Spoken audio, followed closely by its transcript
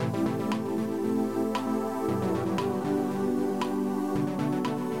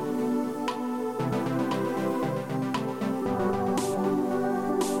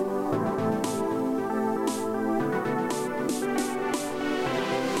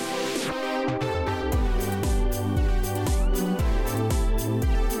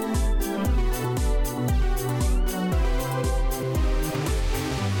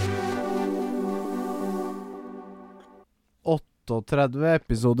38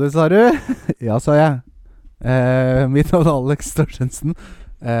 episoder, sa du? Ja, sa jeg. Mitt navn Alex Torstensen,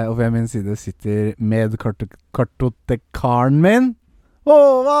 og ved min side sitter kartotekaren min,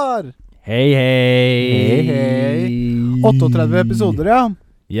 Håvard! Hei, hei! Hei, hei! 38 episoder, ja.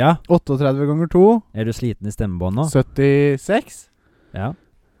 Ja. 38 ganger 2. Er du sliten i stemmebånd nå? 76. Ja.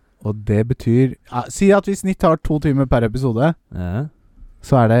 Og det betyr... si at vi snitt tar 2 timer per episode, Ja.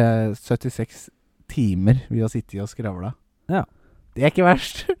 så er det 76 timer vi har sittet og skravlet. Ja. Det er ikke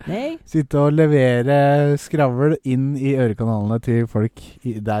verst. Nei. Sitte og levere skravl inn i ørekanalene til folk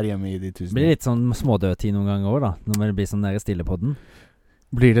der hjemme i de tusen. Det blir litt sånn smådødtid noen ganger også da, når det blir sånn der stille podden.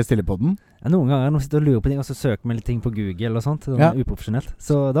 Blir det stille på den? Ja, noen ganger når man sitter og lurer på ting, og så søker man litt ting på Google og sånt, sånn Ja. uprofesjonelt.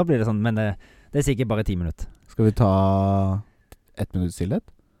 Så da blir det sånn, men det er sikkert bare 10 minutter. Skal vi ta 1 minutt stillhet?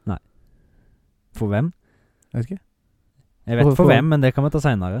 For hvem? Jeg vet ikke. Jeg vet for hvem, men det kan vi ta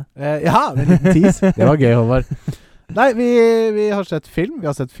senere. Ja, en liten tease. Det var gøy, Håvard. Nei, vi har sett film. Vi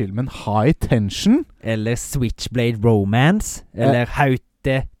har sett filmen High Tension. Eller Switchblade Romance, eller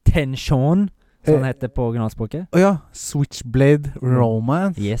Haute Tension, som den heter på originalspråket. Åja, Switchblade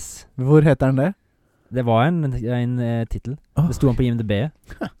Romance. Yes. Hvor heter den det? Det var en titel. Det sto han på IMDb.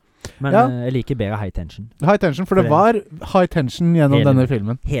 Men Ja. jeg liker bedre High Tension. High Tension, for det var High Tension gjennom denne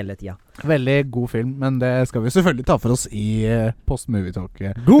filmen. Hele tida. Veldig god film, men det skal vi selvfølgelig ta for oss i Post Movie Talk.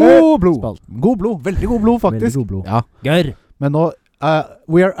 God blod! Spalten. God blod, veldig god blod faktisk. Veldig god blod. Ja. Gørr! Men nå,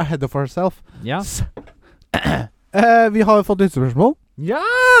 we are ahead of ourselves. Ja. Vi har fått lyttespørsmål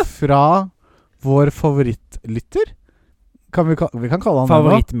fra vår favorittlytter. Vi kan kalle han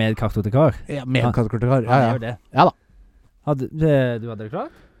Favoritt med kartotekar. Ja, med kartotekar. Han er Ja. jo det. Ja da. Du hadde det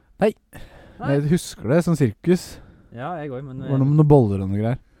klart? Nei. Nei. Jeg husker det som sirkus. Ja, jeg òg, men Det var noe med noen boller og noe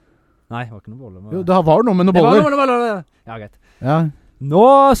greier. Nei, det var ikke noe boller. Jo, det var noe med noen Det var boller. noe boller. Ja, greit. Ja.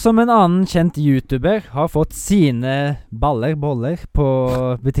 Nå som en annen kjent YouTuber har fått sine boller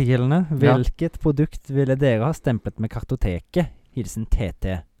på butikkhyllene, Ja. hvilket produkt ville dere ha stemplet med kartoteket? Hilsen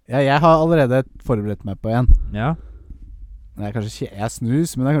TT. Ja, jeg har allerede forberedt meg på en. Ja. Det er kanskje jeg er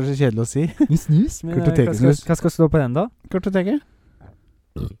snus, men det er kanskje kjedelig å si. Snus? Men, Kartotekesnus. hva skal stå på den da? Kartoteket.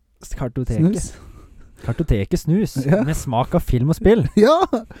 Kartoteket. Snus. Kartoteket snus. Ja. Med smak av film og spill. Ja!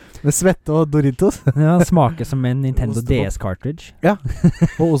 Med svette og Doritos. Ja, smaker som en Nintendo Ostepop. DS-cartridge.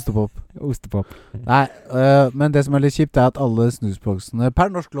 Og ostepop. Ostepop. Nei, men det som er litt kjipt er at alle snusboksene per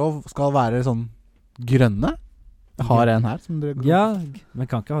norsk lov skal være sånn grønne. Jeg har en her som dere... Ja, men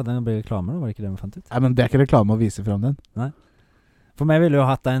kan ikke ha den og bli reklame da, var det ikke det vi fant ut? Nei, men det er ikke reklame å vise frem den. For meg ville jo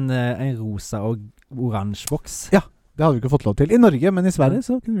hatt en rosa og oransje boks. Ja, det hadde vi ikke fått lov til i Norge, men i Sverige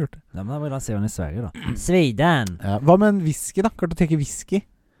så kunne vi gjort det. Ja, men da må vi lansere den i Sverige da. Sweden! Ja, hva med en whisky da? Kartoteket whisky?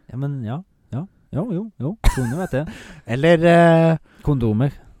 Ja, men ja. Jo. Kunne vært det. Eller...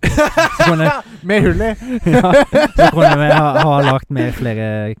 Kondomer. Så kunne, med hull i. ja, så kunne vi ha lagt med flere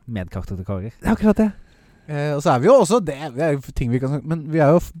medkartotekarer. Det er akkurat det. Og så er vi jo også det er jo ting vi kan snakke, men vi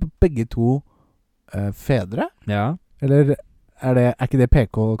er jo begge to fedre. Ja. Eller er ikke det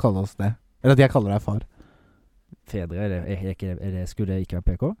PK å kalle oss det? Eller at jeg kaller deg far? Fedre, skulle det ikke være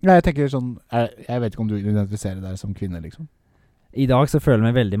PK? Ja, jeg tenker sånn jeg vet ikke om du identifiserer deg som kvinne, liksom. I dag så føler jeg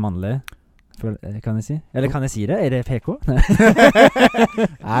meg veldig mannlig. Kan jeg si? Eller kan jeg si det? Er det PK?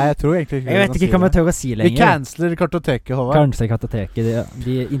 Nei, jeg tror egentlig ikke Jeg vet ikke hva vi tør å si lenger. Vi canceler kartoteket, Håvard. Kanskje kartoteket.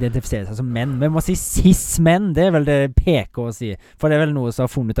 De identifiserer seg som menn. Men vi må si cis-menn. Det er vel det PK å si. For det er vel noe som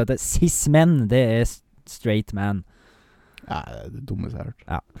har funnet ut at cis-menn, det er straight man. Ja, det er det dummeste jeg har hørt.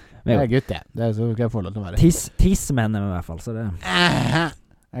 Ja. Det er gutt, det. Det er så skal jeg få lov til å være. Tiss-menn er vi i hvert fall, så det...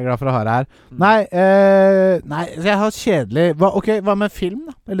 Jeg er glad for å ha det her. Nei, jeg har kjedelig... Hva med film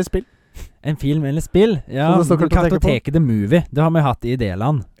da? Eller spill? En film eller spill? Ja, Så det står kartoteket på? Kartoteket The Movie. Det har vi hatt i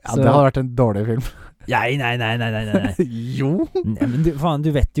Ideland. Ja, det hadde vært en dårlig film. Nei. Jo. Nei, men du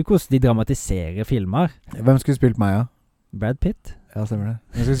vet jo hvordan de dramatiserer filmer. Hvem skulle spilt meg, ja? Brad Pitt. Ja, stemmer det.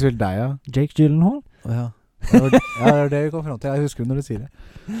 Hvem skulle spilt deg, ja? Jake Gyllenhaal. Ja, det var det vi kom frem til. Jeg husker når du sier det.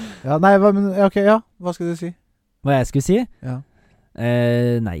 Ja, nei, hva skal du si? Hva jeg skulle si? Ja.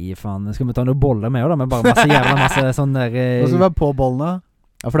 Nei, faen. Skal vi ta noen boller med da? Med bare masse sånn der... Hva skal du være på bollene?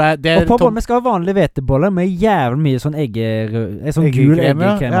 Ja, for det er og på boller, vi skal ha vanlige hveteboller med jævlig mye sånn sånn gul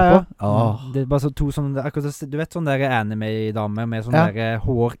eggekrem på. Det er bare så to sånn, du vet sånn der anime-damer med sånn der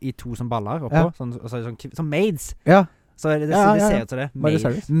hår i to sånn baller oppå, sånn som maids. Ja. Så det ser ut som det.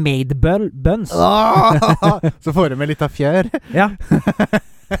 Maid buns. Så får du med litt av fjør. Ja.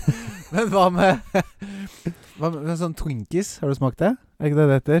 Men hva med sånn Twinkies? Har du smakt det? Er ikke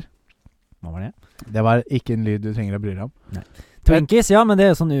det heter? Hva var det? Det var ikke en lyd du trenger å bry deg om. Nei. Twinkies, ja, men det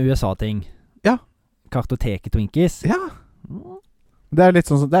er sånn USA-ting. Ja. Kartoteket Twinkies. Ja. Det er litt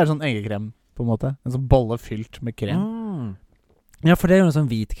sånn, det er sånn eggekrem, på en måte. En sånn bolle fylt med krem. Ja, for det er jo noe sånn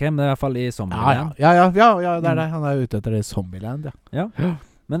hvitkrem, det er i hvert fall i Zombieland. Ja, det er det. Han er ute etter det Zombieland, ja.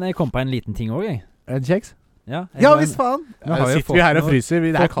 Men jeg kom på en liten ting også, jeg. En kjeks? Ja, visst faen! Nå sitter vi her og fryser.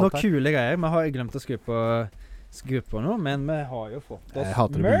 Det er kaldt her. Noen kule greier. Vi har glemt å skru på noe, men vi har jo fått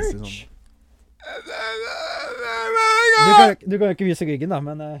oss merch. Du kan jo ikke vise ryggen da,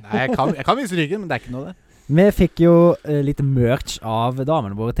 men... Nei, jeg kan vise ryggen, men det er ikke noe det. Vi fikk jo litt merch av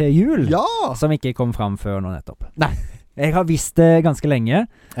damene våre til jul. Ja! Som ikke kom fram før nå nettopp. Nei. Jeg har visst det ganske lenge,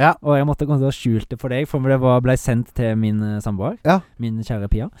 ja. Og jeg måtte kanskje ha skjult det for deg, for det ble sendt til min samboer, min kjære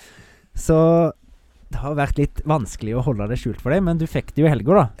Pia. Så det har vært litt vanskelig å holde det skjult for deg, men du fikk det jo i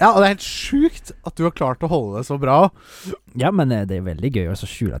helga da. Ja, og det er helt sjukt at du har klart å holde det så bra. Ja, men det er veldig gøy å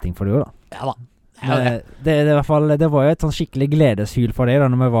skjule ting for deg jo da. Ja da. Det i hvert fall, det var jo et sånn skikkelig gledeshyl for deg da,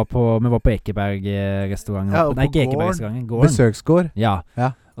 når vi var på Ekeberg-restauranten. Ja, og på gården. Besøksgård. Ja.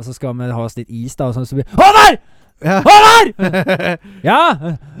 Ja. Og så skal vi ha oss litt is da, og sånn, så blir Håvard! Ja. Håvard! Ja!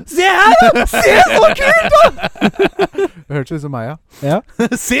 Se her da! Se så kult da! Det hørtes ut som meg, ja.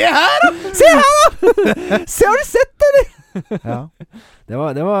 Se her da! Se her da! Se, har du sett det, eller? Ja. Der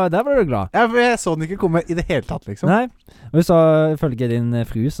var du glad. Ja, for jeg så den ikke komme i det hele tatt, liksom. Nei. Og du sa, følge din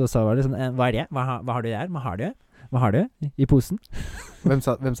fru, så sa det sånn, hva er det? Hva har du der? Hva har du i posen? Hvem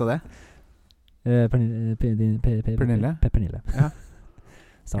sa det? Pernille. Pernille. Ja.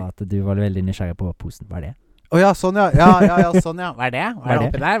 Sa at du var veldig nysgjerrig på posen. Hva er det? Ja, sånn ja. Ja, sånn ja. Hva er det? Hva er det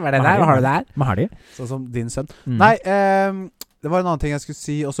oppi der? Hva er det der? Hva har du der? Hva har du? Sånn som din sønn. Nei, det var en annen ting jeg skulle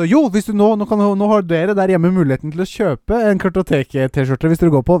si også. Jo, hvis du nå har dere der hjemme muligheten til å kjøpe en Kartoteket-t-skjorte hvis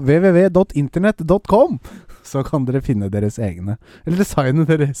dere går på www.internet.com. Så kan dere finne deres egne. Eller designe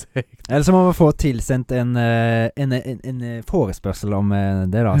deres egne. Eller så må vi få tilsendt en forespørsel om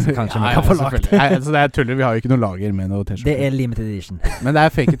det da, så kanskje vi kan få lagt. Så det er tuller, vi har jo ikke noe lager med noe t-skjorte. Det er limited edition. Men det er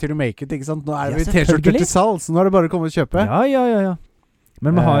fake it till you make it, ikke sant? Nå er det t-skjorter til salg, så nå er det bare å komme og kjøpe. Ja.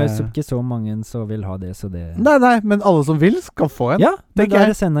 Men vi har jo ikke så mange som vil ha det, så det... Nei, men alle som vil skal få en. Ja, men da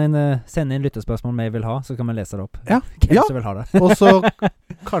er det sende inn lyttespørsmål vi vil ha, så kan vi lese det opp. Ja. Hvem som vil ha det. Og så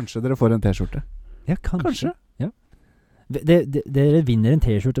kanskje dere får en t-skjorte. Ja, kanskje. Ja. Dere vinner en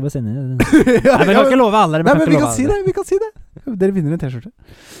t-skjorte ved å sende inn. Nei, men vi kan ikke love alle. Nei, men vi kan si det. Dere vinner en t-skjorte.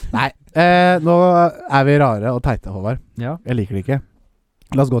 Nei, nå er vi rare og teite, Håvard. Ja. Jeg liker det ikke.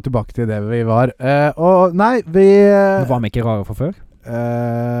 La oss gå tilbake til det vi var. Og nei, vi... Var vi ikke rare for før?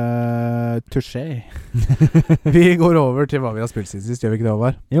 Touché. Vi går over til hva vi har spilt siden sist. Gjør vi ikke det,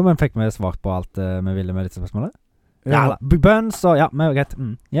 Håvard? Jo, men fikk vi svart på alt vi ville med disse spørsmålet? Ja da, bønn, så ja, men greit.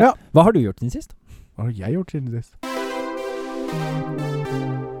 Ja. Hva har du gjort siden sist? Hva har jeg gjort siden sist?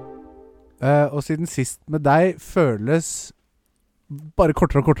 Og siden sist med deg føles bare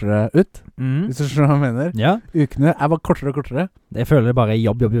kortere og kortere ut. Hvis du skjønner hva jeg mener. Ja. Ukene er bare kortere og kortere. Jeg føler bare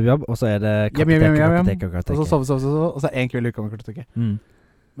jobb, og så er det kartotek. Og så sove, og så er en kveld i uka med kartotek.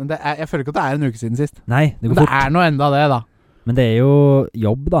 Men jeg føler ikke at det er en uke siden sist. Nei, det går fort. Men det er noe enda det da. Men det er jo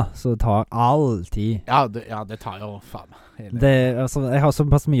jobb da, så det tar all tid. Ja, det tar jo faen altså, jeg har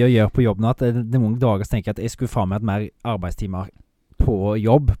såpass mye å gjøre på jobb nå, at det er mange dager så tenker jeg at jeg skulle faen meg et mer arbeidstimer på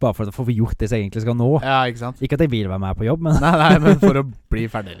jobb, bare for å få gjort det som jeg egentlig skal nå. Ja, ikke sant? Ikke at jeg vil være med på jobb, men... Nei, men for å bli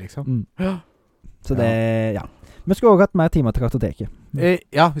ferdig, liksom. Så det, ja. Vi skulle også hatt mer timer til kartoteket.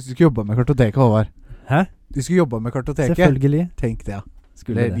 Ja, hvis du skulle jobbe med kartoteket, Håvard. Hæ? Du skulle jobbe med kartoteket. Selvfølgelig. Tenk det, ja.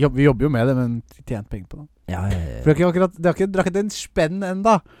 Vi jobber jo med det, men tjent penger på det. Ja. For det har ikke drakket en spenn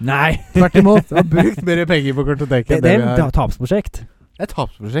enda. Nei. Tvert imot. Du har brukt mer penger på kartoteket. Det er et tapsprosjekt. Det er et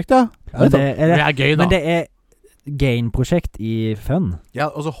tapsprosjekt, ja. Det er gøy, da. Men det er gain-prosjekt i fun. Ja,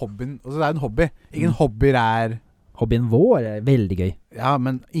 og så hobbyen. Og så det er en hobby. Ingen hobbyer er... Hobbyen vår er veldig gøy. Ja,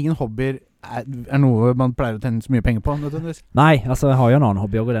 men ingen hobbyer er noe man pleier å tjene så mye penger på, nødvendigvis. Nei, altså jeg har jo en annen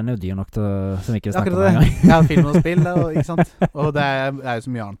hobby, og den er jo dyr nok til som ikke snakker om en gang. Ja, film og spill, ikke sant? Og det er jo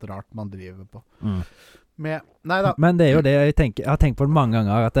så mye annet rart man driver på. Neida. Men det er jo det jeg har tenkt på det mange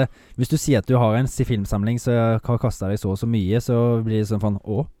ganger, at hvis du sier at du har en filmsamling så hva koster deg så mye, så blir det sånn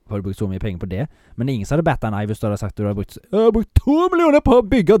har du brukt så mye penger på det? Men ingen som hadde bedt deg nei hvis du hadde sagt at du har brukt 2 millioner på å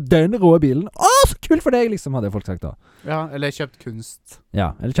bygge den rå bilen. Så kult for deg, liksom, hadde folk sagt da. Ja, eller kjøpt kunst. Ja,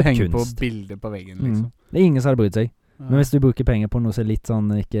 eller kjøpt kunst. Henge på bilder på veggen, liksom. Det er ingen som hadde brydd seg. Ja. Men hvis du bruker penger på noe som er litt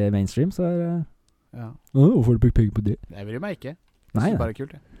sånn ikke mainstream, så er det... Ja. Hvorfor har du brukt penger på det? Jeg bryr meg ikke. Nei, det er bare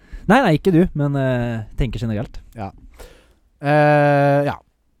kult, ja. Nei, ikke du, men tenker generelt. Ja.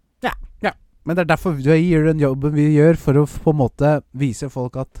 Men det er derfor vi gjør den jobben vi gjør, for å på en måte vise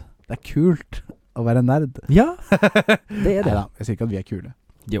folk at det er kult å være nerd. Ja, det er det. Neida, jeg sier ikke at vi er kule.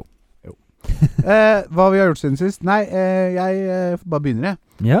 Jo. Hva vi har gjort siden sist? Nei, jeg bare begynner, jeg.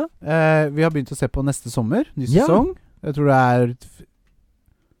 Ja. Vi har begynt å se på neste sommer, ny sesong. Jeg tror det er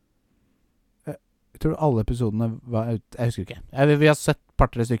tror alle episodene var ut. Jeg husker ikke. Vi har sett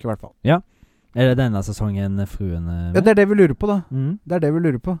par-tre stykker i hvert fall. Ja. Er det denne sesongen fruen med? Ja, det er det vi lurer på, da. Det er det vi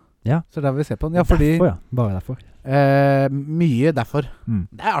lurer på. Ja. Så der vil vi se på den. Ja, fordi derfor, ja. Bare derfor. Mye derfor.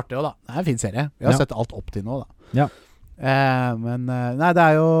 Det er artig også, da. Det er en fin serie. Vi har sett alt opp til nå, da. Ja. Men nei, det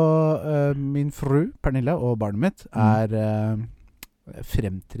er jo min fru, Pernille, og barnet mitt er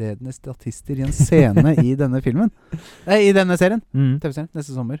fremtredende statister i en scene i denne filmen. I denne serien. TV-serien,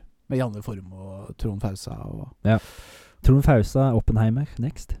 neste sommer. Med Janne Form og Trond Fausa og ja. Trond Fausa, Oppenheimer,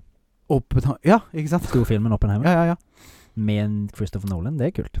 next. Ja, ikke sant? Storfilmen Oppenheimer. Ja. Med en Christopher Nolan, det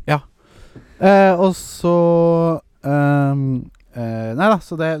er kult. Ja. Og så nei da,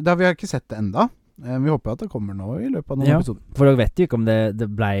 så det vi har ikke sett det enda. Vi håper at det kommer nå i løpet av noen episoder. For dere vet jo ikke om det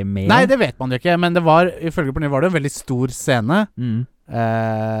ble med. Nei, det vet man jo ikke. Men det var, ifølge Pernille, var det en veldig stor scene.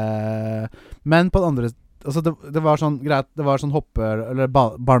 Men på den andre, altså det var sånn greit. Det var sånn eller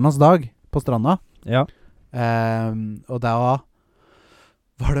barnas dag på stranda. Ja. Og da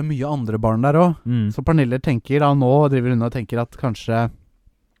var det mye andre barn der også. Så Pernille tenker da, nå driver hun og tenker at kanskje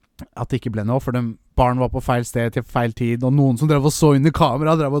at det ikke ble noe, for barn var på feil sted til feil tid, og noen som drev og så inn i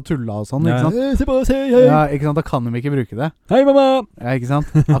kamera, drev og tulla og sånn, ikke sant? Ja, ikke sant? Da kan de ikke bruke det. Hei, mamma! Ja, ikke sant?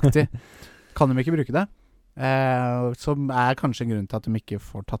 Aktig. Kan de ikke bruke det? Som kanskje en grunn til at de ikke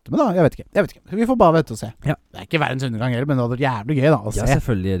får tatt det med, da. Jeg vet ikke. Vi får bare vente og se. Ja. Det er ikke verdens undergang heller, men det hadde vært jævlig gøy da å se. Ja,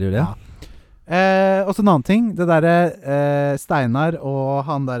 selvfølgelig er det jo det. Ja. Og så en annen ting. Det der Steinar og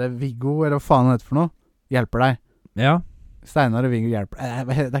han der Viggo, eller hva faen han heter for noe, hjelper deg. Ja. Steinar og Viggo hjelper.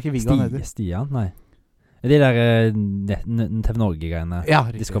 Det er ikke Viggo han heter. Stian, nei. De der TV Norge-greiene. Ja,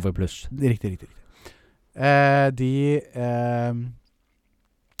 riktig. Discovery Plus. Riktig.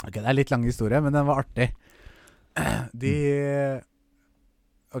 Ok, det er litt lang historie, men den var artig.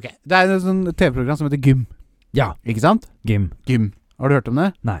 Ok, det er et sånn TV-program som heter Gym. Ja. Ikke sant? Gym. Har du hørt om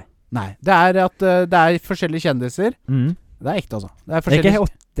det? Nei. Det er at det er forskjellige kjendiser. Det er ekte, altså. Det er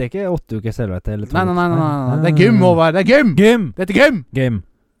ikke 8 uker selvhvete eller 2 uker. Nei. Det er gym, Håvard. Det er gym! Det heter gym!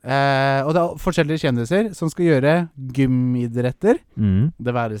 Og det er forskjellige kjendiser som skal gjøre gymidretter.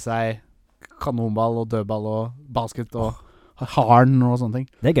 Det være seg kanonball og dødball og basket og harn og sånne ting.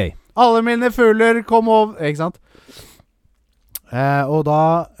 Det er gøy. Alle mine fugler kom over, ikke sant? Og da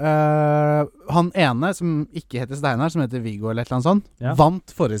han ene som ikke heter Steinar, som heter Viggo eller et eller annet sånt, vant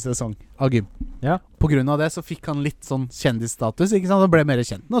forrige sesong av gym. På grunn av det så fikk han litt sånn kjendisstatus, ikke sant? Og ble mer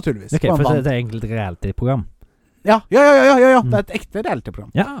kjent, naturligvis. Ok, for det er egentlig et reality-program. Ja. Det er et ekte reality-program.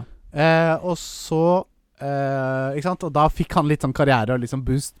 Ja. Og så ikke sant? Og da fikk han litt sånn karriere og liksom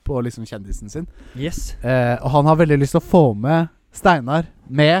boost på liksom kjendisen sin. Yes. Og han har veldig lyst til å få med Steinar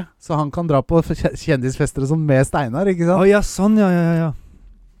med, så han kan dra på kjendisfester og sånn med Steinar, ikke sant? Ja, sånn, ja.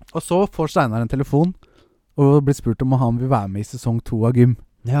 Og så får Steinar en telefon og blir spurt om han vil være med i sesong 2 av Gym.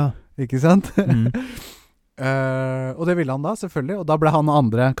 Ja. Ikke sant? Og det ville han da, selvfølgelig. Og da ble han og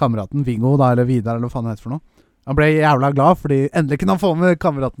andre kameraten, Viggo da, eller Vidar, eller hva faen han heter for noe. Han ble jævla glad, fordi endelig kunne han få med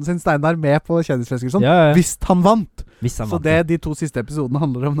kameraten sin Steinar med på kjendisfester og sånn, hvis han vant. Så det de 2 siste episodene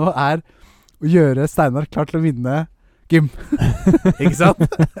handler om nå er å gjøre Steinar klar til å vinne Gym. Ikke sant?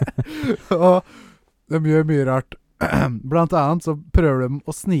 Og de gjør mye rart. Blant annet så prøver de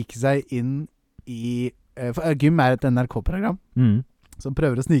å snike seg inn i Gym er et NRK-program som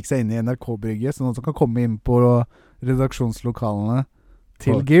prøver å snike seg inn i NRK-brygget, sånn at de kan komme inn på redaksjonslokalene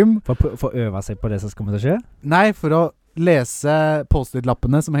til Gym. For å øve seg på det som kommer til å skje? Nei, for å lese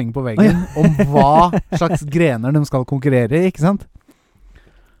post-it-lappene som henger på veggen om hva slags grener de skal konkurrere i, ikke sant?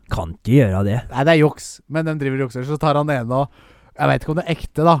 Kan ikke gjøre det. Nei, det er juks, men de driver jukser. Så tar han ene og jeg vet ikke om det er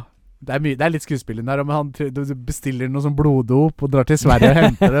ekte da. Det er litt skuespilling der, men han bestiller noe som bloddop og drar til Sverige og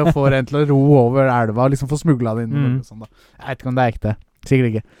henter det og får en til å ro over elva og liksom få smuglet det inn og sånn da. Jeg vet ikke om det er ekte. Sikkert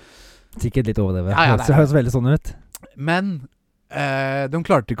ikke. Sikkert litt overdrevet. Ja, det høres veldig sånn ut. Men de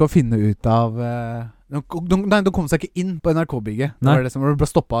klarte ikke å finne ut av de kom seg ikke inn på NRK-bygget. Det var det som ble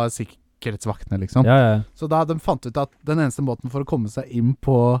stoppet av sikkerhetsvaktene liksom. Så da de fant ut at den eneste måten for å komme seg inn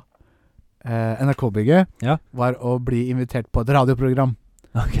på NRK-bygget var å bli invitert på et radioprogram.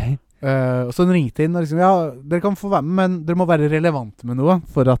 Og så de ringte inn og liksom, dere kan få være med, men dere må være relevante med noe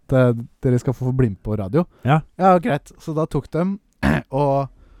for at dere skal få bli med på radio. Ja, greit. Så da tok de og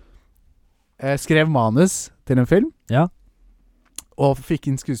skrev manus til en film. Og fikk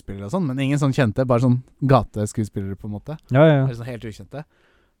inn skuespillere og sånn, men ingen sånn kjente, bare sånn gateskuespillere på en måte. Eller sånn helt ukjente.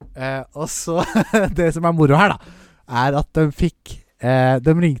 Og så, det som er moro her da, er at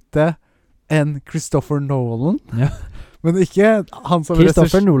de ringte en Christopher Nolan. Men ikke han som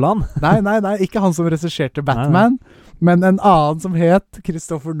Christopher Nolan? Nei, ikke han som regisserte Batman, men en annen som het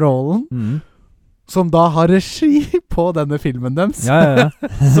Christopher Nolan, som da har regi på denne filmen deres. Ja.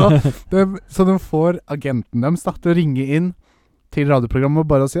 så de får agenten deres da, til å ringe inn til radioprogrammet og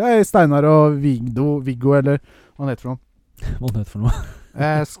bare si «Hei, Steinar og Viggo, eller hva han heter for noe?» Hva han heter for noe?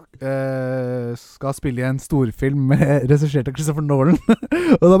 Skal spille i en storfilm med regissert av Christopher Nolan.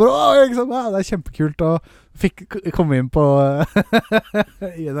 Og da bare, liksom, det er kjempekult, og fikk komme inn på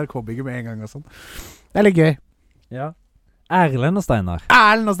i NRK-bygget med en gang og sånn. Det er litt gøy. Ja. Erlend og Steinar.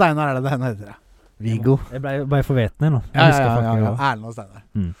 Erlend og Steinar er det den heter, ja. Viggo. Jeg ble bare forvetende nå. Ja. Erlend og Steinar.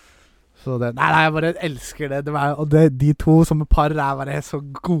 Så det, nei, jeg bare elsker det. Og de to som et par er bare så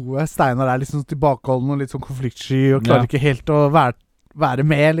gode. Steinar er litt sånn tilbakeholden og litt sånn konfliktsky og klarer ikke helt å være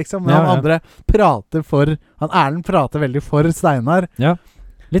med, liksom. Men han andre prater for han Erlend prater veldig for Steinar. Ja.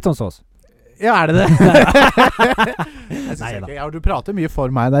 Litt sånn så oss. Ja, er det det? Jeg synes ikke. Ja, du prater mye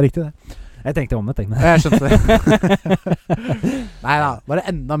for meg, det er riktig det. Jeg tenkte om det, Jeg skjønte det. Nei da, bare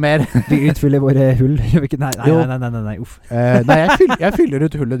enda mer. Vi utfyller våre hull. Nei, uff. Nei, jeg fyller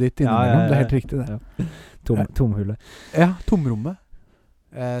ut hullet ditt innimellom. Det er helt riktig det. Ja. Tomhullet. Ja, tomrommet.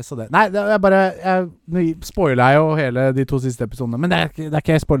 Så det. Nei, jeg spoiler jo hele de 2 siste episodene. Men det er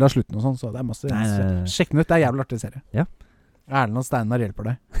ikke jeg spoiler av slutten og sånn, så det er masse. Sjekk den ut, det er jævlig artig serie. Ja. Erlend og Steinar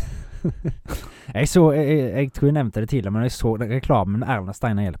hjelper deg. Jeg tror jeg nevnte det tidligere, men jeg så reklamen Erlend og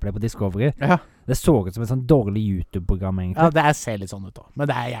Steinar hjelper deg på Discovery. Ja. Det så ut som et sånn dårlig YouTube-program egentlig. Ja, det ser litt sånn ut da, men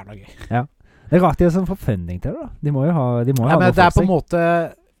det er jævla gøy. Ja. Det er rart de har sånn forfunding til det da. De må jo ha noe for seg. Men det er på en måte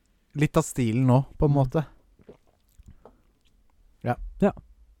litt av stilen nå, på en måte. Ja.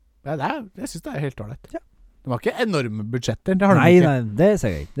 Jeg synes det er helt dårlig. Ja. Det var ikke enorme budsjetter, det har du ikke. Nei, det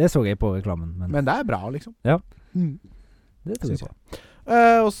ser jeg. Det så jeg på reklamen. Men det er bra, liksom. Ja. Det tror jeg på.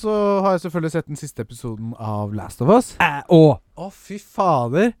 Og så har jeg selvfølgelig sett den siste episoden av Last of Us. Fy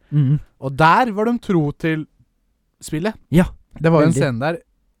fader. Og der var de tro til spillet. Ja. Det var jo en scene der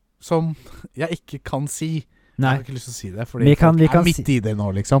som jeg ikke kan si. Nei. Jeg har ikke lyst til å si det, fordi vi kan midt i det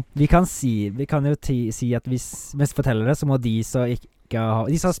nå, liksom. Vi kan jo si at hvis vi forteller det, så må de som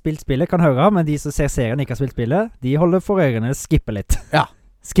har spilt spillet kan høre, men de som ser serien ikke har spilt spillet, de holder for ørene, skipper litt. Ja.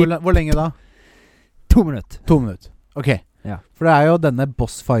 Hvor lenge da? 2 minutter. 2 minutter. Ok. Ja. For det er jo denne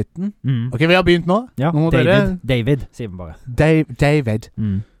bossfighten. Ok, vi har begynt nå. Ja, David, sier vi bare. David.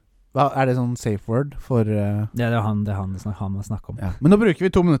 Hva, er det sånn safe word for Det er han må snakke om. Ja. Men nå bruker vi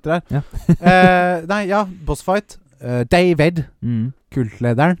 2 minutter her. Ja. Bossfight. David,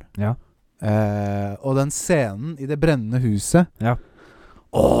 kultlederen. Ja. Og den scenen i det brennende huset. Ja.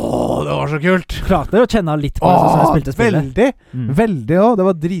 Det var så kult. Klarte å kjenne litt på det som jeg spilte spillet. Veldig også, det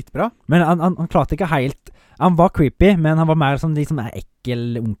var dritbra. Men han klarte ikke helt. Han var creepy, men han var mer som de som er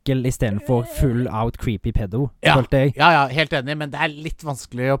ekkel onkel i stedet for full out creepy pedo, følte jeg. Ja, helt enig, men det er litt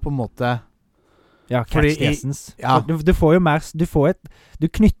vanskelig å på en måte catch the essence. Du får jo mer du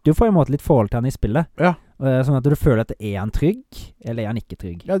knytter jo på en måte litt forhold til han i spillet. Ja. Sånn at du føler at er han trygg, eller er han ikke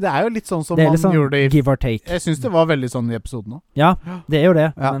trygg. Ja, det er jo litt sånn som man sånn gjorde det i give or take. Jeg synes det var veldig sånn i episoden også. Ja, det er jo det,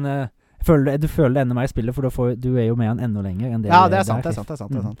 men du føler det enda mer i spillet, for du er jo med han enda lenger enn det. Ja, det er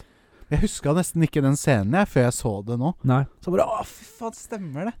sant. Jeg husker nesten ikke den scenen før jeg så det nå. Nei. Så bare, fy faen,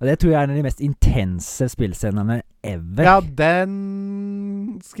 stemmer det? Det tror jeg er en av de mest intense spillscenene ever. Ja,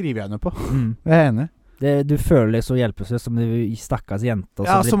 den skriver jeg ned på. Jeg er enig. Du føler deg så hjelpeløs som du stakkars jenter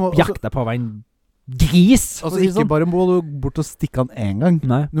som blir jakta på av en gris. Altså ikke bare må du bort og stikke han en gang.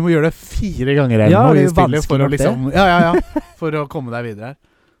 Nei. Du må gjøre det 4 ganger i spillet for å liksom, for å komme deg videre her.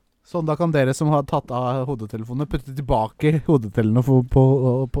 Sånn, da kan dere som har tatt av hodetelefonene putte tilbake hodetelefonene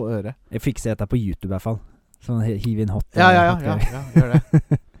på øret. Jeg fikk se dette på YouTube i hvert fall. Sånn hiv inn hot. Ja, gjør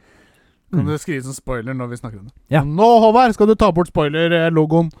det. Kan du skrive som spoiler når vi snakker om det? Ja. Nå, Håvard, skal du ta bort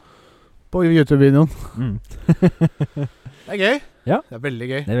spoiler-logoen på YouTube-videoen. Det er gøy. Ja. Det er veldig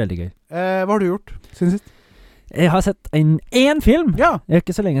gøy. Det er veldig gøy. Hva har du gjort siden sist? Jeg har sett en film. Ja. Jeg har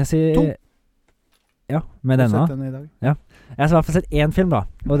ikke så lenge siden. 2. Ja, med denne. Har du sett den i dag? Ja. Jeg har i hvert fall sett 1 film da.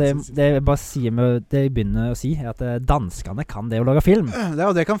 Og det jeg bare sier med det jeg begynner å si, er at danskene kan det å lage film.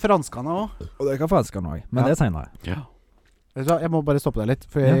 Det kan franskene også. Og det kan franskene også, men det er senere. Ja. Jeg må bare stoppe deg litt,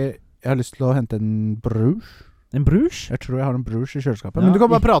 for jeg har lyst til å hente en brus. En brus? Jeg tror jeg har en brus i kjøleskapet. Men du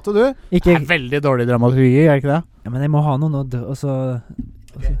kan bare prate, du. Det er veldig dårlig dramaturgi, er det ikke det? Ja, men jeg må ha noe og så...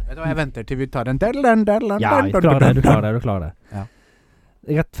 Okay. Vet du hva, jeg venter til vi tar en del. Ja, du klarer det. Ja.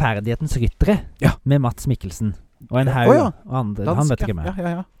 Rettferdighetens ryttere med Mats Mikkelsen og en haug og andre. Dansk, han vet ikke mer.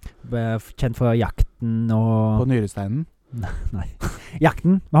 Ja. Kjent for Jakten og... På Nyresteinen? Nei.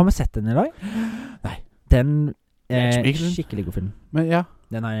 Jakten, har vi sett den i dag? Nei. Den er skikkelig god film. Men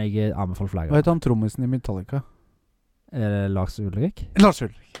den har jeg anbefalt flere. Hva heter han trommisen i Metallica? Lars Ulrik. Han er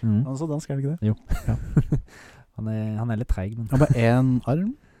så dansk, er det ikke det? Jo. Han er litt treg, men... Han har bare 1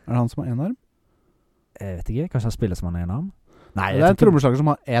 arm? Er det han som har 1 arm? Jeg vet ikke, kanskje han spiller som han er en arm? Nei, det er en trommeslager som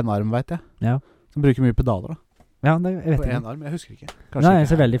har en arm, vet jeg. Ja. Som bruker mye pedaler da. Ja, jeg vet på ikke. En arm, jeg husker ikke. Kanskje nei, jeg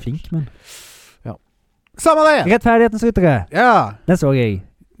er så veldig flink, men... Ja. Samme det! Rettferdighetens ryttere. Ja. Den så jeg.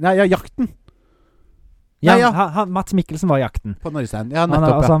 Nei, ja, Jakten. Ja, ja. Mats Mikkelsen var Jakten. På Norstein. Ja,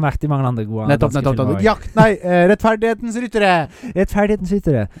 nettopp, Og så har han vært i mange andre gode nettopp. Rettferdighetens ryttere. Rettferdighetens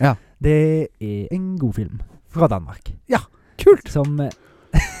ryttere. Ja. Det er en god film fra Danmark. Ja, kult! Som...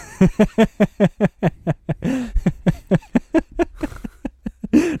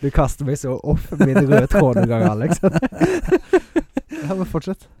 Du kaster meg så off min røde tråd noen gang, Alex. Ja, men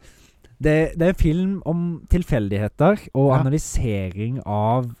fortsett. Det er en film om tilfeldigheter og analysering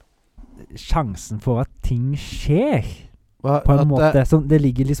av sjansen for at ting skjer. På en måte. Så det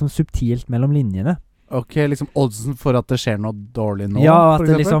ligger liksom subtilt mellom linjene. Ok, liksom oddsen for at det skjer noe dårlig nå? Ja, at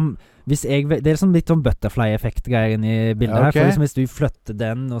det liksom... det er liksom litt sånn butterfly-effekt-greier i bildet her. For liksom hvis du flytter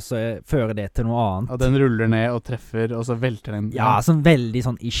den, og så fører det til noe annet. Og den ruller ned og treffer, og så velter den. Ja, sånn veldig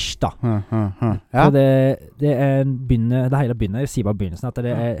sånn ish, da. Ja. For det hele begynner, jeg sier bare begynnelsen, at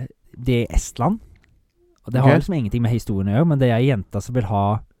det er Estland. Og det har liksom ingenting med historien å gjøre, men det er en jente som vil ha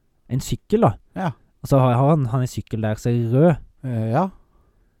en sykkel, da. Ja. Og så har han en sykkel der som er rød. Ja.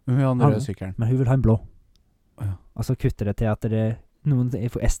 Hun vil ha den røde sykkelen. Men hun vil ha en blå. Ja. Og så kutter det til at det noen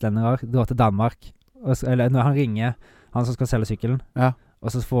for estlendere drar til Danmark, eller når han ringer han som skal selge sykkelen, og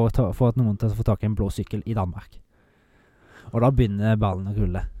så får noen til å få tak i en blå sykkel i Danmark. Og da begynner ballen å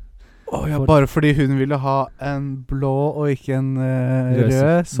rulle. Bare fordi hun ville ha en blå og ikke en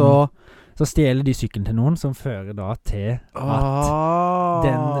rød, så stjeler de sykkelen til noen, som fører da til at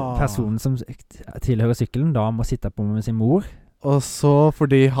den personen som tilhører sykkelen da må sitte på med sin mor. Og så,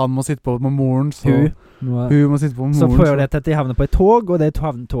 fordi han må sitte på med moren, så hun må sitte på med moren. Så fører det til at de havner på et tog, og det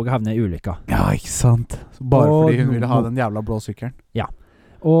toget havner i ulykka. Ja, ikke sant. Bare fordi hun ville ha den jævla blå sykkelen. Ja.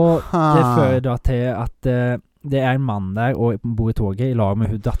 Og det fører da til at det er en mann der og bor i toget i lag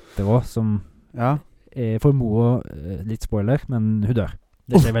med hun datter også, som for mor, litt spoiler, men hun dør.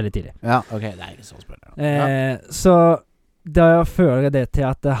 Det skjer veldig tidlig. Ja, ok, det er ikke så spoiler. Så da fører det til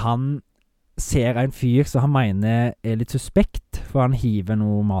at han ser en fyr som han mener er litt suspekt, for han hiver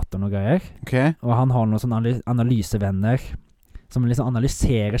noe mat og noe greier. Okay. Og han har noen sånne analysevenner som liksom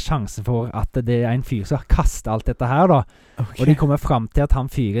analyserer sjansen for at det er en fyr som har kastet alt dette her, da. Okay. Og de kommer frem til at han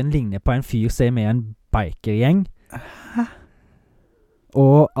fyren ligner på en fyr som er med i en bikergjeng.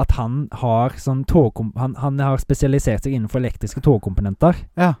 Og at han har sånn han har spesialisert seg innenfor elektriske togkomponenter.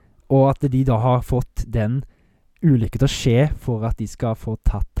 Ja. Og at de da har fått den ulykke til å skje for at de skal få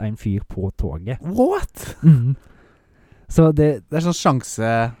tatt en fyr på toget. What? Så det er sånn sjanse...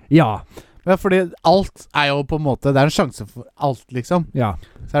 Ja. Ja, fordi alt er jo på en måte... Det er en sjanse for alt, liksom. Ja.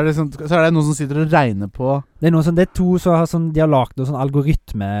 Så er det noen som sitter og regner på... Det er noen som... Det er to som har sånn... De har lagt noen sånn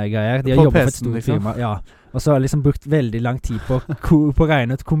algoritme-greier. De har jobbet for et stort firma. Ja. Og så har de liksom brukt veldig lang tid på å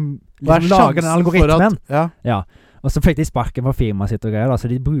regne ut... Liksom lage den algoritmen. Ja. Og så fikk de sparken fra firmaet sitt og greier. Så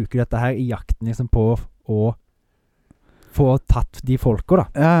de bruker dette her i jakten liksom på å få tatt de folka, da.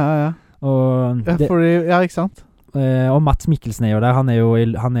 Ja. Og ikke sant? Og Mats Mikkelsen er jo der. Han er jo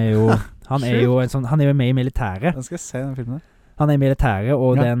med i militæret. Jeg skal se den filmen. Han er i militæret,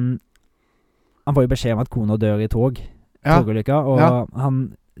 og han får jo beskjed om at kona dør i togulykka, og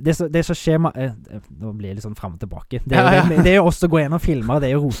det som skjer nå blir det litt sånn frem og tilbake. Det er jo også å gå gjennom filmer, det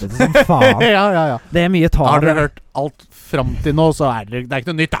er jo rotete som faen. Ja. Det er mye tar. Har dere hørt alt frem til nå, så er det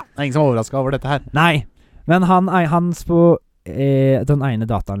ikke noe nytt, da. Det er ingen som er overrasket over dette her. Nei. Men han på den ene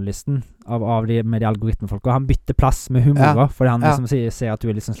dataanalysten med de algoritmefolka, han bytter plass med humora, fordi han liksom ser at du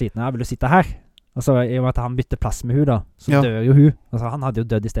er litt sånn sliten. Ja, vil du sitte her? Og så i og med at han bytter plass med hun da, så dør jo hun. Altså, han hadde jo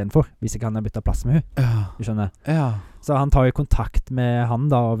dødd i stedet for, hvis ikke han hadde byttet plass med hun. Du skjønner? Ja. Så han tar jo kontakt med han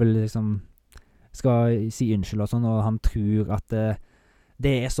da, og vil liksom skal si unnskyld og sånn, og han tror at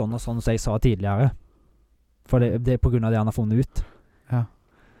det er sånn og sånn som jeg sa tidligere. For det er på grunn av det han har funnet ut. Ja.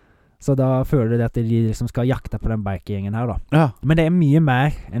 Så da føler de at de liksom skal jakte på den bikergjengen her da. Ja. Men det er mye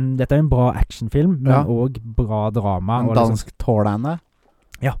mer dette er en bra actionfilm, men også bra drama. En dansk tålende?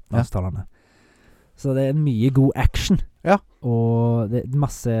 Ja, dansk tålende. Så det er mye god action. Ja. Og det er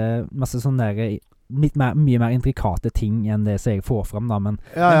masse sånne der, mye mer intrikate ting enn det som jeg får frem da, men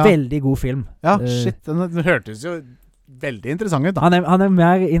en veldig god film. Ja, shit, den hørtes jo veldig interessant ut da. Han er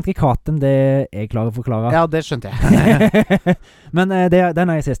mer intrikat enn det jeg klarer å forklare. Ja, det skjønte jeg. Men den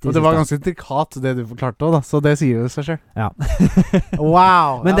har jeg sett i. Og det var ganske intrikat det du forklarte også da, så det sier jo seg selv. Ja.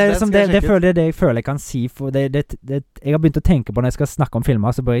 Wow! Men det jeg føler jeg kan si, for jeg har begynt å tenke på når jeg skal snakke om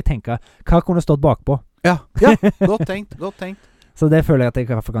filmer, så bør jeg tenke, hva kunne stått bakpå? Ja, godt tenkt. Så det føler jeg at jeg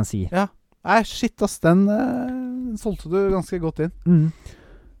i hvert fall kan si. Ja. Nei, shit ass, den solgte du ganske godt inn.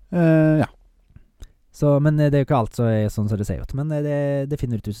 Ja. Så, men det er jo ikke alt som er sånn som det ser ut. Men det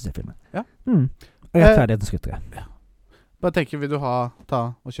finner du ut hvis du ser filmen. Ja. Rettferdighetens skyttere. Ja. Bare tenker, vil du ta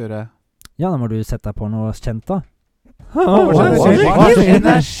og kjøre? Ja, da må du sette deg på noe kjent da. Håvards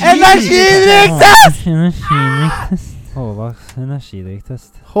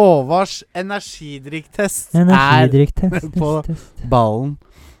energidrikktest. Håvards energidrikktest på ballen.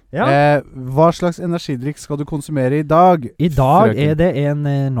 Ja. Hva slags energidrikk skal du konsumere i dag? I dag er det en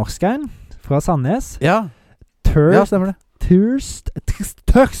norsk en fra Sandnes. Ja. Ja, stemmer det. Thirst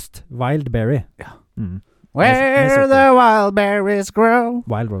Wild Berry. Ja. Where the wild berries grow.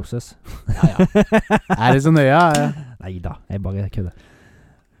 Wild Roses. Ja. Er det så nøye? Ja. Neida, jeg bare kødder.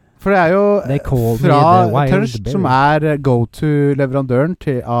 For det er jo fra Thirst, som er go-to-leverandøren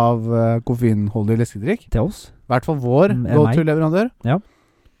av koffeinholdig leskedrikk. Til oss. I hvert fall vår go-to-leverandør. Ja.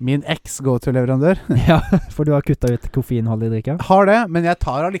 Min go-to-leverandør. Ja, for du har kuttet ut koffeinholdig drikke. Har det, men jeg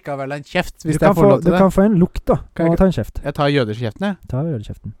tar allikevel en kjeft hvis jeg får lov til det. Du kan få en lukt da, og ta en kjeft. Jeg tar jøderskjeften, jeg. Ta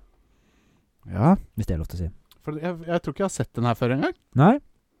jøderskjeften. Ja. Hvis det er lov til å si. For jeg tror ikke jeg har sett den her før en gang. Nei.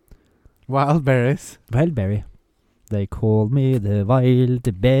 Wild berries. Wild berry. They called me the wild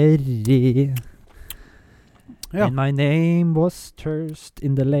berry. Ja. And my name was Thirst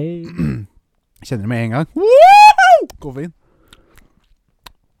in the lake. Kjenner det med en gang. Woohoo! Koffein.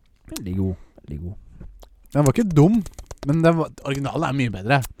 Veldig god, veldig god. Den var ikke dum, men originalen er mye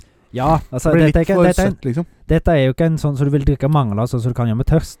bedre. Ja, altså det blir litt for søtt, liksom. Dette er jo ikke en sånn som du vil drikke mange av, sånn som du kan gjøre med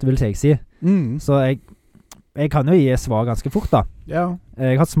tørst, vil jeg si. Så jeg kan jo gi svar ganske fort da. Ja.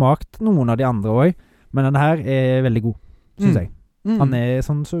 Jeg har smakt noen av de andre også, men denne her er veldig god, synes jeg. Han er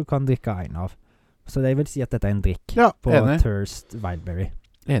sånn som du kan drikke en av. Så jeg vil si at dette er en drikk på enig. Thirst Wildberry.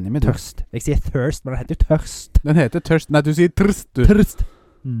 Enig med Thirst. Jeg sier Thirst, men den heter jo Tørst. Den heter Tørst. Nei, du sier Trst. Tørst.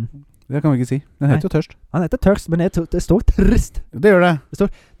 Det kan vi ikke si. Den heter jo Tørst. Han heter Tørst, men det står Trst. Det gjør det.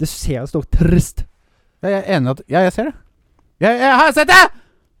 Det ser det står Trst. Ja, jeg er enig at... Ja, jeg ser det. Jeg har sett det!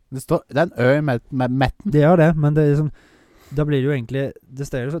 Det er en ø i metten. Det gjør det, men det er liksom... Da blir det jo egentlig... Det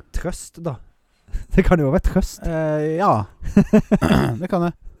står jo så trøst, da. Det kan jo være trøst. Ja. Det kan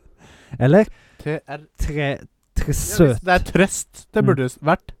det. Eller? Søt. Det er trøst. Det burde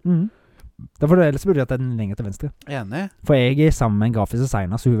vært. Ellers burde jeg hatt den lenger til venstre. Enig. For jeg er sammen med en grafisk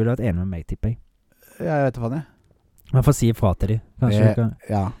designer, så hun ville vært enig med meg, tipper jeg. Jeg vet hva det er. Men får si ifra til de.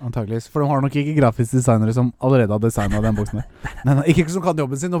 Ja, antageligvis. For de har nok ikke grafiske designere som allerede har designet den boksen der. Nei, ikke som kan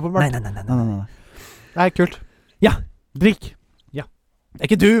jobben sin, åpenbart. Nei. Det er kult. Ja. Drikk. Ja.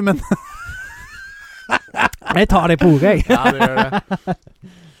 Ikke du, men... Jeg tar det på ordet, jeg. Ja, det gjør det.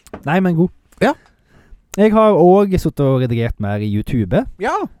 Nei, men god. Ja. Jeg har også suttet og redigert mer i YouTube.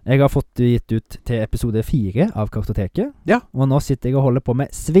 Ja. Jeg har fått gitt ut til episode 4 av Kartoteket. Ja. Og nå sitter jeg og holder på med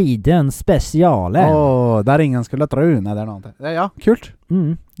Sviden spesiale. Der ingen skulle tro. Nei, det er noe annet. Ja, kult.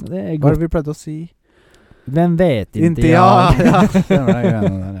 Det er godt. Hva er det vi pleide å si? Hvem vet ikke? Ja.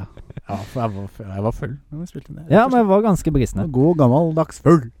 Ja, for jeg var full når vi spilte ned. Ja, men jeg var ganske bristende. God gammeldags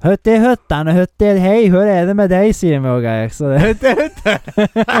full. Høtti høttene, høtti hei, hør er det med deg, sier vi og greier. Høtti.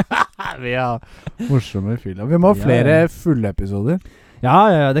 Vi har morsomme fyller. Vi må ha flere fulle episoder.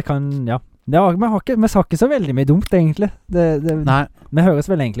 Ja, det kan, ja. Vi sa ikke så veldig mye dumt, egentlig. Nei. Vi høres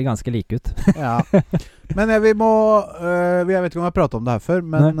vel egentlig ganske like ut. Ja. Men jeg vet ikke om jeg har pratet om det her før,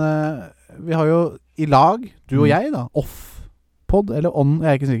 men vi har jo i lag, du og jeg da, off-pod, eller on,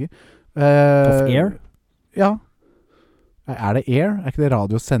 jeg er ikke sikker. Off-air? Ja. Er det air? Er ikke det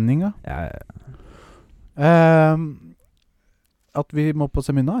radiosending da? Ja. At vi må på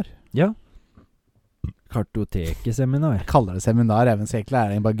seminar. Ja. Kartoteket-seminar. Jeg kaller det seminar, mens egentlig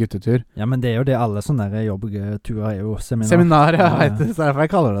er det bare guttetur. Ja, men det er jo det alle sånne jobbturer er jo seminar. Seminar, ja, jeg vet det, så derfor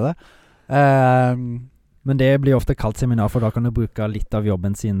jeg kaller det det. Men det blir ofte kalt seminar, for da kan du bruke litt av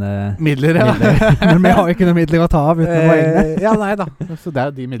jobben sine midler, ja. Men vi har ikke noen midler å ta av uten våre egne. Ja, nei da. Så det er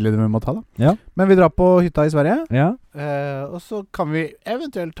jo de midlene vi må ta da. Ja. Men vi drar på hytta i Sverige. Ja. Og så kan vi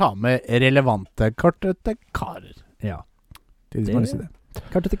eventuelt ta med relevante kartotekarer. Ja. Det må si det.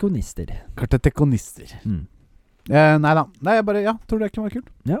 Kartotekonister. Nei da. Nei, jeg bare, tror det kan være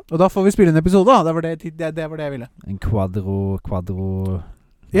kult. Ja. Og da får vi spille en episode da. Det var det jeg ville. En quadro...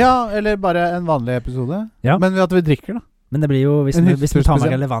 Ja, eller bare en vanlig episode. Ja. Men ved at vi drikker da. Men det blir jo, hvis vi tar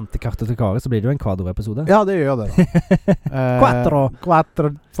med relevante kartotekarer, så blir det jo en quadro-episode. Ja, det gjør jo det da.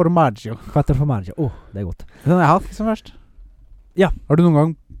 Quattro formaggio. Quattro formaggio. Det er godt. Den jeg har ikke som verst. Ja. Har du noen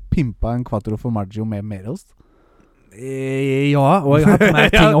gang pimpet en quattro formaggio med merost? Ja, og jeg har hatt mer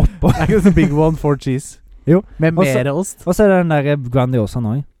ting oppå. Er ikke det big one for cheese? Jo. Med merost. Og så er det den der Grandiosa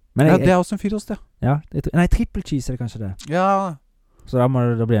nå. Ja, det er også en fyrost, ja. Ja, nei, triple cheese er det kanskje det. Ja. Så da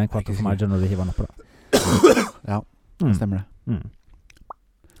blir det en quattro formaggio når du hiver den oppå da. Ja, det stemmer det.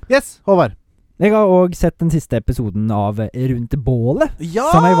 Yes, Håvard. Jeg har også sett den siste episoden av Rundt bålet,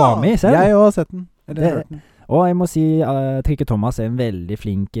 som jeg var med i selv. Jeg har sett den. Og jeg må si Trikke Thomas en veldig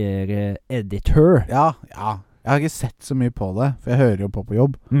flink editor. Ja. Jeg har ikke sett så mye på det, for jeg hører jo på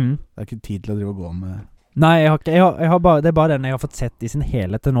jobb. Det er ikke tid til å drive og gå med... Nei, jeg har bare, det er bare den jeg har fått sett i sin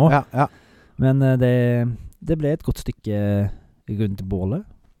helhet til nå. Ja. Men det ble et godt stykke rundt bålet.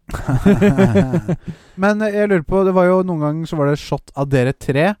 Men jeg lurer på, det var jo noen ganger så var det shot av dere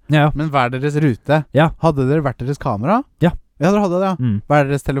 3, men hver deres rute. Hadde dere hvert deres kamera? Ja, dere hadde det, Hver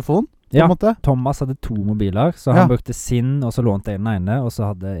deres telefon? Ja, Thomas hadde 2 mobiler, så han brukte sin, og så lånte jeg den ene, og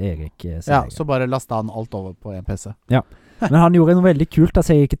så hadde Erik sin egen. Så bare lastet han alt over på en PC. Ja, men han gjorde noe veldig kult,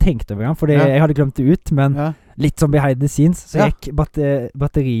 altså jeg ikke tenkte over gang, fordi jeg hadde glemt det ut, men litt som behind the scenes, så gikk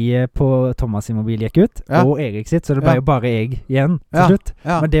batteriet på Thomas sin mobil gikk ut, og Erik sitt, så det ble jo bare jeg igjen til slutt.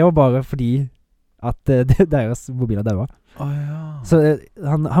 Men det var bare fordi at deres mobiler døde. Så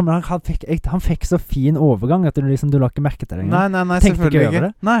han fikk så fin overgang at du la ikke merke til det engang. Nei, tenkte ikke over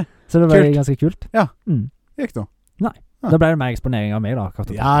det. Nei. Så det var ganske kult. Ja, gikk nå. Nei. Da ble det mer eksponering av meg da.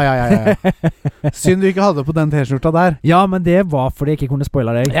 Ja. Synd du ikke hadde på den t-skjorta der. Ja, men det var fordi jeg ikke kunne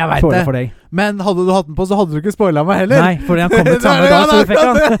spoile deg. Jeg vet det. For deg. Men hadde du hatt den på, så hadde du ikke spoilet meg heller. Nei, fordi han kom ut samme dag, så du fikk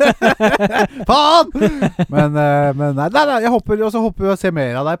han. Faen! Men nei, jeg håper å se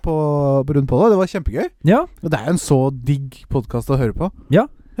mer av deg på Rundt bålet. Det var kjempegøy. Ja. Og det er jo en så digg podcast å høre på. Ja.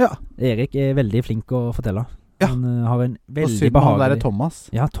 Erik er veldig flink å fortelle. Han har en veldig behagelig... Og synd med han der Thomas.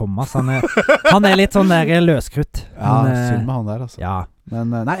 Ja, Thomas, han er litt sånn der løskrutt. Synd med han der, altså. Ja. Men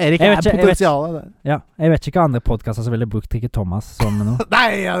nei, Erik er potensialet der. Ja, jeg vet ikke hva andre podcaster som ville brukt Trikke Thomas som nå.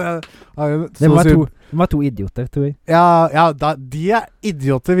 Nei, det var to idioter, tror jeg. Ja, de er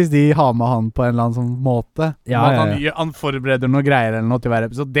idioter hvis de har med han på en eller annen sånn måte. Han forbereder noe greier eller noe til hver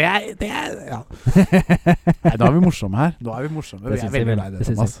episode. Det er Nei, da er vi morsomme her. Vi er veldig glad i det,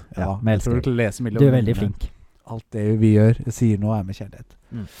 Thomas. Ja, jeg tror du leser mye. Du er veldig flink. Alt det vi gjør, sier nå er med kjærlighet.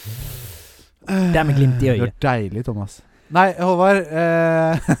 Det er med glimt i øyet. Det er deilig, Thomas. Nei, Håvard,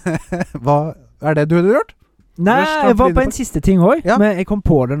 hva er det du hadde gjort? Nei, jeg var på en siste ting også, men jeg kom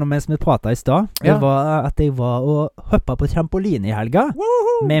på det mens vi pratet i sted. Det var at jeg var og hoppet på trampoline i helga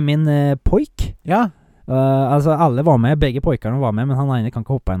med min poik. Ja. Altså, alle var med, begge poikerne var med, men han ene kan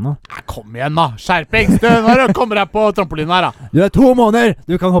ikke hoppe ennå. Kom igjen da, skjerpings, du kommer deg på trampoline her da. Du er 2 måneder,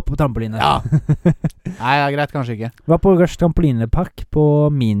 du kan hoppe på trampoline. Ja. Nei, greit, kanskje ikke. Var på Rush trampolinepark på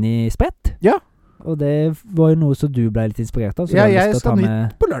minispett. Ja. Og det var jo noe som du ble litt inspirert av. Så jeg skal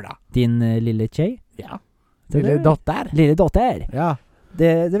nytt på lørdag. Din lille tjei. Ja. Lille dotter. Lille dotter. Ja.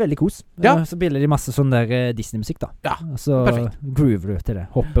 Det er veldig kos. Så spiller de masse sånn der Disney-musikk da. Ja, så perfekt. Groover du til det.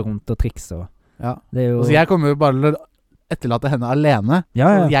 Hopper rundt og triks og... Ja. Jo... Så jeg kommer jo bare til å etterlate henne alene.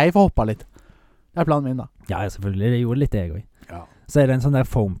 Så jeg får hoppa litt. Det er planen min da. Ja, selvfølgelig. Det gjorde litt jeg også. Ja. Så er det en sånn der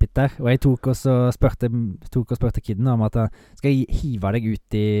foam pit der. Og jeg tok og spurte kidden om at skal jeg hive deg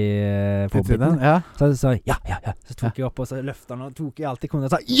ut i foam piten? Ja. Så sa jeg, ja. Så tok jeg opp og så løftet han og tok jeg alt jeg kunne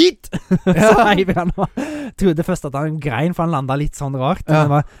og sa, gitt! Så heiv jeg han og trodde først at han grein, for han landet litt sånn rart.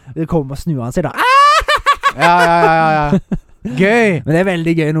 Men det kom og snua han seg da. Ja. Gøy! Men det er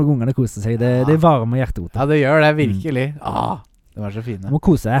veldig gøy når ungene koser seg. Det varmer hjertet. Ja, det gjør det virkelig. Det var så fine. Du må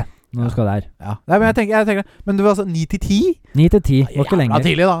kose deg når du skal der. Ja. Nei, men jeg tenker Men du var altså 9-10? 9-10, var ikke lenger.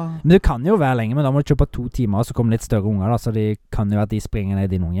 Tidlig da. Men det kan jo være lenge, men da må du kjøpe 2 timer, og så kommer litt større unger da, så de kan jo at de springer ned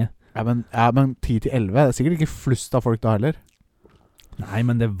din unge. Ja, men 10-11, det er sikkert ikke flust av folk da heller. Nei,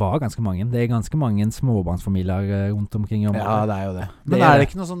 men det var ganske mange. Det er ganske mange småbarnsfamilier rundt omkring i området. Ja, det er jo det. Men er det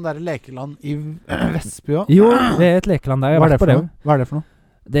ikke noe sånn der lekeland i Vestby også? Jo, det er et lekeland der. Hva er det for noe?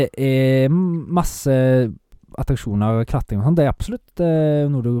 Det er masse attraksjoner og klatring og sånn. Det er absolutt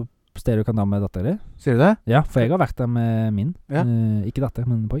noe sted du kan da med datter di. Sier du det? Ja, for jeg har vært der med min. Ja. Ikke datter,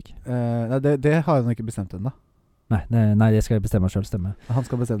 men poik. Det har jeg nok ikke bestemt ennå. Nei, det skal jeg bestemme selv, stemme. Han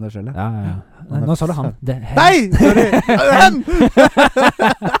skal bestemme det selv, ja. Nå sa det han. Nei! Sorry!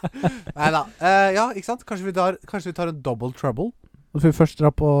 Neida. Ja, ikke sant? Kanskje vi tar en double trouble? Og vi først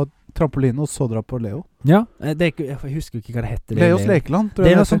drar på trampoline, og så drar på Leo. Ja, jeg husker ikke hva det heter. Leos lekeland, tror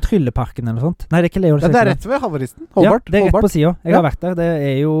jeg. Det er noe sånn Trylleparken eller noe sånt. Nei, det er ikke Leos lekeland. Det er rett ved Havaristen. Håvard. Ja, det er rett på siden. Jeg har vært der. Det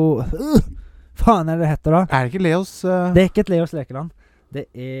er jo... faen er det heter da? Er det ikke Leos... Det er ikke et Leos lekeland. Det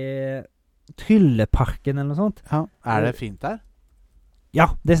er... Trylleparken eller noe sånt. Ja, er det fint der? Ja,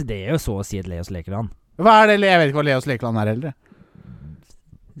 det er jo så å si et Leos lekeland. Hva er det? Jeg vet ikke hva Leos lekeland er heller.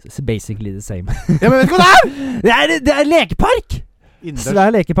 It's basically the same. Ja, men vet du hva det er? Det er lekepark! Så det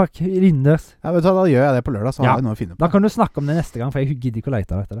er lekepark innendørs. Ja, vet du hva, da gjør jeg det på lørdag, så har jeg noe å finne på. Da kan du snakke om det neste gang, for jeg gidder ikke å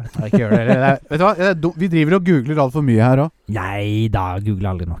lete etter det. Jeg ikke gjør det. Vet du hva, vi driver og googler alt for mye her også. Nei, da googler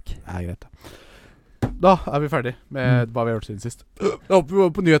jeg aldri nok. Nei, greit da. da vi ferdig med hva vi har gjort siden sist. Da håper vi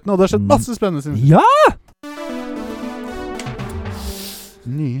på nyhetene, og det har skjedd masse spennende siden. Ja!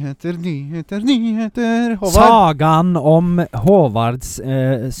 Nyheter Håvard. Sagan om Håvards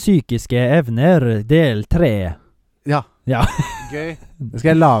psykiske evner, del 3. Ja. Gøy. Det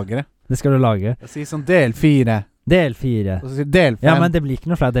skal jeg lagre. Det skal du lage. Jeg sier sånn del 4. Del 4. Og så sier del 5. Ja, men det blir ikke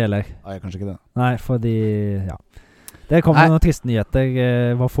noen flere deler. Nei, kanskje ikke det. Nei, fordi ja. Det kom noen triste nyheter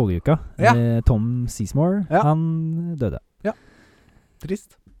var forrige uka. Ja. Tom Sizemore, han døde. Ja.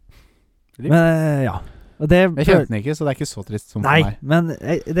 Trist. Men ja. Og det, jeg kjente den ikke, så det er ikke så trist som for meg. Nei, men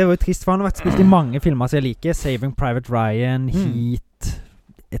det var jo trist, for han har vært spilt i mange filmer som jeg liker. Saving Private Ryan, Heat,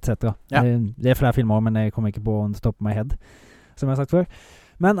 etc. Ja. Det er flere filmer, men jeg kommer ikke på on the top of my head, som jeg har sagt før.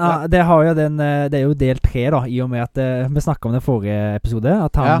 Men det er jo del 3 da, i og med at vi snakket om det forrige episode,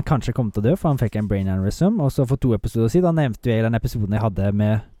 at han kanskje kom til å dø, for han fikk en brain aneurysm, og så for 2 episoder siden nevnte jeg den episoden jeg hadde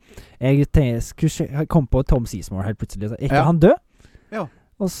med, jeg kom på Tom Sizemore helt plutselig, så ikke han død? Ja.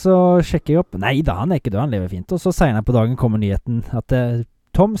 Og så sjekker jeg opp, nei da, han er ikke død, han lever fint, og så senere på dagen kommer nyheten at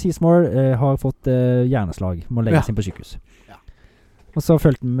Tom Sizemore har fått hjerneslag, må legges inn på sykehus. Og så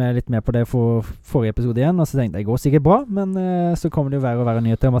følte vi litt med på det for forrige episode igjen, og så tenkte jeg, det går sikkert bra, men så kommer det jo være og være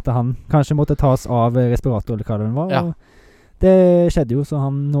nyheter om at han kanskje måtte tas av respirator eller hva det var, og det skjedde jo, så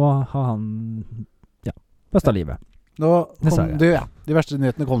nå har han, bestet livet. Nå kom de verste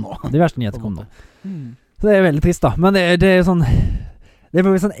nyhetene kom nå. De verste nyhetene kom nå. Så det er veldig trist da, men det er sånn, det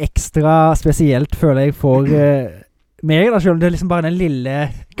blir sånn ekstra spesielt, føler jeg, for meg da, selv om det er liksom bare den lille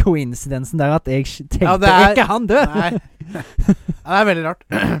coincidensen der at jeg tenkte ikke han død. Nei. Det er veldig rart.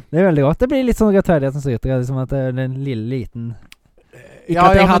 Det er veldig rart. Det blir litt sånn rettferdighetens rytter, liksom at det er en lille liten... Ja,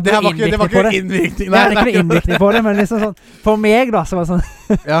 men det var ikke innvirkning. Nei, det er ikke noe innvirkning på det, men liksom sånn, for meg da, så var det sånn,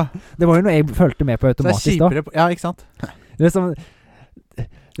 det var jo noe jeg følte med på automatisk da. Ja, ikke sant? Liksom,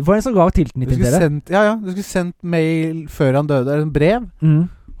 det var en sånn rar tilknytning til det. Du skulle sendt mail før han døde, en brev.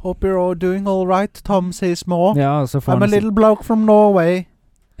 Hope you're all doing all right, Tom Sizemore. I'm a little bloke from Norway.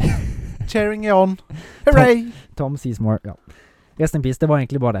 Cheering you on. Hooray! Tom Sizemore, Rest in peace, det var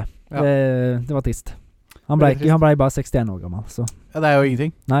egentlig bare det. Det var trist. Han ble bare 61 år gammel, så. Ja, det er jo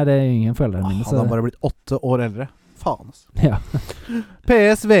ingenting. Nei, det er ingen foreldre mine. Han har bare blitt 8 år eldre. Faen, altså. Ja.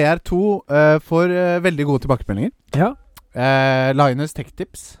 PSVR2 får veldig gode tilbakemeldinger. Ja. Linus Tech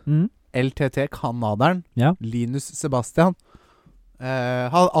Tips. LTT Kanaderen. Linus Sebastian.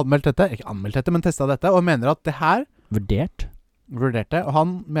 Har anmeldt dette, ikke anmeldt dette, men testet dette, og mener at det her Vurderte, og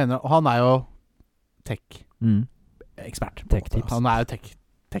han mener, og han er jo tech-ekspert. Tech-tips. Han er jo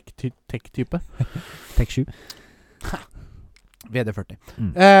tech-type. Tech-7. VD40.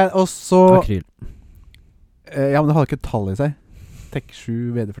 Og så Akryl. Ja, men det har ikke tall i seg.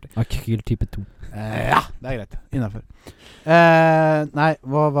 Tech-7 VD40. Akryl type 2. Ja, det er greit. Innenfor. Nei,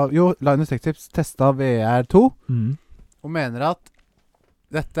 jo, Linus Tech Tips testet VR2 og mener at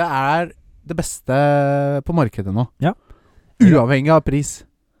dette er det beste på markedet nå. Ja. Uavhengig av pris.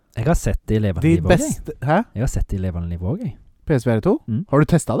 Jeg har sett det i levende liv også. Hæ? Jeg har sett det i levende liv også, jeg. PSVR2? Har du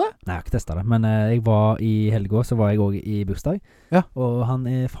testet det? Nei, jeg har ikke testet det. Men jeg var i helgen, så var jeg også i bursdag. Ja. Og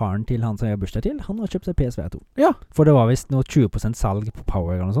faren til han som jeg har bursdag til, han har kjøpt seg PSVR2. Ja. For det var vist noe 20% salg på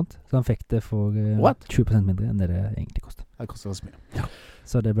Power eller noe sånt. Så han fikk det for 20% mindre enn det egentlig kostet. Det kostet så mye. Ja.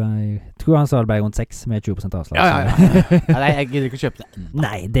 Så det ble, jeg tror han sa det ble rundt 6 med 20% avslag. Ja. Nei, jeg gidder ikke å kjøpe det.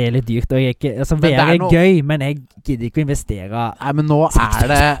 Nei, det er litt dyrt. Og jeg ikke, altså, VR er gøy, men jeg gidder ikke å investere. Nei, men nå er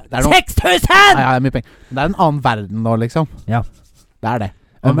det 6000! Nei, det er mye penger. Det er en annen verden nå, liksom. Ja. Det er det.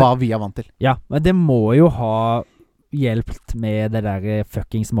 Enn hva vi er vant til. Ja, men det må jo ha hjulpet med det der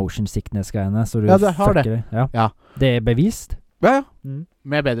fuckings motion sickness-greiene. Så du det har det. Ja. Det er bevist. Ja.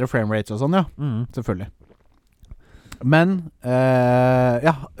 Med bedre frame rates og sånn, ja. Selvfølgelig. Men,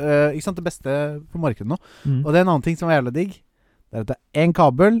 ikke sant, det beste på markedet nå. Og det er en annen ting som er jævlig digg. Det er at det er en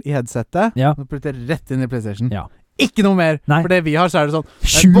kabel i headsetet, og putter rett inn i PlayStation. Ja. Ikke noe mer. For det vi har, så er det sånn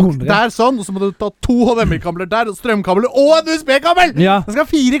 700. Det er sånn, og så må du ta 2 HDMI-kabler der, og strømkabler, og en USB-kabel! Ja. Det skal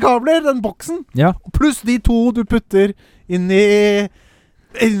 4 kabler, den boksen. Ja. Pluss de 2 du putter inn i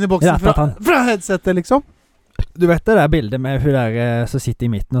boksen fra headsetet, liksom. Du vet det der bildet med hun der som sitter i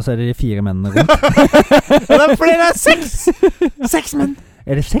midten, og så er det de 4 mennene rundt. Det er fordi det er 6 menn.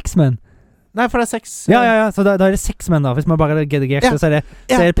 Er det 6 menn? Nei, for det er 6. Ja, så da er det 6 menn da. Hvis man bare redigert det, så er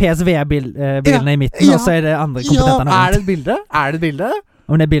det PSVR-bildene i midten, og så er det andre kompetentene rundt. Er det et bilde?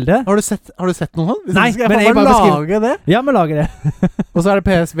 Om det er bilde? Har du sett noen sånn? Nei, men jeg bare beskriver det. Ja, vi lager det. Og så er det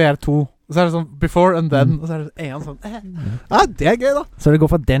PSVR2. Og så er det sånn before and then. Og så er det en sånn ja, det er gøy da. Så det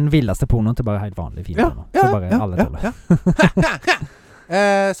går fra den villeste pornoen til bare helt vanlig film. Så bare alle tåler.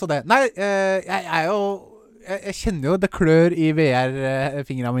 Så det. Nei, jeg er jo jeg kjenner jo det klør i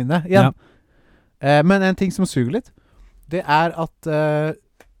VR-fingrene mine igjen. Men en ting som suger litt, det at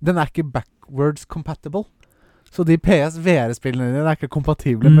den ikke backwards compatible. Så de PSVR-spillene dine ikke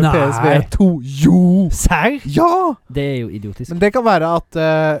kompatible med PSVR 2. Jo! Serr? Ja! Det jo idiotisk. Men det kan være at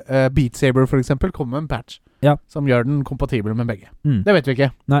Beat Saber for eksempel kommer med en patch som gjør den kompatibel med begge. Det vet vi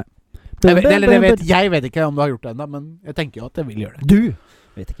ikke. Nei. Jeg vet ikke om du har gjort det ennå, men jeg tenker jo at jeg vil gjøre det. Du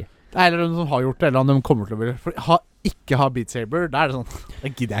vet ikke. Eller om de har gjort det, eller om de kommer til å ville. For ikke ha Beat Saber, da det sånn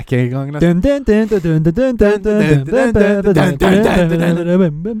det gidder jeg ikke engang.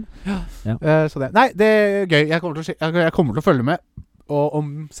 Så det Nei, det gøy. Jeg kommer til å følge med. Og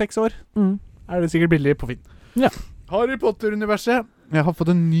om 6 år det sikkert billig på Finn. Ja. Harry Potter-universet. Jeg har fått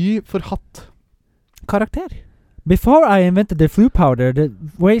en ny forhatt karakter. Before I invented the flu powder, the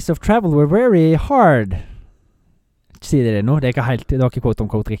ways of travel were very hard. Sier det nå? Det ikke helt, det var ikke quote on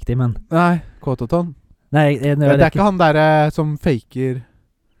quote riktig, men nei, quote on quote. Nei, det ikke han der som faker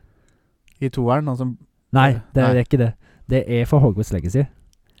i toeren, han som nei, det ikke det. Det for Hogwarts Legacy.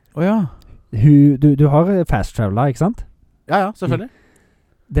 Ja. Du har fast traveler, ikke sant? Ja, selvfølgelig.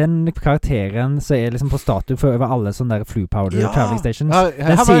 Den karakteren som liksom på statue for over alle sånne der flu powder traveling stations.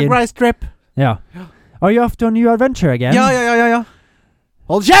 Have a nice trip. Ja. Are you off to a new adventure again? Ja.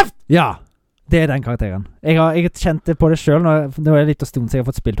 Hold kjeft! Ja. Det den karakteren. Jeg kjente på det selv nå det litt av stund siden jeg har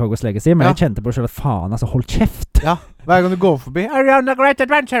fått spilt Hogwarts Legacy, men jeg kjente på det selv at faen, altså, hold kjeft. Ja, hver gang du går forbi Are you on a great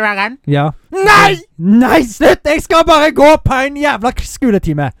adventure again? Ja. Nei, slutt! Jeg skal bare gå på en jævla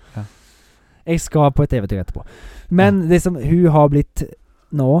skoletime. Ja. Jeg skal på et eventyr etterpå. Men det som hun har blitt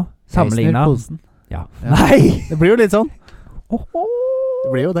nå sammenlignet ja. Nei! Det blir jo litt sånn.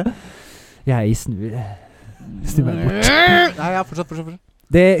 Det blir jo det. Jeg snur meg bort. Nei, fortsatt.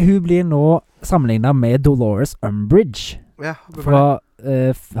 Hun blir nå sammenlignet med Dolores Umbridge fra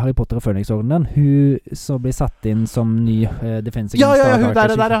Harry Potter og Phoenix-ordenen. Hun som blir satt inn som ny defense against hun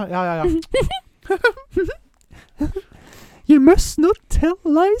der. Ja. You must not tell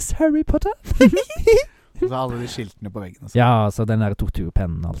lies, Harry Potter. Og så alle de skiltene på veggen. Altså. Ja, altså den der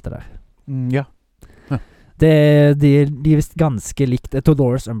torturpennen og alt det der. Ja. De visst ganske likt.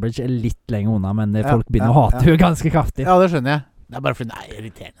 Dolores Umbridge litt lenger unna, men folk begynner å hate hun ganske kraftig. Ja, det skjønner jeg. Det bare fordi hun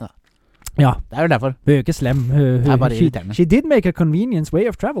irriterende, da. Ja. Det jo derfor. Hun jo ikke slem. Hun bare irriterende. She did make a convenience way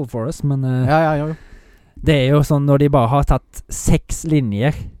of travel for us, men ja. Det jo sånn når de bare har tatt 6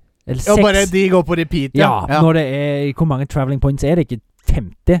 linjer eller 6 bare de går på repeat. Ja, når det hvor mange traveling points det ikke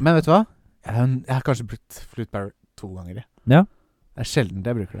 50. Men vet du hva? Jeg har kanskje brukt Flute 2 ganger. Ja. Det sjelden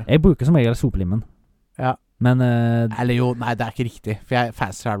jeg bruker det. Jeg bruker som regel sopelimmen. Ja. Men eller jo, nei, det ikke riktig. For jeg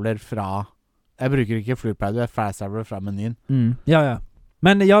fast traveler fra jeg bruker ikke Flute Powder, jeg fast traveler fra menyen. Ja.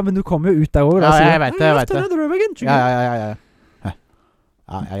 Men du kommer jo ut der også. Ja, jeg vet det. Ja.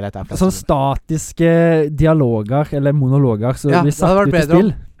 Ja, greit. Sånn statiske dialoger, eller monologer, så blir satt ut i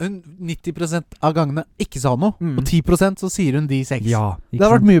spill. Hun 90% av gangene ikke sa noe, og 10% så sier hun de 6. Ja, det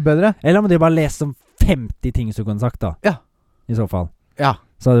hadde vært mye bedre. Eller om de bare leser om 50 ting som hun kunne sagt da. Ja. I så fall. Ja.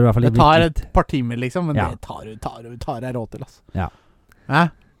 Så det, i hvert fall det tar et par timer liksom, men det tar jeg råd til, altså. Ja. Hæ?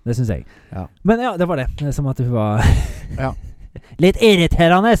 Det synes jeg. Ja. Men ja, det var det. Det er som at hun var litt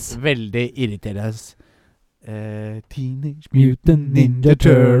irriterende. Veldig irriterende. Teenage Mutant Ninja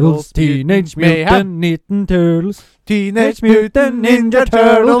Turtles, Teenage Mutant Ninja Turtles, Teenage Mutant Ninja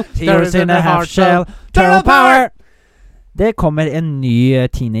Turtles, Tears in a Half Shell, Turtle Power. Det kommer en ny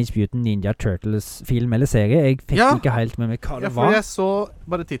Teenage Mutant Ninja Turtles-film eller serie. Jeg fikk ikke helt med meg hva det var. For jeg så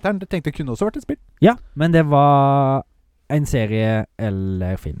bare tittelen. Det tenkte jeg kunne også vært et spill. Ja, men det var en serie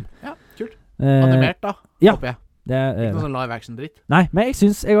eller film. Ja, kult. Animert da, håper jeg. Ikke noe sånn live action-dritt. Nei, men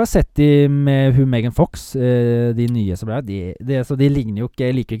jeg har sett de med Megan Fox, de nye som ble de ligner jo ikke,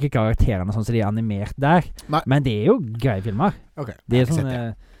 jeg liker ikke karakterene sånn som de animert der. Nei. Men det jo greie filmer. Ok, de sånn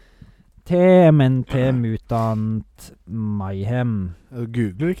TMNT Mutant Mayhem. Du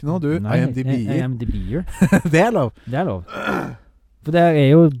googler ikke noe, du. IMDb-er. Det lov. Det lov. For der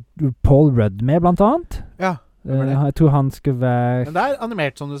jo Paul Rudd med, blant annet. Ja. Jeg tror han skulle være... Men det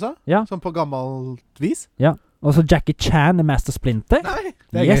animert, som du sa? Ja. Sånn på gammelt vis? Ja. Og så Jackie Chan Master Splinter. Nei,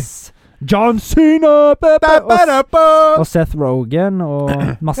 det yes. Gøy. John Cena! Og Seth Rogen og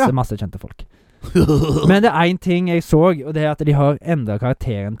masse kjente folk. Men det en ting jeg så, og det at de har endret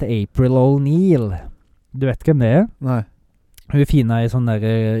karakteren til April O'Neil. Du vet hvem det Nei. Hun fina i sånn der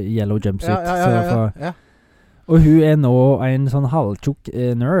yellow jumpsuit. Ja. Og hun nå en sånn halvtjukk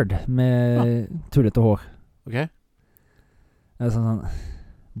nerd med tullete hår. Ok. Sånn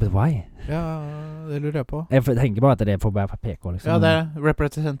but why? Ja, det lurer jeg på. Jeg tenker bare at det får bare PK, liksom. Ja, det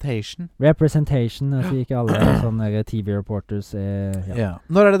representation. Representation, altså ikke alle sånne TV-reporters. Ja.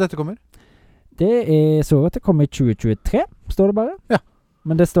 Når det dette kommer? Det så at det kommer i 2023, står det bare. Ja.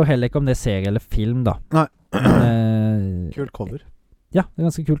 Men det står heller ikke om det er serie eller film, da. Nei. Kult cover. Ja, det er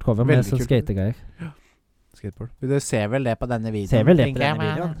ganske kult cover med sånn skategreier. Skateboard. Du ser vel det på denne videoen? Ser vel det på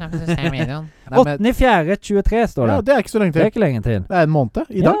denne videoen. 8.4.23 står det. Ja, det er ikke så lenge til. Det er ikke lenge til. Det er en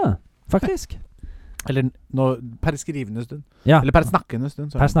måned i dag. Ja, faktisk. Eller per skrivende stund. Ja. Eller per snakkende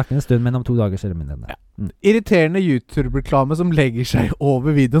stund. Per snakkende stund, men om 2 dager så er det mindre enn det. Ja. Irriterende YouTube-reklame som legger seg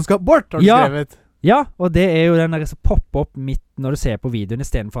over videoen skal bort, har du skrevet. Ja, og det er jo den der som popper opp midt når du ser på videoen, i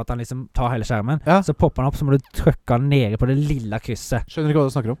stedet for at han liksom tar hele skjermen. Ja. Så popper han opp, så må du trykke han nede på det lille krysset. Skjønner ikke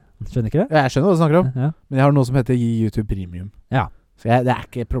hva du snakker om. Skjønner ikke det? Ja, jeg skjønner hva du snakker om. Ja. Men jeg har noe som heter Gi YouTube Premium. Ja. Så det er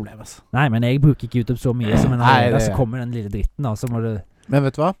ikke et problem, altså. Nei, men jeg bruker ikke YouTube så mye, som så kommer den lille dritten da, så må du... Men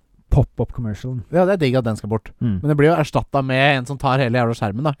vet du hva? Pop-up-commercialen. Ja, det er digg at den skal bort. Men det blir jo erstattet med en som tar hele jævla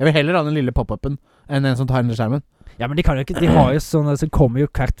skjermen da. Jeg vil heller ha den lille pop-upen enn en som tar hele skjermen. Ja, men de kan jo ikke. De har jo sånn så kommer jo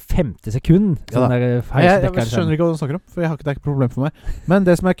hvert 50 sekund. Sånn jeg skjønner ikke hva du snakker om, for det er ikke et problem for meg. Men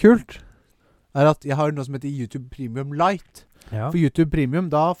det som er kult, er at jeg har noe som heter YouTube Premium Lite. Ja. For YouTube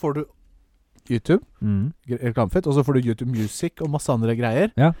Premium, da får du YouTube, reklamefett, og så får du YouTube Music og masse andre greier.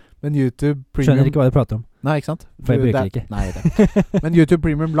 Ja. Men YouTube Premium... Skjønner ikke hva du prater om. Nei, ikke sant? For jeg bruker det ikke. Nei, det. Men YouTube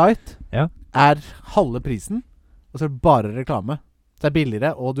Premium Lite er halve prisen, og så er det bare reklame. Så det er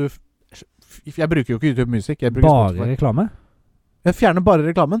billigere, og du... Jeg bruker jo ikke YouTube Music. Jeg bruker bare Spotify. Reklame? Jeg fjerner bare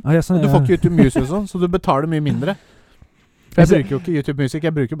reklamen. Sånn, du får ikke YouTube Music og sånn, så du betaler mye mindre. For jeg bruker jo ikke YouTube Music,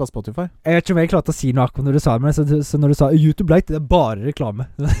 jeg bruker bare Spotify. Jeg vet ikke om jeg klarte å si noe akkurat når du sa det, men så når du sa YouTube Lite, det er bare reklame.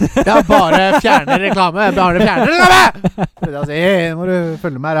 Ja, bare fjerne reklame! Bare fjerne reklame! Det å si, må du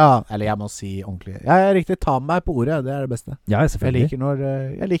følge meg, da. Eller jeg må si ordentlig. Ja, riktig, ta meg på ordet, det er det beste. Ja, selvfølgelig.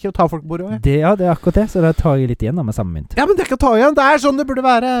 Jeg liker å ta folk på ordet. Det er akkurat det, så da tar jeg litt igjen da med samme mynt. Ja, men det er ikke å ta igjen, det er sånn det burde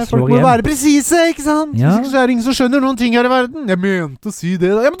være. Folk må være presise, ikke sant? Ja. Så er det ingen som skjønner noen ting her i verden. Jeg mente å si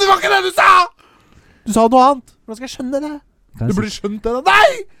det da. Ja, men det var ikke det du sa! Du sa noe annet. Hvordan skal jeg skjønne det? Du burde skjønt det da.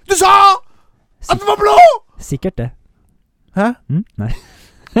 Nei! Du sa at det var blå! Sikkert det. Hæ? Nei.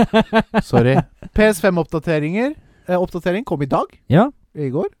 Sorry. PS5-oppdateringer. Oppdatering kom i dag. Ja. I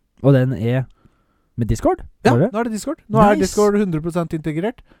går. Og den er med Discord? Ja, nå er det Discord. Nå er Discord 100%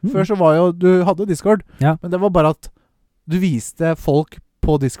 integrert. Før så var jo, du hadde Discord, men det var bare at du viste folk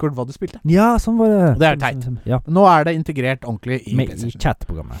på Discord hva du spilte. Ja, sånn var det. Det er teit. Ja. Nå er det integrert ordentlig i PlayStation. I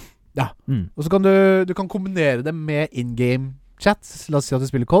chat-programmet. Ja, og så kan du kan kombinere det med in-game chat. La oss si at du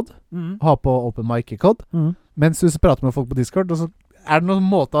spiller COD, ha på open mic i COD, mens du prater med folk på Discord, og så er det noen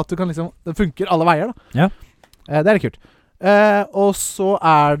måte at du kan liksom, det funker alle veier da. Ja. Det er litt kult. Og så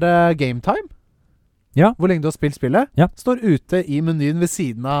er det game time. Ja. Hvor lenge du har spilt spillet. Ja. Står ute i menyen ved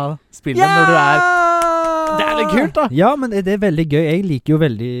siden av spillet når du er... Det er litt kult da. Ja, men det er veldig gøy. Jeg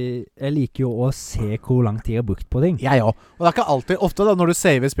liker jo å se hvor lang tid jeg har brukt på ting. Jeg også. Og det er ikke alltid. Ofte da, når du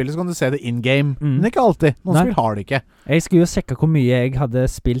saver spillet, så kan du se det in-game. Men ikke alltid. Noen spill har det ikke. Jeg skulle jo sjekke hvor mye jeg hadde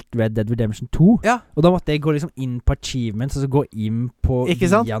spilt Red Dead Redemption 2. Ja. Og da måtte jeg gå liksom inn på achievements, og så gå inn på... Ikke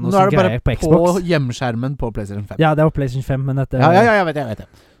sant? Nå er det bare på hjemskjermen på PlayStation 5. Ja, det var PlayStation 5, men dette... Ja, jeg vet det.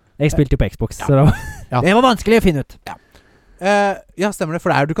 Jeg spilte jo på Xbox, så det var vanskelig å finne ut. Ja, ja stemmer det.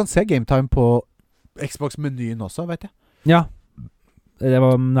 For du kan se gametime på Xbox-menyen også, vet jeg. Ja. Det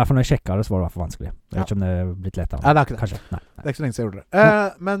var, derfor når jeg sjekket det, så var det i hvert fall vanskelig. Jeg vet ikke om det er blitt lettere. Nei, det er ikke det. Kanskje. Nei. Det er ikke så lenge siden jeg gjorde det.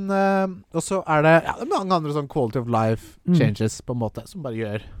 Men også er det mange andre sånn quality of life changes på en måte, som bare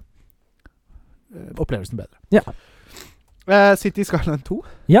gjør opplevelsen bedre. Ja. City Skyline 2.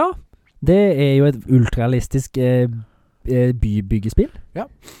 Ja, det er jo et ultralistisk bybyggespill. Ja.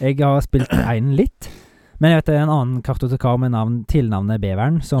 Jeg har spilt en litt. Men jeg vet det er en annen kartotekar med tilnavnet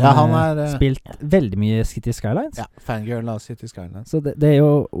Beveren, som har spilt veldig mye City Skylines. Ja, fangirl av City Skylines. Så det er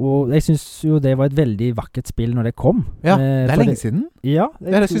jo, og jeg synes jo det var et veldig vakkert spill når det kom. Ja, det er lenge siden. Ja.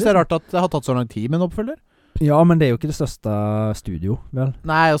 Jeg synes det er rart at det har tatt så lang tid med en oppfølger. Ja, men det er jo ikke det største studio, vel?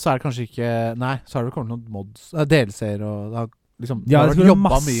 Nei, og så er det kanskje ikke... Nei, så har det kommet noen mods, delseere, og det har liksom... Ja, det har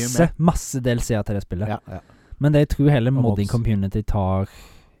vært masse delseere til det spillet. Ja. Men det tror jeg heller modding community tar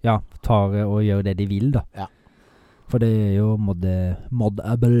og gjør det de vil da. Ja. For det er jo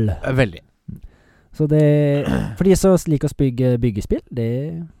moddable. Veldig. Så det... For de som liker å bygge byggespill, det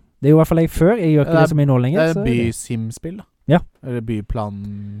er jo i hvert fall jeg før. Jeg gjør ikke det så mye nå lenger. Det er bysimspill da. Ja. Eller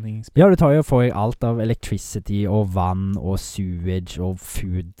byplanningsspill. Ja, du tar jo for alt av electricity og vann og sewage og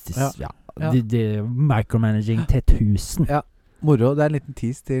food. Ja. Det er micromanaging til 1000. Ja. Moro, det er en liten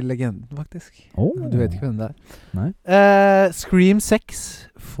tease til legenden faktisk. Du vet ikke hvem det er. Nei. Scream 6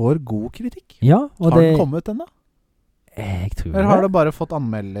 får god kritikk. Ja, og har den kommet ennå? Jeg tror eller har det bare fått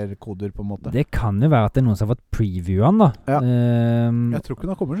anmelderkoder på en måte? Det kan jo være at det er noen som har fått previewen da. Ja. Jeg tror ikke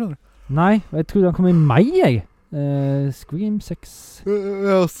den har kommet, skjønner du. Nei, jeg tror den kommer i mai, jeg. Scream 6. Jeg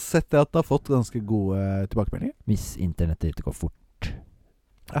har sett det at det har fått ganske gode tilbakemeldinger. Hvis internettet ikke går fort.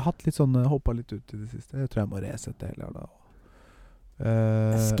 Jeg har hatt litt sånn hoppet litt ut I det siste. Jeg tror jeg må resette hele jævla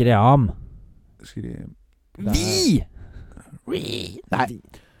Skram Nei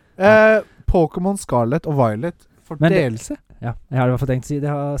Pokémon Scarlet og Violet Fordelelse Ja, jeg hadde fått tenkt å si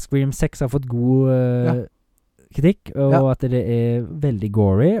det Scream 6 har fått god kritikk Og at det veldig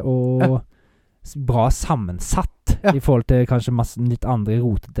gory Og bra sammensatt I forhold til kanskje litt andre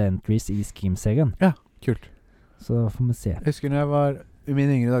rotete entries I Scream-serien Ja, kult Så får vi se Jeg husker når jeg var I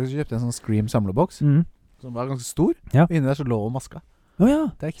mine yngre dager så kjøpte jeg en sånn Scream samleboks Som var ganske stor Og inni der så lå maska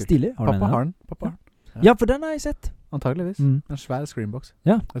Det kult Stilig Pappa har den Ja, for den har jeg sett Antageligvis En svær Screambox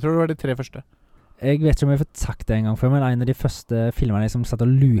Jeg tror det var de 3 første Jeg vet ikke om jeg har fått sagt det en gang før Men en av de første filmene jeg som satt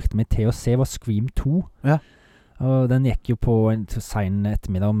og lurte meg til å se Var Scream 2 Og den gikk jo på en sen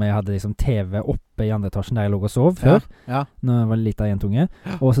ettermiddag Og jeg hadde liksom TV oppe I andre etasjen Der jeg lå og sov før Når jeg var litt av jentunge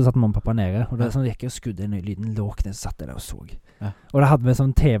Og så satt mamma og pappa nede Og det sånn, gikk jeg og skudde en lyden låg ned Så satt jeg der og så Og det hadde vi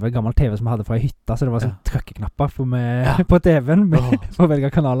sånn gammel TV som jeg hadde fra I hytta Så det var sånn trykkeknapper på TVen For å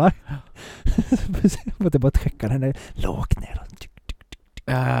velge kanaler Så måtte jeg bare trykke den der Låg ned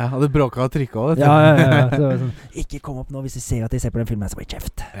og det bråket og trykket også Ja så sånn, ikke kom opp nå hvis jeg ser at jeg ser på den filmen Så bare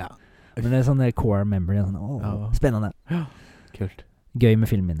kjeft Men det sånn core memory sånn, spennende Kult Gøy med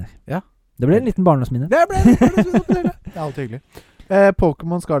filmminner Det ble en liten barndomsminne Det ble en barndomsminne Det alltid hyggelig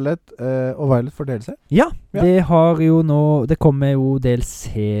Pokémon Scarlet og Violet fordelelse Ja, det har jo nå Det kommer jo DLC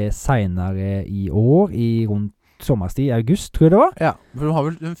senere I år I rundt sommerstid I august, tror jeg det var Ja, for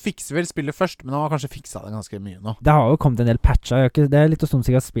hun fikser vel spillet først Men hun har kanskje fikset det ganske mye nå Det har jo kommet en del patcher Det litt stund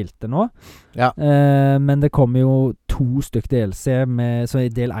siden jeg har spilt det nå Men det kommer jo 2 stykker DLC Så I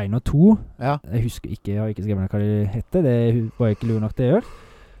del 1 og 2 Jeg husker ikke, jeg har ikke skrevet hva det heter Det var ikke lur nok det gjør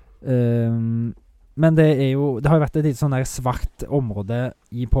Men det jo Det har jo vært et litt sånn der svart område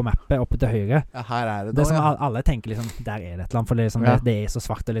på mappet oppe til høyre Ja, her det Det som alle tenker liksom Der det et eller annet For det, liksom, det så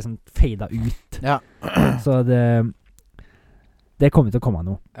svart Det liksom fader ut Så det kommer til å komme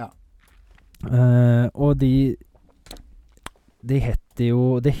nå Og de heter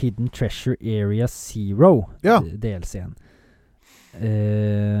jo The Hidden Treasure Area Zero DLC-en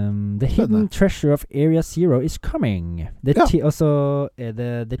The Hidden Treasure of Area Zero is coming Og så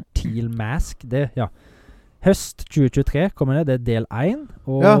det The Teal Mask Høst 2023 kommer det del 1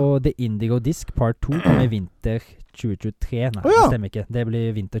 Og The Indigo Disc Part 2 kommer I vinter 2023 Nei, det stemmer ikke Det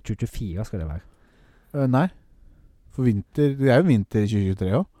blir vinter 2024 skal det være Nei For vinter, det jo vinter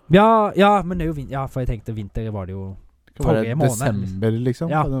 2023 også Ja, men det jo vinter Ja, for jeg tenkte vinter var det jo forrige måned Desember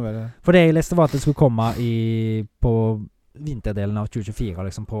liksom For det jeg leste var at det skulle komme på vinterdelen av 2024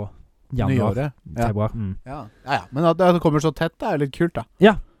 liksom på januar, februar Ja, men at det kommer så tett det litt kult da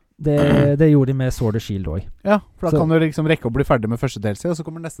Ja, det gjorde de med Sword and Shield også Ja, for da kan du liksom rekke å bli ferdig med første DLC Og så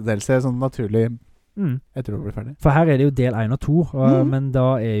kommer neste DLC sånn naturlig etter å bli ferdig For her det jo del 1 og 2 Men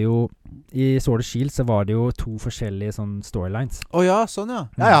da jo I Sword and Shield så var det jo 2 forskjellige sånn storylines ja, sånn ja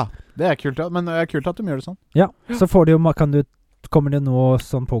det kult men det kult at de gjør det sånn Ja, så får det jo kommer det nå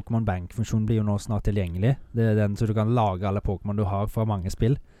sånn Pokémon Bank-funksjon blir jo nå snart tilgjengelig Det den så du kan lage alle Pokémon du har fra mange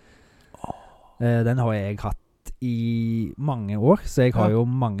spill Den har jeg hatt I mange år Så jeg har jo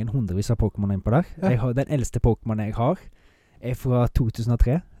mange hundrevis av Pokémon inn på der Den eldste Pokémon jeg har fra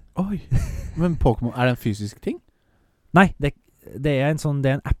 2003 Oi, men Pokémon det en fysisk ting? Nei, det en sånn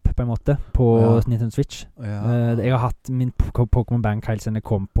Det en app på en måte På Nintendo Switch Jeg har hatt min Pokémon Bank helt siden jeg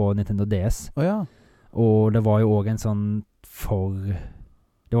kom på Nintendo DS Og det var jo også en sånn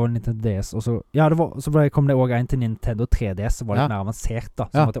Det var Nintendo DS og så, så kom det også en til Nintendo 3DS Som var litt mer avansert da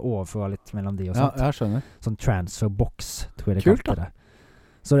Så måtte jeg overføre litt mellom de og sånt jeg skjønner Sånn transfer box tror jeg det kalte det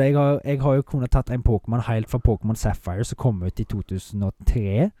Så jeg har jo kunnet tatt en Pokémon helt fra Pokémon Sapphire Som kom ut I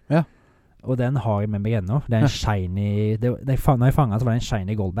 2003 Og den har jeg med meg ennå Det en shiny når jeg fanget så var det en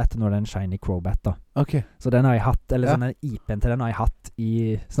shiny Golbat Nå det en shiny Crobat da Så den har jeg hatt Eller sånn en IP-en til den har jeg hatt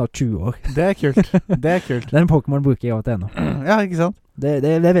I snart 20 år Det kult Den Pokémon bruker jeg av til ennå Ja, ikke sant? Det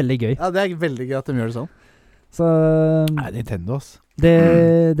veldig gøy Ja, det veldig gøy at de gjør det sånn Så Nintendo ass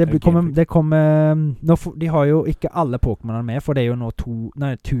Det kommer nå, de har jo ikke alle Pokémonene med For det jo nå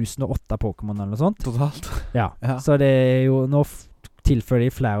 1008 Pokémon eller noe sånt Totalt Ja, så det jo nå tilfører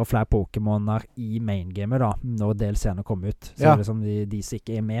de flere og flere Pokémoner I main-gamet da Når DLC-ene kommer ut Så det som de som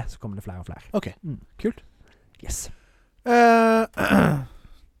ikke med Så kommer det flere og flere Ok, kult Yes Da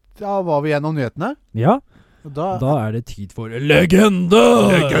var vi gjennom nyhetene Ja Da det tid for Legende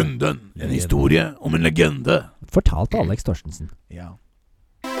Legenden En historie om en legende Fortalt av Alex Torstensen Ja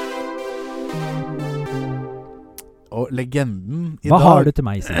og legenden i Hva dag. har du til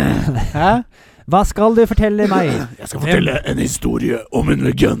meg, Simen? Hæ? Hva skal du fortelle meg? Jeg skal fortelle en historie om en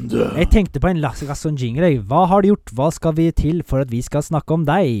legende. Jeg tenkte på en rasson jingle. Hva har du gjort? Hva skal vi til for at vi skal snakke om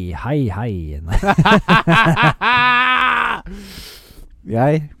deg? Hei, hei.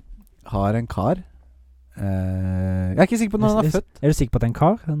 Jeg har en kar. Jeg er ikke sikker på når han er født. Er du sikker på at det er en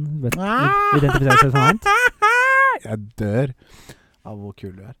kar? Han identifiserer seg som annet? Jeg dør av hvor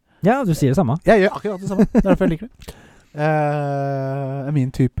kul du er. Ja, du sier det samme. Jeg gjør akkurat det samme. Det er derfor jeg liker det.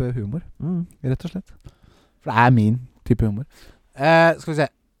 Min type humor, rett og slett. For det er min type humor. Skal vi se.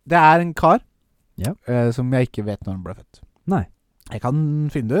 Det er en kar som jeg ikke vet når han ble født. Nei. Jeg kan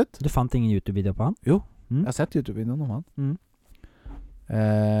finne det ut. Du fant ingen YouTube-video på han? Jo, jeg har sett YouTube-videoen om han.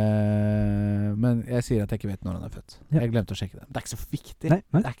 Men jeg sier at jeg ikke vet når han er født. Jeg glemte å sjekke det. Det er ikke så viktig. Nei.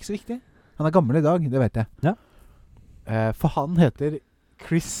 Det er ikke så viktig. Han er gammel i dag, det vet jeg. Ja. For han heter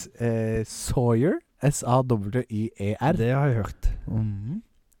Chris Sawyer. S-A-W-Y-E-R. Det har jeg hørt.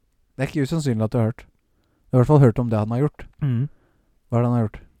 Det er ikke usannsynlig at du har hørt. Du har i hvert fall hørt om det han har gjort. Hva er det han har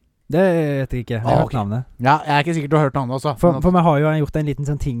gjort? Det vet jeg ikke. Jeg har hørt navnet. Ja, jeg er ikke sikker du har hørt navnet også. For vi har jo gjort en liten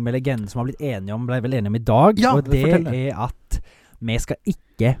sånn ting med legenden som har blitt enige om, ble vel enige om i dag. Ja, og det er at vi skal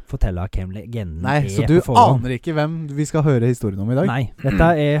ikke fortelle hvem legenden er. Så du aner ikke hvem vi skal høre historien om i dag? Nei, dette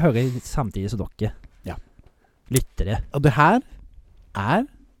hører jeg samtidig som dere. Ja. Lyttere. Og det her er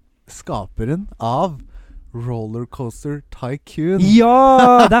skaperen av Rollercoaster Tycoon.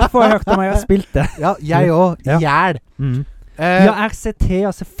 Ja, derfor har jeg hørt om jeg har spilt det. Ja, jeg også. Hjæl. Ja, RCT,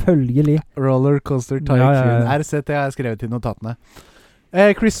 ja, selvfølgelig. Rollercoaster Tycoon. RCT har jeg skrevet i notatene.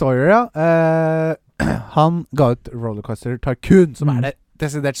 Chris Sawyer, ja. Han ga ut Rollercoaster Tycoon, som er det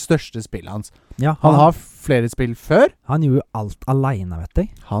desidert største spillet hans. Ja, han har flere spill før. Han gjorde alt alene, vet jeg.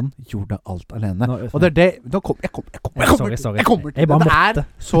 Han gjorde alt alene. Og det er det. Jeg kommer til det. Det er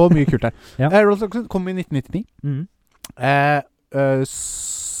så mye kult her. Rollercoaster kom i 1999.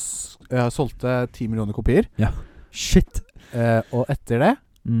 Solgte 10 millioner kopier. Ja. Shit. Og etter det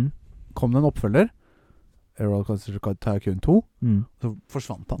kom det en oppfølger, Rollercoaster Tycoon 2. Så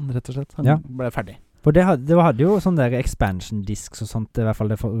forsvant han, rett og slett. Han ble ferdig. For det hadde jo sånne der expansion discs og sånt, i hvert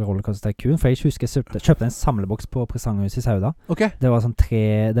fall det for Rollercoaster Tycoon. For jeg husker jeg kjøpte en samleboks på Presanghuset i Sauda. Okay. Det var sånn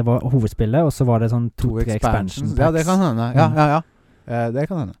det var hovedspillet, og så var det sånn 2-3 expansion packs. Ja, det kan hende. Ja. Det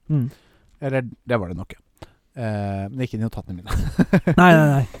kan hende. Eller, det var det nok. Men ikke i notatene mine.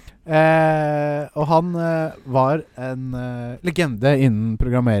 Nei. Og han var en legende innen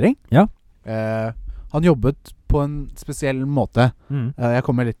programmering. Ja. Han jobbet på en spesiell måte. Jeg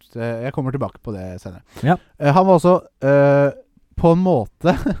kommer tilbake på det senere. Ja. Han var også på en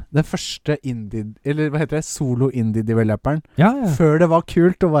måte den første solo-indie-developeren. Før det var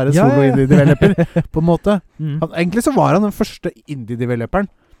kult å være solo-indie-developer, på en måte. Egentlig så var han den første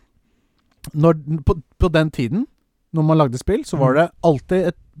indie-developeren. På den tiden, når man lagde spill, så var det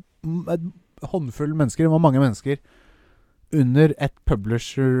alltid et håndfull mennesker, det var mange mennesker under et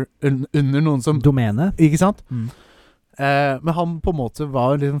publisher, under noen som domene, ikke sant? Men han på en måte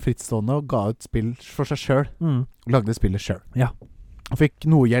var liksom frittstående og ga ut spill for seg selv, lagde spillet selv. Ja. Han fikk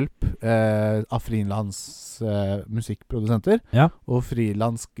noe hjelp av frilans musikkprodusenter og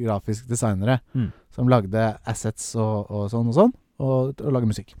frilans grafiske designere som lagde assets og sånn og lage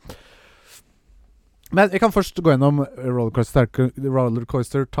musikk. Men jeg kan først gå gjennom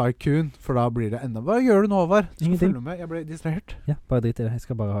Rollercoaster Tycoon, for da blir det enda. Hva gjør du nå, Håvard? Du skal følge med. Jeg ble distrahert. Ja, bare drit i det. Jeg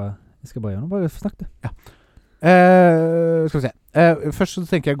skal bare gjøre noe. Bare snakk du. Ja. Skal vi se. Først så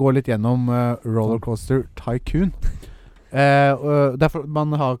tenker jeg å gå litt gjennom Rollercoaster Tycoon. Derfor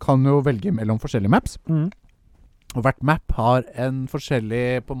kan jo velge mellom forskjellige maps. Og hvert map har en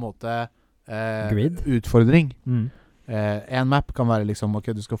forskjellig, på en måte, utfordring. En map kan være liksom,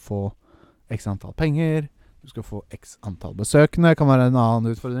 ok, du skal få x antall penger, du skal få x antall besøkende, kan være en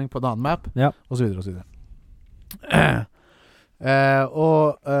annen utfordring på en annen map, og så videre og så videre.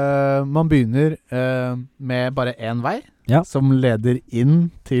 Man begynner med bare en vei som leder inn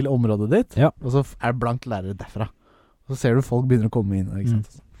til området ditt, og så er det blankt lærere derfra. Og så ser du folk begynner å komme inn, ikke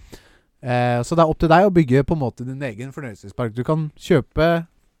sant? Så det er opp til deg å bygge på en måte din egen fornøyelsespark. Du kan kjøpe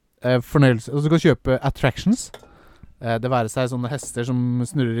du kan kjøpe attractions. Det være seg sånne hester som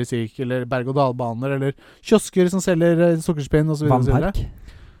snurrer i sirkel, eller berg-og-dalbaner, eller kiosker som selger sukkerspinn og så videre.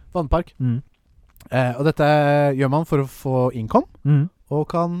 Vannpark. Og dette gjør man for å få income, og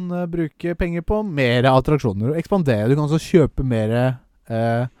kan bruke penger på mer attraksjoner og ekspandere. Du kan også kjøpe mer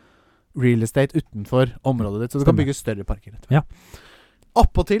real estate utenfor området ditt, så du kan bygge større parker. Ja.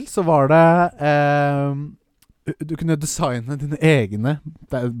 Oppåtil så var det du kunne designe dine egne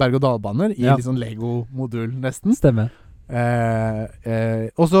berg- og dalbaner i litt sånn Lego-modul nesten. Stemmer.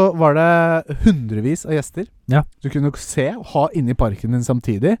 Og så var det hundrevis av gjester. Ja. Du kunne se og ha inne i parken din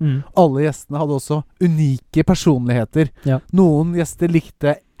samtidig. Alle gjestene hadde også unike personligheter. Ja. Noen gjester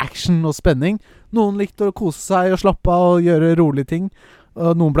likte action og spenning. Noen likte å kose seg og slappe av og gjøre rolige ting.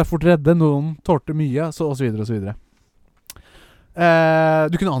 Og noen ble fort redde, noen tålte mye, og så videre og så videre.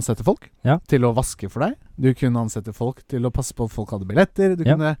 Du kunne ansette folk til å vaske for deg. Du kunne ansette folk til å passe på at folk hadde billetter. Du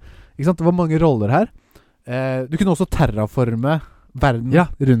kunne, ikke sant? Det var mange roller her. Du kunne også terraforme verden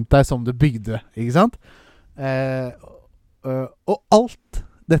rundt deg som du bygde, ikke sant? Og alt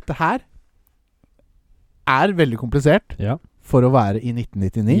dette her er veldig komplisert for å være i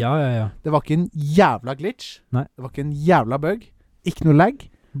 1999. Det var ikke en jævla glitch. Nei. Det var ikke en jævla bug. Ikke noe lag.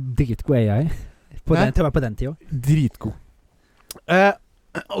 Dritgod AI på den tiden. Dritgod.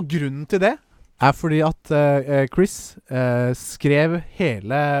 Og grunnen til det er fordi at Chris skrev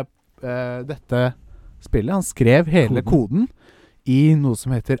hele dette spillet. Han skrev hele koden i noe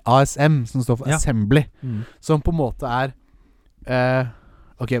som heter ASM, som står for Assembly. Som på en måte er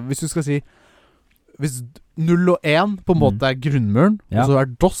ok, hvis du skal si hvis 0 og 1 på en måte er grunnmuren, og så er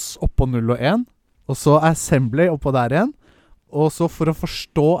DOS oppå 0 og 1, og så er Assembly oppå der igjen. Og så for å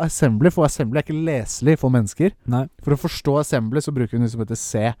forstå Assembly, for Assembly er ikke leselig for mennesker. Nei. For å forstå Assembly så bruker vi noe som heter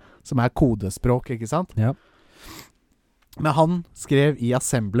C, som er kodespråk, ikke sant? Ja. Men han skrev i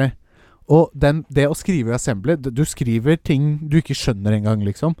Assembly. Og det å skrive i Assembly, du skriver ting du ikke skjønner engang,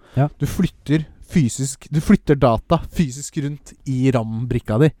 liksom. Ja. Du flytter data fysisk rundt i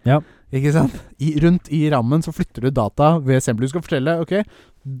RAM-brikka di. Ja. Ikke sant? Rundt i rammen så flytter du data ved Assembly. Du skal fortelle, ok,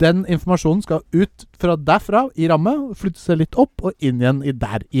 den informasjonen skal ut fra derfra i ramme, flytte seg litt opp og inn igjen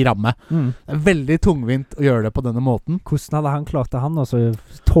der i ramme. Det er veldig tungvint å gjøre det på denne måten. Hvordan hadde han klart det, han også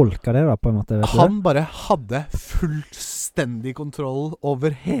tolka det da, på en måte? Vet han bare hadde fullstendig kontroll over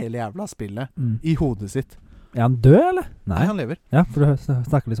hele jævla spillet i hodet sitt. Er han død, eller? Nei, han lever. Ja, for du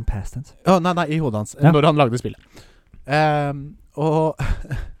snakker liksom past tense. Nei, i hodet hans, når han lagde spillet. Og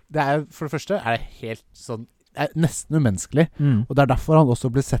det er, for det første, er det helt sånn nesten umenneskelig. Og det er derfor han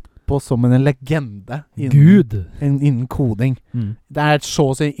også blir sett på som en legende innen koding. Det er så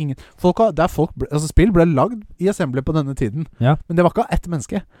å si ingen spill ble lagd i Assembly på denne tiden. Men det var ikke ett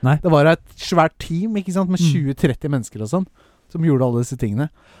menneske. Nei. Det var et svært team, ikke sant, med 20-30 mennesker og sånn, som gjorde alle disse tingene.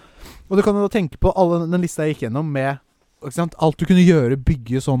 Og du kan jo tenke på alle den lista jeg gikk gjennom med, ikke sant, alt du kunne gjøre,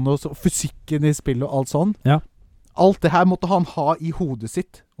 bygge sånn, og så, fysikken i spillet og alt sånn. Alt det her måtte han ha i hodet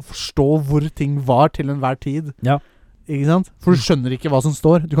sitt og forstå hvor ting var til enhver tid. Ikke sant? For du skjønner ikke hva som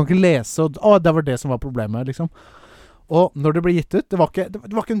står. Du kan ikke lese og det var det som var problemet, liksom. Og når det ble gitt ut, det var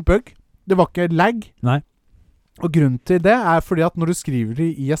ikke en bug. Det var ikke lag. Nei. Og grunnen til det er fordi at når du skriver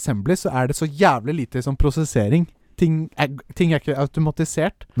det i Assembly, så er det så jævlig lite som prosessering. Ting er ikke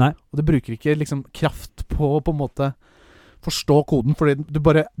automatisert. Nei. Og det bruker ikke liksom kraft på en måte forstå koden, fordi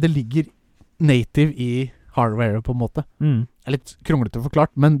det ligger native i hardware på en måte. Det er litt kronglete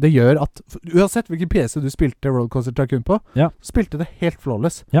forklart, men det gjør at uansett hvilken PC du spilte Rollercoaster Tycoon på, så spilte det helt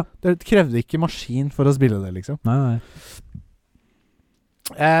flawless. Det krevde ikke maskin for å spille det, liksom. Nei.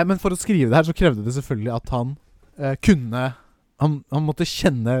 Men for å skrive det her, så krevde det selvfølgelig at han kunne han måtte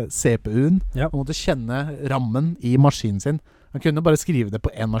kjenne CPU-en. Han måtte kjenne rammen i maskinen sin. Han kunne bare skrive det på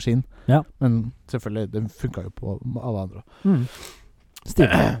en maskin. Men selvfølgelig, det funket jo på alle andre.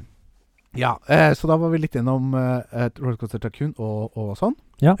 Stilig. Ja, så da var vi litt gjennom Rollercoaster Tycoon og sånn.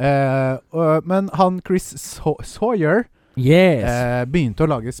 Men han Chris Sawyer begynte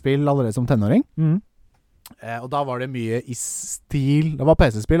å lage spill allerede som tenåring. Og da var det mye i stil, det var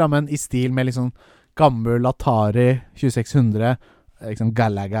PC-spill, men i stil med liksom gammel Atari 2600, liksom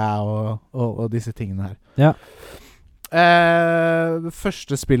Galaga og disse tingene her. Det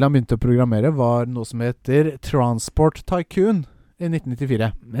første spillet han begynte å programmere var noe som heter Transport Tycoon i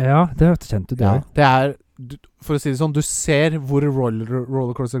 1994. Ja, det hørtes kjent ut. Det er, for å si det sånn, du ser hvor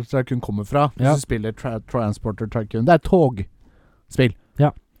Rollercoaster Tycoon kommer fra hvis du spiller Transporter Tycoon. Det er et togspill.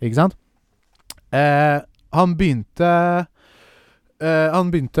 Ikke sant? Han begynte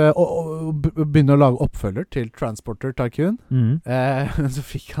å lage oppfølger til Transporter Tycoon. Så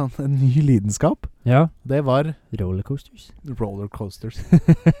fikk han en ny lidenskap. Det var Rollercoasters.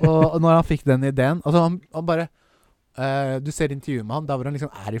 Og når han fikk den ideen, altså han bare du ser intervjuet med han der hvor han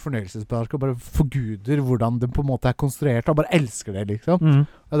liksom er i fornøyelsespark og bare forguder hvordan det på en måte er konstruert. Han bare elsker det, liksom.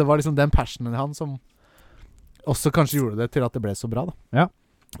 Og det var liksom den passionen i han som også kanskje gjorde det til at det ble så bra, da.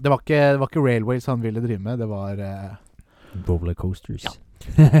 Det var ikke railways han ville drive med. Det var Rollercoasters.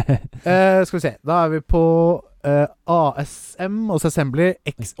 Skal vi se, da er vi på ASM og Assembly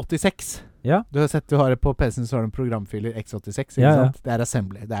X86. Du har sett, du har det på PC-en, så har du en programfiler X86, ikke sant? Det er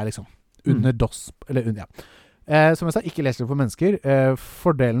Assembly, det er liksom under DOS, eller under, Som jeg sa, ikke leselig for mennesker.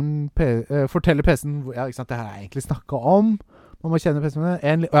 Forteller PC-en ja, ikke sant, det her er egentlig snakket om. Man må kjenne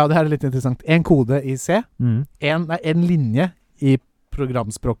PC-en. Ja, det her er litt interessant. En kode i C. En linje i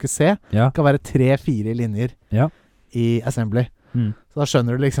programspråket C kan være 3-4 linjer i assembly. Så da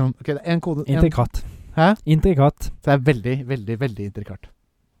skjønner du liksom okay, en kode, intrikat. Hæ? Intrikat. Så det er veldig, veldig, veldig intrikat.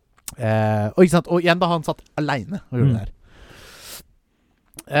 Og ikke sant, og igjen da han satt alene og gjorde det her.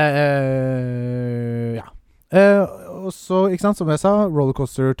 Ja. Og så, ikke sant, som jeg sa,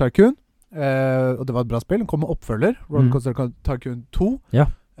 Rollercoaster Tycoon. Og det var et bra spill. Den kom med oppfølger, Rollercoaster Tycoon 2. Ja.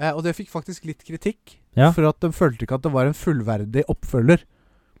 Og det fikk faktisk litt kritikk, for at de følte ikke at det var en fullverdig oppfølger.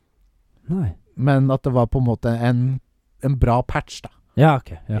 Nei. Men at det var på en måte en bra patch, da. Ja,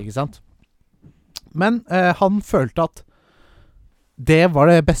 ok. Ja. Ikke sant? Men han følte at det var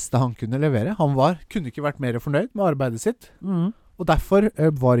det beste han kunne levere. Han kunne ikke vært mer fornøyd med arbeidet sitt. Og derfor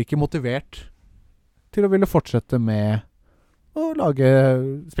var ikke motivert til å ville fortsette med å lage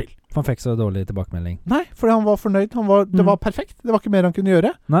spill. Han fikk så dårlig tilbakemelding. Nei, fordi han var fornøyd. Det var perfekt. Det var ikke mer han kunne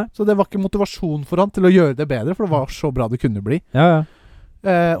gjøre. Nei. Så det var ikke motivasjon for han til å gjøre det bedre, for det var så bra det kunne bli. Ja.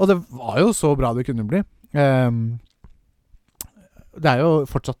 Og det var jo så bra det kunne bli. Det er jo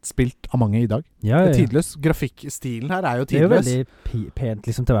fortsatt spilt av mange i dag. Ja. Det er tidløs. Grafikkstilen her er jo tidløs. Det er jo veldig pent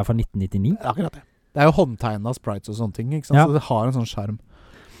liksom til å være fra 1999. Akkurat det. Det er jo håndtegnet sprites og sånne ting, ikke sant? Så det har en sånn skjerm.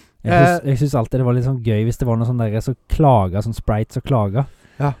 Jeg synes alltid det var litt sånn gøy hvis det var noen sånne der så klaga, sånn sprites og klaga.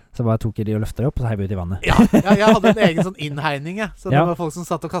 Ja. Så bare tok jeg de og løftet det opp, og så heiv jeg ut i vannet. Ja, jeg hadde en egen sånn innhegning, så det var folk som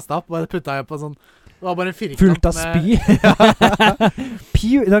satt og kastet opp, bare puttet jeg på sånn, det var bare en firkant. Fullt av spy.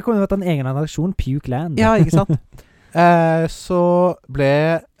 Da kunne det vært en egen attraksjon, Puke Land. Ja, ikke sant? Så ble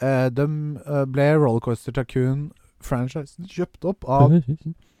Rollercoaster Tycoon franchise kjøpt opp av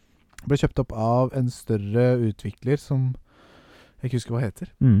en større utvikler som jeg ikke husker hva heter.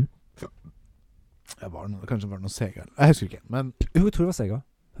 Kanskje var det noe Sega. Jeg husker ikke, men jeg tror det var Sega.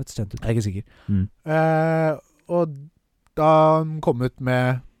 Hørtes kjent ut. Jeg er ikke sikker. Og da kom ut med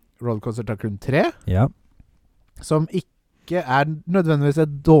Rollercoaster Tycoon 3, som ikke er nødvendigvis et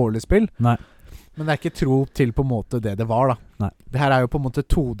dårlig spill. Nei. Men det er ikke tro til på en måte det var da. Nei. Det her er jo på en måte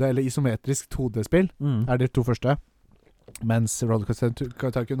 2D, eller isometrisk 2D-spill. Er de to første. Mens Rollercoaster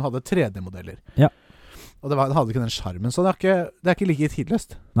Tycoon hadde 3D-modeller. Ja. Og det hadde ikke den skjermen, så det er ikke like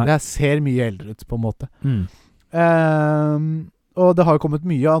tidløst. Nei. Det ser mye eldre ut på en måte. Og det har jo kommet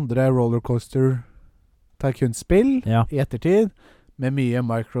mye andre Rollercoaster Tycoon-spill i ettertid, med mye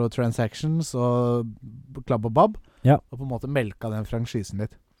microtransactions og klabb og babb, og på en måte melka den franchisen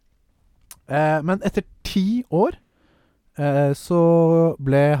litt. Men etter 10 år så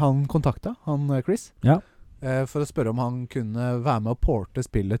ble han kontaktet, han Chris, for å spørre om han kunne være med å porte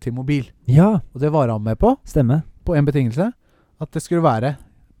spillet til mobil. Ja. Og det var han med på. Stemmer. På en betingelse, at det skulle være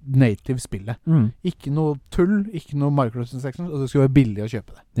native spillet. Ikke noe tull, ikke noe microtransactions, og det skulle være billig å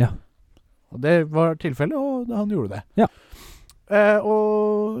kjøpe det. Ja. Og det var tilfellet, og han gjorde det. Ja.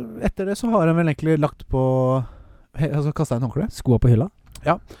 Og etter det så har han vel egentlig lagt på, altså kastet en håndkle. Skoa på hylla.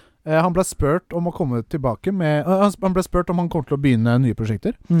 Ja. Han ble spurt om å komme tilbake med, han ble spurt om han kom til å begynne nye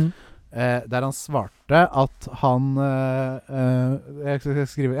prosjekter. Der han svarte at han jeg kan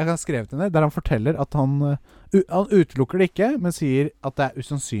skrive til henne, der han forteller at han utelukker det ikke, men sier at det er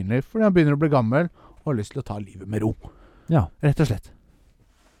usannsynlig fordi han begynner å bli gammel og har lyst til å ta livet med ro. Ja. Rett og slett.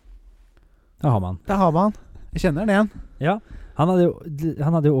 Det har man. Jeg kjenner den igjen. Ja. Han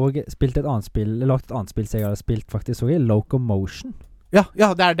hadde jo også spilt et annet spill, lagt et annet spill som jeg hadde spilt faktisk også i, Locomotion. Ja,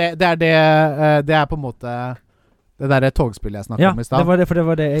 det er på en måte det der togspillet jeg snakket om i sted. Ja, det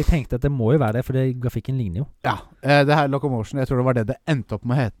var det jeg tenkte at det må jo være det, for grafikken ligner jo. Ja, det her Locomotion, jeg tror det var det endte opp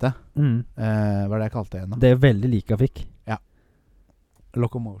med å hete. Hva er det jeg kalte det igjen da? Det er veldig lik grafikk. Ja.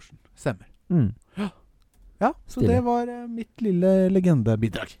 Locomotion, stemmer. Ja, så Stilig. det var mitt lille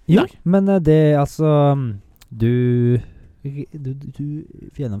legendebidrag. Jo, men det altså du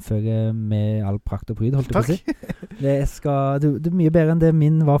gjennomfører med all prakt og pryd, holdt jeg på å si. Det er mye bedre enn det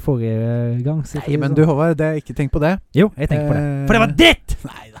min var forrige gang. Nei, men du Håvard, ikke tenk på det. Jo, jeg tenker på det. For det var ditt!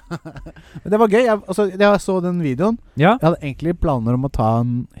 Neida. Men det var gøy. Jeg så den videoen. Ja. Jeg hadde egentlig planer om å ta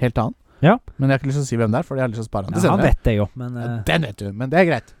en helt annen. Ja. Men jeg har ikke lyst til å si hvem det er, for jeg har lyst til å spare han til senere. Han vet det jo. Den vet du, men det er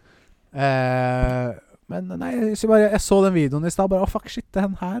greit. Men nei, jeg så den videoen i sted, bare, fuck shit,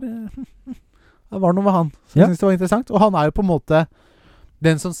 den her... Det var noe med han. Så jeg synes det var interessant. Og han er jo på en måte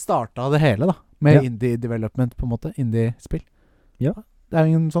den som startet det hele da. Med indie development på en måte. Indie-spill. Ja. Det er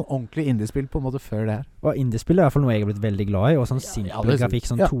jo en sånn ordentlig indie-spill på en måte før det her. Og indie-spill er i hvert fall noe jeg har blitt veldig glad i. Og sånn simpel grafikk,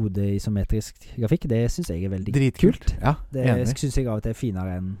 sånn 2D-isometrisk grafikk, det synes jeg er veldig dritkult. Ja, det synes jeg av og til er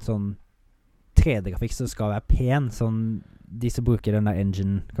finere enn sånn 3D-grafikk som skal være pen. Sånn, de som bruker den der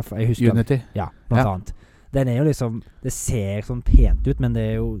engine, jeg husker, Unity. Ja, blant annet. Den jo liksom, det ser sånn pent ut, men det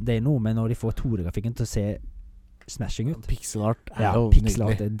er noe med når de får 2D-grafikken til å se smashing ut. Pixelart jo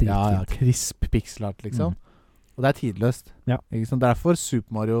pixelart nydelig. Ja, krisp pixelart liksom. Og det tidløst. Ja. Ikke sant? Derfor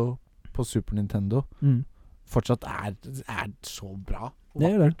Super Mario på Super Nintendo fortsatt så bra. Og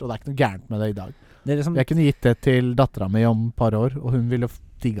vakkert, og det ikke noe gærent med det I dag. Det liksom, jeg kunne gitt det til datteren min om et par år, og hun ville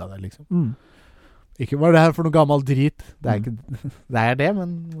digga det liksom. Ikke var det her for noe gammelt drit. Det ikke, det det, men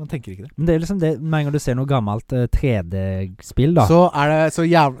man tenker ikke det. Men det liksom det, med en gang du ser noe gammelt 3D-spill da. Så det så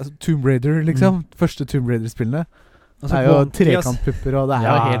jævla Tomb Raider liksom. Første Tomb Raider-spillene. Det jo trekantpupper, og det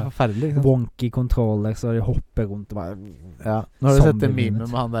jo helt forferdelig. Liksom. Wonky controller, så de hopper rundt og bare... Ja, nå har du sett det meme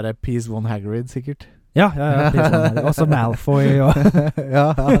med han der Peace One Hagrid, sikkert. Ja. Også Malfoy og...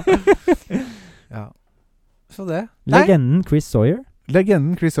 ja. Så det. Legenden Chris Sawyer.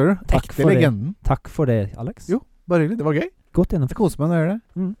 Takk for legenden. Takk for det, Alex. Jo, bare hyggelig. Det var gøy. Godt gjennomført. Jeg koser meg når jeg gjør det.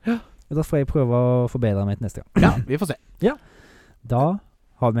 Ja. Da får jeg prøve å forbedre meg til neste gang. Ja, vi får se. Ja. Da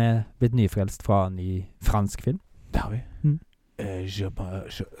har vi blitt nyfrelst fra en ny fransk film. Det har vi. Je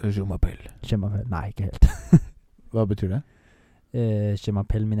m'appelle. Nei, ikke helt. Hva betyr det? Je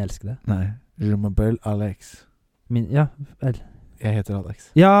m'appelle min elskede. Nei, je m'appelle Alex. Ja, vel. Jeg heter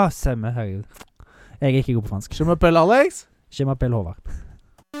Alex. Ja, samme, herregud. Jeg ikke god på fransk. Je m'appelle Alex. Je m'appelle Håvard.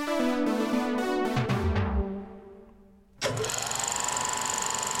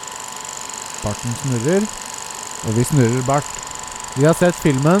 Barten snurrer, og vi snurrer bart. Vi har sett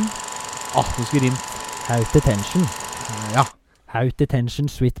filmen. Du skal rimt. High Tension. Ja. High Tension,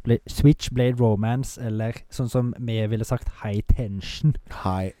 Switchblade Romance, eller sånn som vi ville sagt High Tension.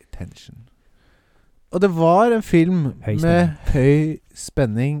 High Tension. Og det var en film med høy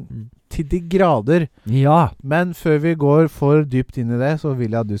spenning til de grader. Ja. Men før vi går for dypt inn I det, så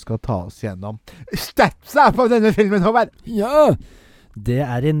vil jeg at du skal ta oss gjennom statsa på denne filmen, Håvard. Ja. Det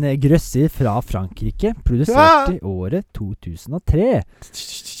en grøsser fra Frankrike, produsert I året 2003.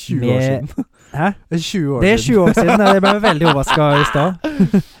 20 år siden. Hæ? 20 år det 20 år siden. Jeg ble veldig overrasket I sted.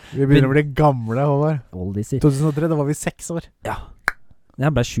 Vi begynner å bli gamle, Håvard. 2003, da var vi 6 år. Ja.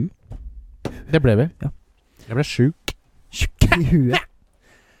 Jeg ble 7. Det ble vi. Ja. Jeg ble sjuk. Sjuk I huet.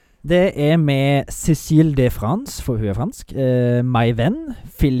 Det med Cécile de France, for hun fransk, My Venn,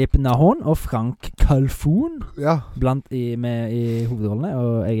 Philippe Nahon og Frank Calfoun blant I hovedrollene,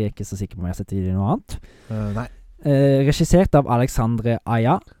 og jeg ikke så sikker på om jeg har sett I noe annet. Nei. Regissert av Alexandre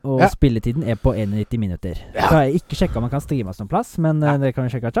Aya, og spilletiden på 91 minutter. Så jeg ikke sjekket om man kan streame som plass, men det kan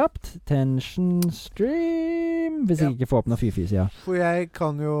vi sjekke kjapt. Tension Stream, hvis jeg ikke får opp noe fy-fy-sida. For jeg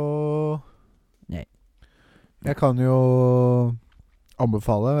kan jo... Nei. Jeg kan jo...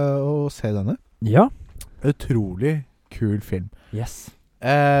 anbefale å se denne. Ja. Utrolig kul film. Yes.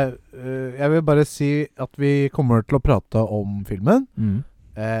 Jeg vil bare si at vi kommer til å prate om filmen.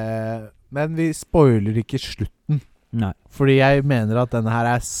 Men vi spoiler ikke slutten. Nei. Fordi jeg mener at denne her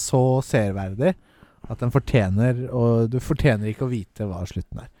så serverdig at den fortjener, og du fortjener ikke å vite hva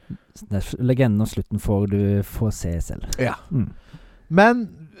slutten Legenden om slutten får du få se selv. Ja. Men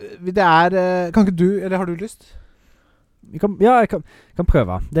det kan ikke du, eller har du lyst? Jeg kan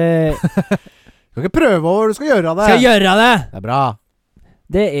prøve. Du kan ikke prøve over, du skal gjøre det. Skal gjøre det! Det bra.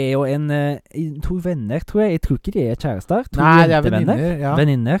 Det jo to venner, tror jeg. Jeg tror ikke de kjærester. Nei, det venninner. Ja.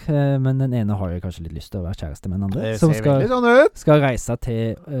 Venninner, men den ene har jo kanskje litt lyst til å være kjæreste med den andre. Det ser veldig sånn ut. Skal reise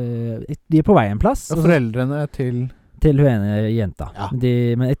til... de på vei en plass. Og foreldrene til hun ene jenta. Ja.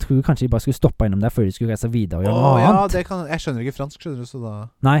 Men jeg tror kanskje de bare skulle stoppe innom der før de skulle reise videre og gjøre noe annet. Jeg skjønner ikke fransk, skjønner du, så da...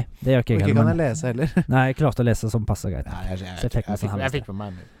 Nei, det gjør ikke jeg heller. Ikke kan jeg lese heller. Nei, jeg klarte å lese som passer greit. Nei, jeg fikk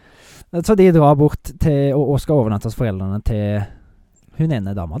med meg. Så de drar bort til, og skal overnatte hos foreldrene til hun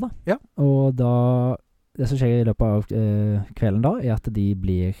ene dama da. Ja. Og da, det som skjer I løpet av kvelden da, at de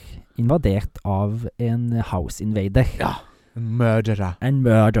blir invadert av en house invader. Ja. En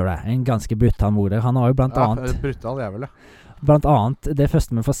murderer. En ganske brutal morder. Han har jo blant annet... brutal jævel, Blant annet, det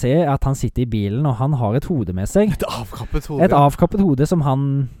første vi får se at han sitter I bilen, og han har et hode med seg. Et avkappet hode. Et avkappet hode som han...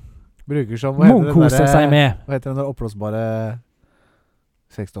 bruker som... Monkoser seg med. Hva heter den der oppblåsbare...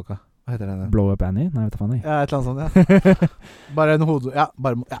 sexdokka? Hva heter den? Blow Up Annie? Nei, vet du faen jeg. Ja, et eller annet sånt, ja. Bare en hode... Ja,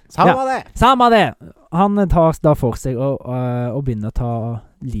 samme det! Samme det! Han tar da for seg å begynne å ta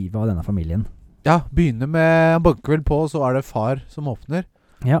livet av denne familien. Ja, begynner med... Han banker vel på, så det far som åpner.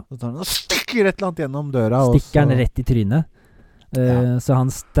 Ja. Så tar han og stikker et eller annet gjennom døra. Stikker han rett I trynet. Så han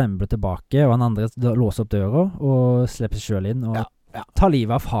stemmer tilbake, og han andre låser opp døra, og slipper seg selv inn, og tar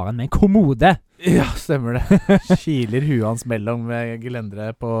livet av faren med en kommode. Ja, stemmer det. Kiler huet hans mellom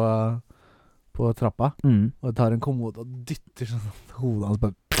gelendere på trappa, og tar en kommode og dytter sånn hodet hans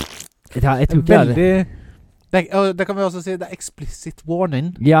bare... Jeg tror ikke Det kan vi også si. Det explicit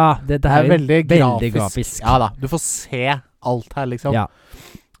warning. Ja, det her er veldig grafisk. Ja da, du får se alt her, liksom. Ja.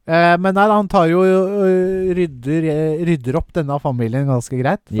 Men nei, han tar jo rydder opp denne familien ganske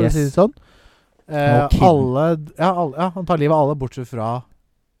greit, for å si det sånn. Han tar livet av alle, bortsett fra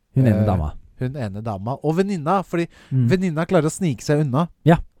hun ene dama. Og venninna, fordi venninna klarer å snike seg unna.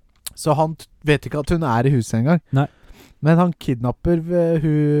 Ja. Så han vet ikke at hun er i huset engang. Nei. Men han kidnapper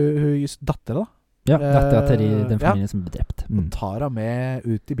hun datteren, da. Ja, datteren til den familien som ble drept. Og tar henne med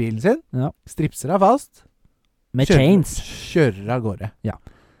ut i bilen sin. Ja. Stripser henne fast. Med chains. Kjører av gårde. Ja.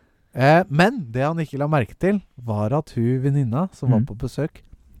 Men det han ikke la merke til, var at hun venninna som var på besøk,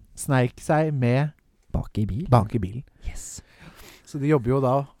 sneik seg med bak i bilen. Yes. Så de jobber jo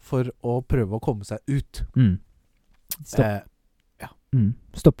da for å prøve å komme seg ut.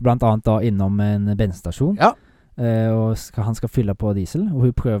 Stopper blant annet da innom en bensinstasjon. Ja. Og han skal fylle på diesel, og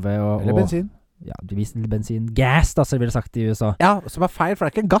hun prøver å... Eller bensin. Ja, du viser bensin. Gas, da, som jeg ville sagt i USA. Ja, som er feil, for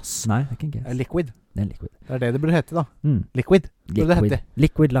det er ikke en gass. Nei, det er ikke en gas. Det er liquid. Det er liquid. Det er det burde hete, da. Liquid.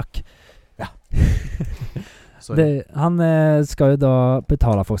 Liquid lakk. Ja. Han skal jo da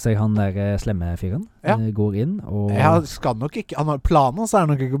betale for seg, han der slemme fyren. Ja. Går inn og... Ja, skal nok ikke... Han har planen, så er han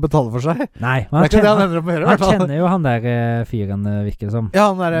nok ikke å betale for seg. Nei. Det er ikke det han ender opp med å gjøre. Han kjenner jo han der fyren, virker det som. Ja,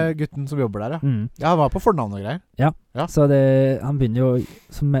 han der gutten som jobber der, ja. Ja, han var på fornavn og greier. Ja. Så han begynner jo...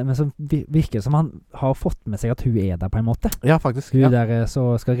 Men så virker det som han har fått med seg at hun er der på en måte. Ja, faktisk. Hun der så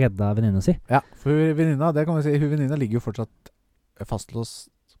skal redde venninna si. Ja, for venninna, det kan vi si, venninna ligger jo fortsatt fastlåst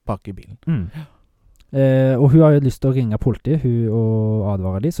bak i bilen. Og hun har jo lyst til å ringe politiet og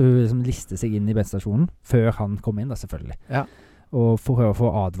advare dem, så hun liksom lister seg inn i bensinstasjonen før han kommer inn, da selvfølgelig. Ja. Og for å få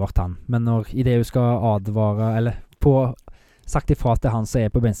advart han. Men i det hun skal advare, eller få sagt ifra til han som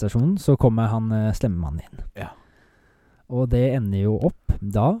er på bensinstasjonen, så kommer han slemmemannen inn. Ja. Og det ender jo opp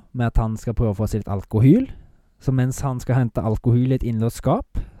da med at han skal prøve å få seg litt alkohol. Så mens han skal hente alkohol i et innlåst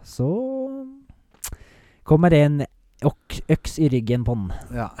skap, så kommer det en øks i ryggen på den.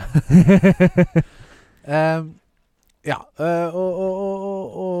 Ja.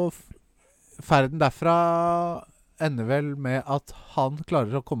 Og ferden derfra ender vel med at han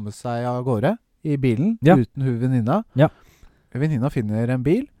klarer å komme seg av gårde i bilen uten hun venninna. Ja. Venninna finner en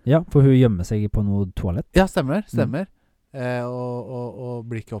bil. Ja, for hun gjemmer seg på noe toalett. Ja, stemmer. Og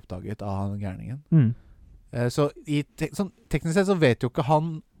blir ikke oppdaget av han gærningen. Så teknisk sett så vet jo ikke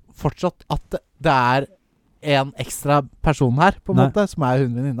han fortsatt at det er en ekstra person her, på en måte, som er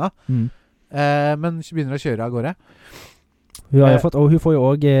hun venninna. Men begynner å kjøre av gårde. Hun har jo fått, og hun får jo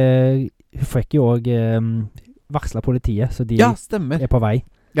også hun fikk jo også varslet politiet, så de er på vei.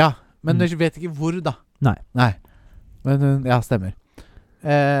 Ja, men hun vet ikke hvor da. Nei. Men hun, stemmer.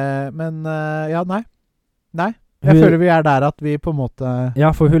 Nei. Jeg føler vi er der at vi på en måte... Ja,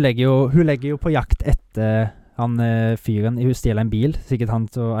 for hun legger jo på jakt etter han fyren. Hun stjeler en bil, sikkert han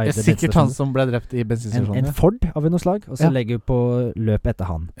som eide bensinstasjonen. Sikkert han som ble drept i bensinstasjonen. En Ford av noe slag, og så legger hun på løp etter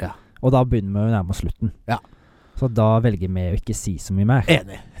han. Ja. Og da begynner vi jo nærmere slutten. Ja. Så da velger vi å ikke si så mye mer.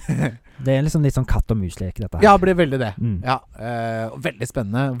 Enig. Det er liksom litt sånn katt og mus-lek, dette her. Ja, det blir veldig det. Ja, veldig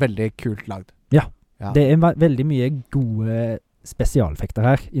spennende, veldig kult lagd. Ja. Det er veldig mye gode spesialeffekter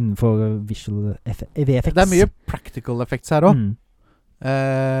her innenfor visual VFX. Det er mye practical effects her også.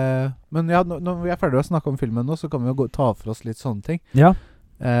 Men ja, når vi er ferdige å snakke om filmen nå, så kan vi jo ta for oss litt sånne ting. Ja.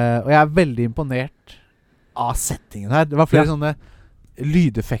 Og jeg er veldig imponert av settingen her. Det var flere sånne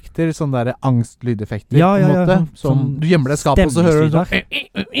lydeffekter, sånne der angstlydeffekter på en måte. Som du gjemmer deg i skapet, og så hører du sånn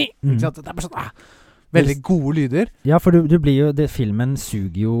det er bare sånn veldig gode lyder. Ja, for du blir jo filmen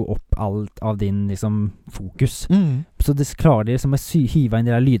suger jo opp alt av din liksom fokus. Så det klarer de liksom å hive inn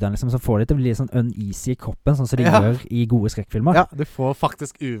de der lydene liksom, så får det til å bli sånn uneasy i kroppen, sånn som de gjør i gode skrekkfilmer. Ja, du får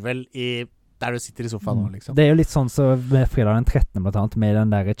faktisk uvel der du sitter i sofaen nå, liksom. Det er jo litt sånn så med fredag den 13. blant annet, med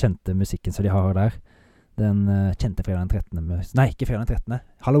den der kjente musikken som de har der. Den kjente fredag den 13. Nei, ikke fredag den 13.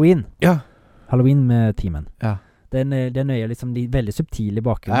 Halloween. Ja. Halloween med teamen. Ja. Den er liksom veldig subtil i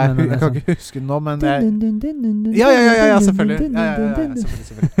bakgrunnen. Jeg kan ikke huske den nå, men Ja, selvfølgelig.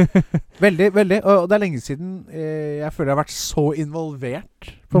 Selvfølgelig. Veldig, veldig. Og det er lenge siden jeg føler jeg har vært så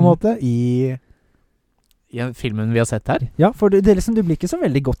involvert, på en måte, i filmen vi har sett her. Ja, for det er liksom, du blir ikke så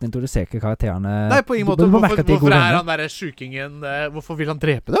veldig godt introdusert til karakterene. Nei, på ingen måte. Hvorfor er han der sjukingen? Hvorfor vil han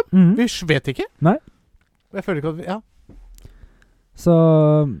drepe dem? Vi vet ikke. Nei. Jeg føler ikke at Så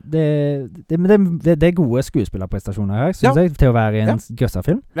det er gode skuespillerprestasjoner her, synes jeg, til å være en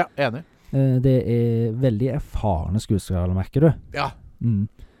gøsserfilm. Ja, enig. Det er veldig erfarne skuespillere, merker du. Ja.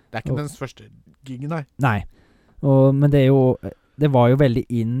 Det er ikke den første gigen, nei. Nei. Men det var jo veldig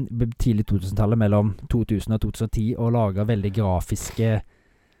inn tidlig 2000-tallet, mellom 2000 og 2010, og laget veldig grafiske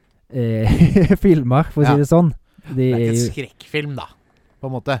filmer, for å si det sånn. Det er ikke en skrekkfilm, da, på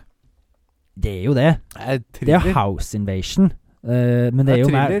en måte. Det er jo det. Det er House Invasion. Men det er jo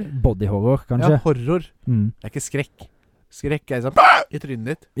mer body horror, kanskje. Ja, horror. Det er ikke skrekk. Skrekk er sånn i trynet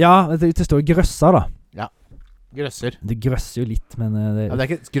ditt. Ja, det står grøsser, da. Ja, grøsser. Det grøsser jo litt, men det er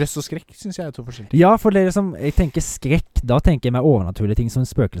ikke grøss og skrekk, synes jeg er to forskjellige. Ja, for det er liksom, jeg tenker skrekk, da tenker jeg mer overnaturlige ting som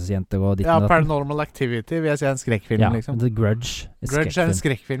spøkelsesjenter og ditt og datten. Ja, Paranormal Activity vil jeg si er en skrekkfilm, liksom. The Grudge er en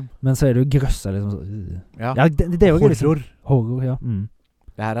skrekkfilm. Men så er det jo grøsser, liksom. Ja, det er jo horror. Liksom, horror, ja.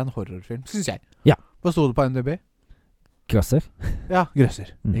 Det her er en horrorfilm, synes jeg. Ja. Hva stod det på NDB? Grøsser. Ja, grøsser.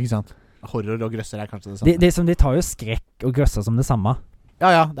 Ikke sant? Horror og grøsser er kanskje det samme. Det er som de tar jo skrekk og grøsser som det samme.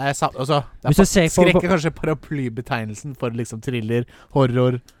 Ja, det er samme. Altså, skrekk er kanskje paraplybetegnelsen for liksom thriller,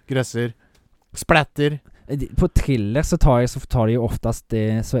 horror, grøsser, splatter. På thriller så tar de jo oftest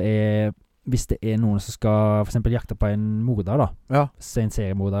det så er hvis det er noen som skal for eksempel jakte på en morder da. Ja. En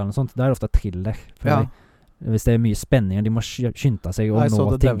seriemorder eller noe sånt. Da er det ofte thriller. Hvis det er mye spenning og de må skynde seg og nå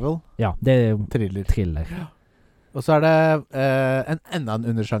ting. Devil. Ja, det er jo thriller. Ja. Og så er det enda en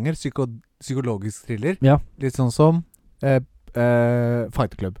undersjanger, psykologisk thriller. Ja. Litt sånn som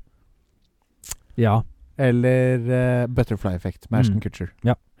Fight Club. Ja. Eller Butterfly Effect med Ashton Kutcher.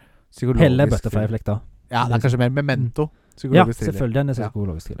 Ja. Heller Butterfly Effect da. Ja, det er kanskje mer Memento. Ja, selvfølgelig den er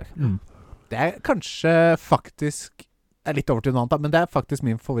psykologisk thriller. Det er kanskje faktisk litt over til noe annet, men det er faktisk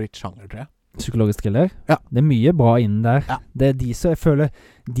min favorittsjanger, tror jeg. Psykologisk thriller? Ja. Det er mye bra innen der. Ja. Det er de som jeg føler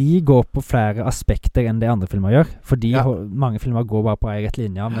de går på flere aspekter enn det andre filmer gjør. Fordi mange filmer går bare på en rett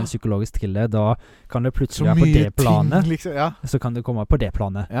linje, men psykologisk thriller, da kan det plutselig være på det planet. Ting, liksom, så kan det komme på det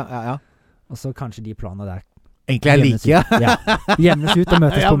planet. Ja. Og så kanskje de planene der egentlig er like. Jevnes ut og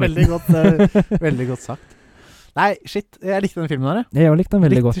møtes på midten. Veldig godt sagt. Nei, shit, jeg likte den filmen her. Jeg likte den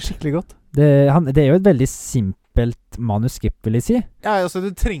veldig godt. Skikkelig godt. Det er jo et veldig simpelt manuskript, vil jeg si. Ja, altså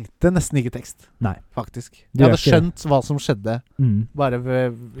du trengte nesten ikke tekst. Nei. Faktisk. Jeg hadde skjønt hva som skjedde. Bare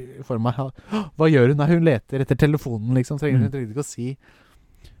for meg. Hva gjør hun? Nei, hun leter etter telefonen, liksom. Hun trengte ikke å si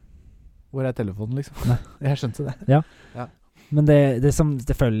hvor er telefonen, liksom. Nei. Jeg skjønte det. Ja. Men det som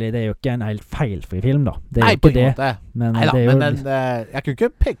selvfølgelig, det er jo ikke en helt feilfri film, da. Det er Nei, jo ikke det. Men Neida, det er jo men jeg kunne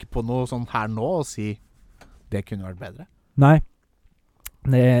ikke peke på noe sånn her nå og si det kunne vært bedre. Nei.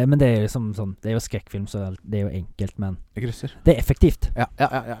 Men det er jo sånn, det er jo skrekkfilm, så det er jo enkelt, men det grusser. Det er effektivt. Ja.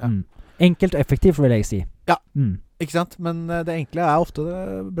 Enkelt og effektivt, vil jeg si. Ja, ikke sant? Men det enkle er ofte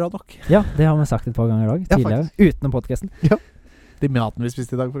bra nok. Ja, det har vi sagt et par ganger i dag, tidligere, utenom podcasten. Ja. De maten vi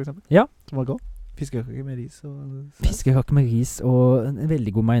spiste i dag, for eksempel. Ja. Som var god. Fiskekake med ris og... Fiskekake med ris og en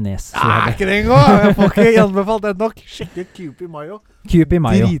veldig god majones. Ikke det engang! Jeg får ikke gjenbefalt det nok. Skikkelig Kewpie mayo. Kewpie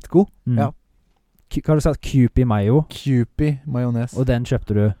mayo. Dritgod. Ja. Hva har du sagt? Kewpie mayo? Kewpie majones. Og den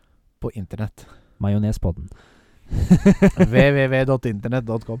kjøpte du? På internett. Majonespodden.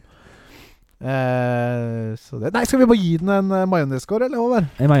 www.internet.com Så det... Nei, skal vi bare gi den en majoneskår, eller hva?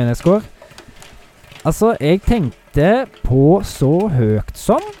 En majoneskår? Altså, jeg tenkte på så høyt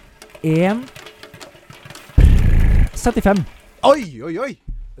som 1,75. Oi!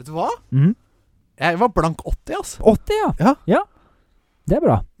 Vet du hva? Jeg var blank 80, altså. 80, ja. Det er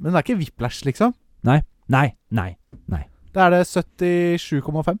bra. Men det er ikke whiplash, liksom. Nei. Da er det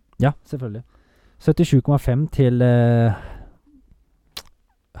 77,5. Ja, selvfølgelig. 77,5 til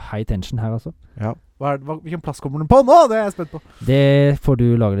high tension her, altså. Ja. Hvilken plass kommer den på nå? Det er jeg spent på. Det får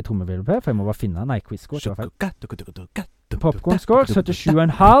du lage det trommevirvel på, for jeg må bare finne. Nei, quiz-score. Popcorn-score,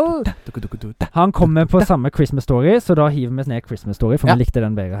 77,5. Han kommer på samme Christmas Story, så da hiver vi ned Christmas Story, for vi likte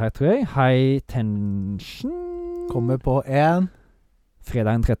den bedre her, tror jeg. High tension kommer på en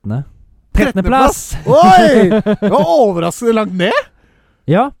fredag den 13. 13. plass! Oi! Det var overraskende langt ned.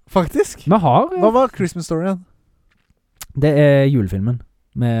 Ja. Faktisk. Hva var Christmas Storyen? Det er julefilmen.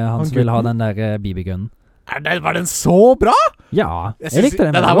 Med han som ville ha den der BB-gunnen. Var den så bra? Ja, jeg likte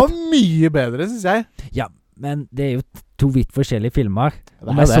den. Den her var mye bedre, synes jeg. Ja, men det er jo to vidt forskjellige filmer.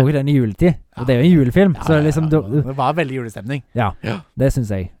 Og jeg så den i juletid, og det er jo en julefilm. Så liksom, det var veldig julestemning. Ja, det synes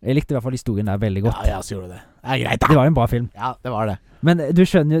jeg. Jeg likte i hvert fall historien der veldig godt. Ja, så gjorde det. Det er greit da. Det var en bra film. Ja, det var det. Men du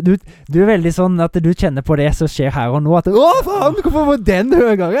skjønner jo, du er veldig sånn at du kjenner på det som skjer her og nå, at faen, hvorfor var den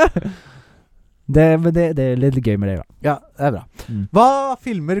høyere? Det er litt gøy med det da. Ja, det er bra. Hva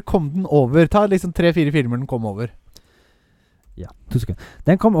filmer kom den over? Ta liksom 3-4 filmer den kom over. Ja, 2 sekunder.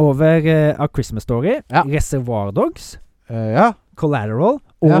 Den kom over A Christmas Story, Reservoir Dogs, Collateral,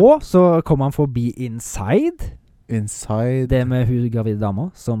 og så kom han forbi Inside. Det med hun gravide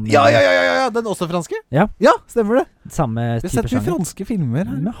dama som... Ja, den også franske? Ja, stemmer det. Samme type sjanger. Vi setter franske filmer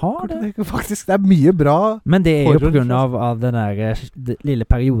her. Vi har det. Faktisk, det er mye bra. Men det er jo på grunn av den der lille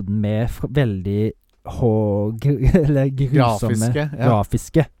perioden med veldig eller grusomme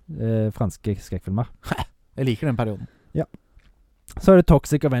grafiske franske skrekkfilmer. Jeg liker den perioden. Ja. Så det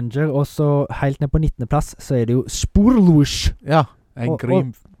Toxic Avenger, og så helt ned på 19. plass så det jo Sporløs. Ja, en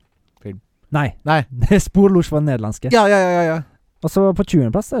grim-film. Nei. Sporløs var den nederlandske. Ja. Og så på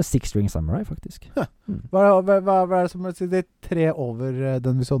 20. plass det Six String Samurai, faktisk. Hva det som er de 3 over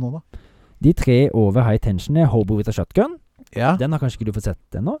den vi så nå, da? De 3 over High Tension Hobo with a Shotgun. Ja. Den har kanskje ikke du fått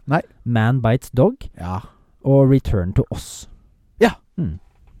sett ennå. Nei. Man Bites Dog. Ja. Og Return to Us. Ja.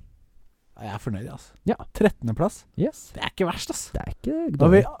 Jeg fornøyd, altså. Ja. 13. plass. Yes. Det ikke verst, altså. Det ikke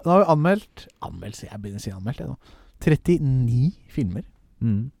dårlig. Nå har vi anmeldt, jeg begynner å si anmeldt det nå. 39 filmer.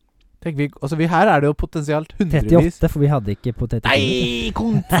 Tenk vi her det jo potensielt hundrevis. 38, for vi hadde ikke på 38. Nei,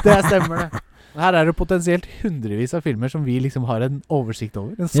 det stemmer det. Her det potensielt hundrevis av filmer som vi liksom har en oversikt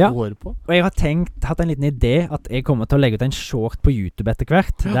over, en score på. Og jeg har hatt en liten idé at jeg kommer til å legge ut en short på YouTube etter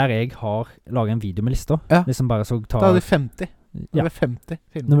hvert, der jeg har laget en video med lister. Ja. Liksom bare så ta... Da det 50. Da det 50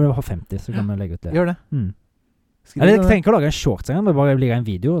 filmer. Når vi har 50, så kan vi legge ut det. Gjør det. Eller jeg trenger ikke å lage en short engang, men bare legge en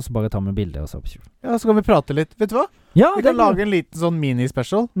video, og så bare ta med bilder og så. Ja, så kan vi prate litt. Vet du hva? Ja, vi kan lage en liten sånn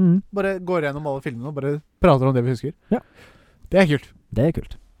mini-special. Bare går gjennom alle filmene og bare prater om det vi husker. Ja. Det kult. Det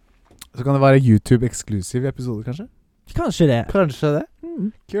kult. Så kan det være YouTube-eksklusiv episode, kanskje? Kanskje det.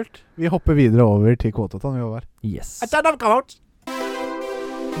 Kult. Vi hopper videre over til Kåtatan, vi var. Yes.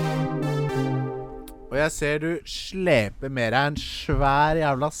 Og jeg ser du sleper med deg en svær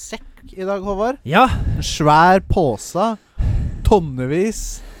jævla sekk i dag, Håvard. Ja. En svær påse.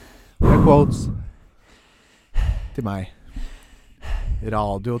 Tonnevis med quotes. Til meg.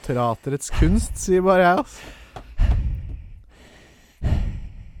 Radioteaterets kunst, sier bare jeg, altså.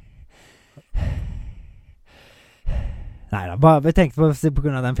 Neida, bare jeg tenkte på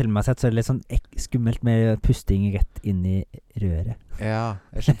grunn av den filmen jeg har sett, så det litt sånn skummelt med pusting rett inn i røret. Ja,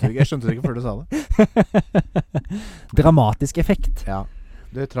 jeg skjønte det ikke før du sa det. Dramatisk effekt. Ja,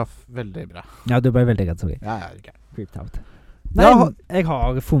 du traff veldig bra. Ja, du ble veldig redd, sorry. Ja, okay. Creeped out. Nei, jeg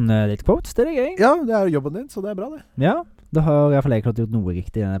har funnet litt quotes, det gøy. Ja, det jobben din, så det bra det. Ja, da har i hvert fall jeg klart gjort noe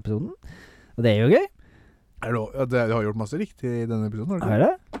riktig i denne episoden. Og det jo gøy. Du har gjort masse riktig i denne episoden, har du ikke? Er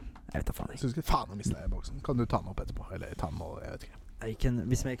det? Jeg vet da faen ikke. Faen, nå mistet jeg boksen. Kan du ta den opp etterpå? Eller ta den nå, jeg vet ikke.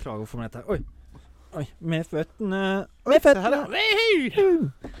 Hvis jeg klarer å få med dette. Oi, med føttene.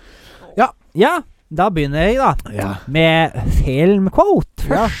 Ja, da begynner jeg da. Ja. Med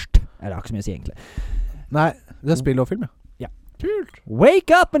filmquote først. Det har ikke så mye å si egentlig. Nei, det spill og film, ja. Kult.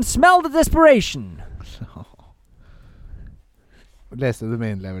 Wake up and smell the desperation. Leste du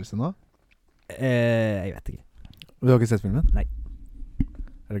med innlevelse nå? Jeg vet ikke. Du har ikke sett filmen? Nei.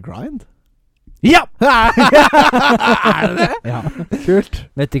 Er det Grind? Ja! Er det det? Ja. Kult.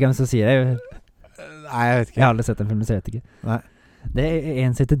 Vet du hvem som sier det? Nei, jeg vet ikke. Jeg har aldri sett den filmen, så jeg vet ikke. Nei. Det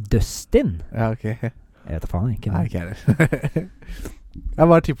en som heter Dustin. Ja, ok. Jeg vet da faen ikke. Nei, ikke heller. Jeg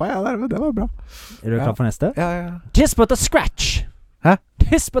bare tippet, men det var bra. Er du klar for neste? Ja. This but a scratch. Hæ?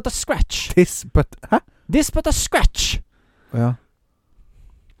 This but a scratch. Hæ? This but a scratch. Ja.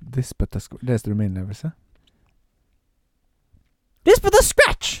 This but a scratch. Leste du med innlevelse? This but a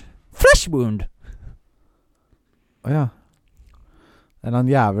scratch. Flesh wound. Ja. En eller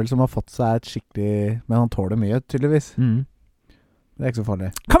annen jævel som har fått seg et skikkelig... Men han tåler mye, tydeligvis. Det ikke så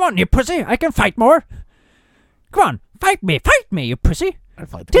farlig. Come on, you pussy. I can fight more. Come on, fight me, you pussy.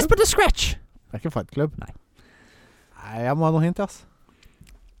 This but a scratch. Det ikke Fight Club. Nei, jeg må ha noe hint, ass.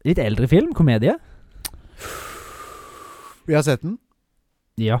 Litt eldre film, komedie. Vi har sett den.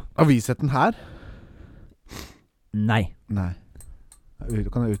 Ja. Har vi sett den her? Nei. Du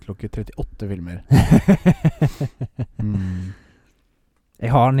kan utelukke 38 filmer. Jeg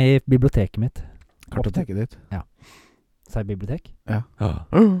har den i biblioteket mitt. Kartoteket ditt? Ja. Sier bibliotek? Ja.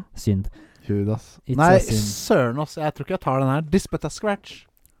 Synd. Judas. Nei, søren oss. Jeg tror ikke jeg tar den her. This but a scratch.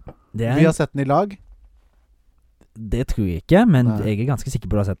 Vi har sett den i lag. Det tror jeg ikke, men jeg er ganske sikker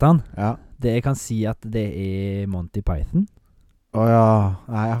på at du har sett den. Ja. Det jeg kan si at det er Monty Python. Ja.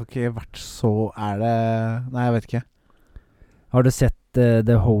 Nei, jeg har ikke vært så... Nei, jeg vet ikke. Har du sett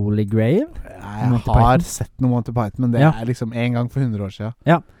The Holy Grail? Jeg har sett noe Monty Python, men det er liksom en gang for 100 år siden.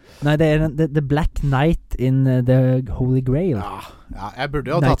 Ja. Nei, det er The Black Knight in The Holy Grail. Ja, jeg burde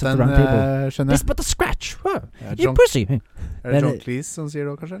jo ha tatt den, skjønner jeg. This but a scratch. You pussy. Er det John Cleese som sier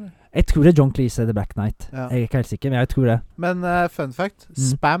det også, kanskje? Eller? Jeg tror det er John Cleese The Black Knight. Jeg er ikke helt sikker, men jeg tror det. Men fun fact,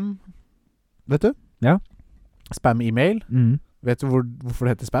 spam, vet du? Ja. Spam-e-mail. Vet du hvorfor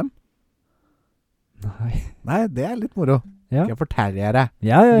det heter spam? Nei, det er litt moro. Ja. Jeg forteller deg.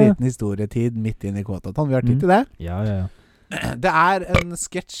 Liten historietid midt inn i Kåtatan. Vi har tid til det. Ja. Det er en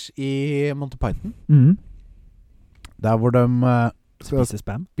sketsj i Monty Python. Der hvor de spiser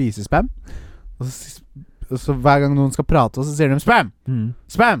spam. Og så hver gang noen skal prate, så sier de spam!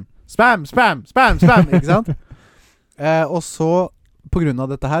 Spam! Spam! Spam! Spam! Spam! Ikke sant? Og så, på grunn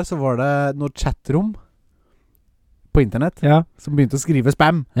av dette her, så var det noe chatrom på internett som begynte å skrive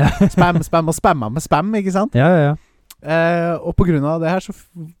spam. Spam, spam og spamma med spam, ikke sant? Og på grunn av det her så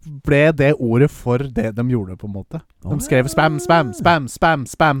ble det ordet for det de gjorde på en måte. De skrev spam, spam, spam, spam,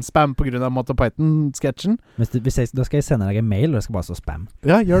 spam, spam på grunn av Monty Python-sketsjen. Da skal jeg sende deg en mail, og det skal bare stå spam.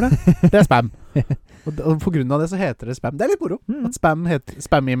 Ja, gjør det. Det er spam. Og på grunn av det så heter det spam. Det er litt moro. At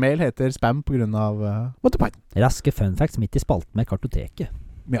spam-e-mail heter spam på grunn av Monty Python. Raske fun facts midt i spalten med kartoteket.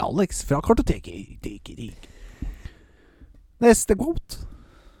 Med Alex fra kartoteket. Neste quote.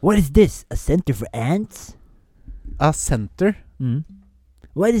 What is this? A center for ants? A center.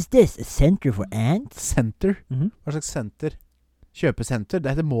 What is this? A center for ants? Center? Hva slags senter? Kjøpesenter? Det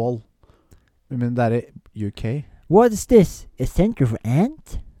heter mall. Men det er i UK. What is this? A center for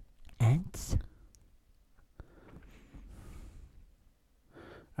ants?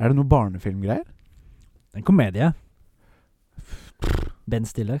 Er det noe barnefilmgreier? En komedie. Ben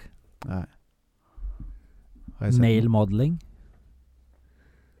Stiller. Nei. Male modeling.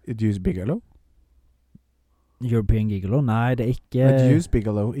 Deuce Bigelow? European Gigolo? Nei, det er ikke... Deuce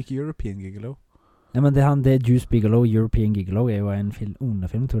Bigelow, ikke European Gigolo. Ja, men det er Deuce Bigelow, European Gigolo er jo en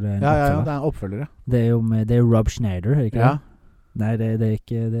underfilm, tror jeg. Ja, det er en oppfølger, Det er jo det er Rob Schneider, er det ikke det? Nei, det er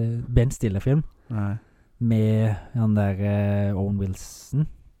ikke det er Ben Stiller-film. Nei. Med han der Owen Wilson,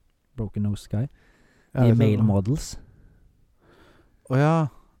 Broken Nose Guy. De er male models. Åja,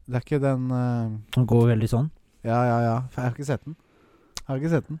 det er ikke den... Han går veldig sånn. Ja, jeg har ikke sett den.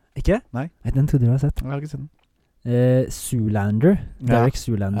 Ikke? Nei. Den trodde du har sett. Jeg har ikke sett den. Zoolander. Derek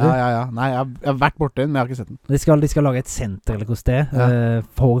Zoolander. Ja. Nei, jeg har vært borte den, men jeg har ikke sett den. De skal lage et senter eller hos det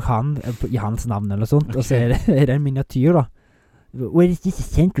for han, i hans navn eller sånt. Okay. Og så er det en miniatyr da. What is this, a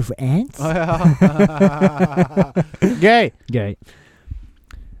center for ants? Gøy.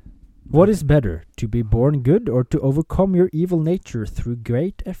 What is better, to be born good or to overcome your evil nature through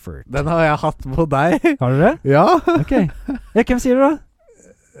great effort? Den har jeg hatt på deg. Har du det? Ja. Ok. Ja, hvem sier det da?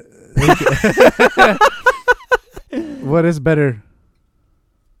 What is better?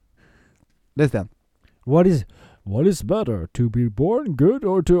 Les den. What is better, to be born good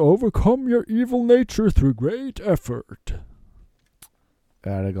or to overcome your evil nature through great effort?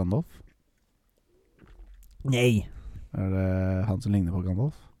 Er det Gandalf? Nei. Er det han som ligner på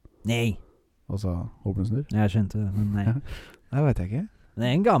Gandalf? Nei. Og så Håpen snur? Jeg skjønte det, men nei. Det vet jeg ikke. Det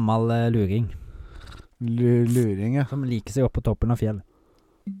er en gammel luring. Luring, ja. Som liker seg opp på toppen av fjellet.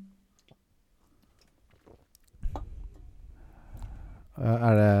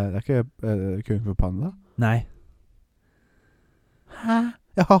 Er det ikke Kung Fu Panda? Nei. Hæ?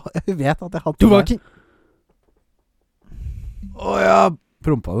 Ja, jeg vet at jeg hadde Du var ikke... Åja,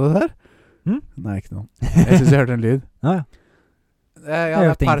 prompa du der? Nei, ikke noe. Jeg synes jeg hørte en lyd. Ja. Ja, det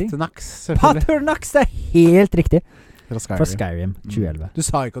er Parthenax, selvfølgelig. Parthenax, det er helt riktig. Fra Skyrim, 2011. Du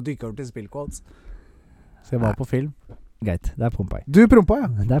sa ikke at du ikke har hørt til spillquotes. Så jeg var på film. Greit, der prompa jeg. Du prompa, ja.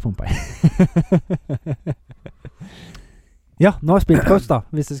 Der prompa jeg. Ja, nå har jeg spilt coach da,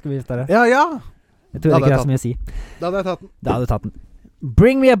 hvis du skal vite det. Ja. Jeg tror det ikke er så mye å si. Da hadde jeg tatt den. Da hadde du tatt den.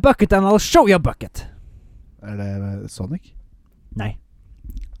 Bring me a bucket and I'll show you a bucket. Er det Sonic? Nei.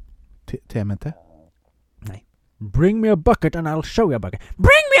 TMNT? Nei. Bring me a bucket and I'll show you a bucket.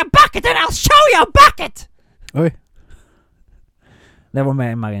 Bring me a bucket and I'll show you a bucket! Oi. Det var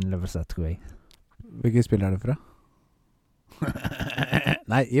mer innlevelse, tror jeg. Hvilke spill er det fra?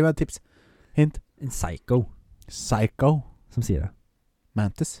 Nei, gi meg et tips. Hint. En Psycho. Psycho? Som sier det.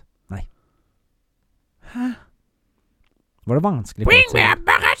 Mantis? Nei. Hæ? Var det vanskelig? Bring me a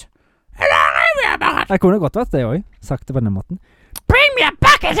bucket! Det kunne godt vært det også. Sagt det på denne måten. Bring me a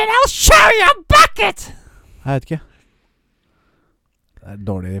bucket and I'll show you a bucket! Jeg vet ikke. Det er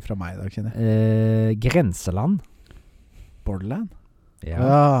dårlig fra meg i dag, kjenner jeg. Grenseland. Borderland? Ja.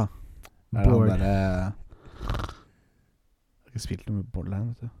 Er det han der... Jeg har ikke spilt noe med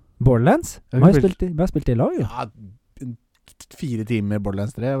Borderland, vet du. Borderlands? Vi har spilt det i lag, jo. Ja, 4 timer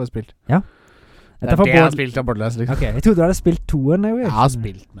Borderlands 3 har vi spilt. Ja. Det er det jeg har spilt av Borderlands, liksom. Ok, jeg trodde du hadde spilt 2-en. Jeg har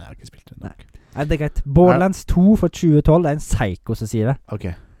spilt, men jeg har ikke spilt det nok. Nei, det er greit. Borderlands 2 fra 2012, det er en psycho som sier det. Ok.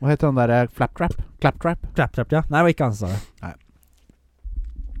 Hva heter han der? Claptrap? Claptrap, ja. Nei, det var ikke han som sa det. Nei.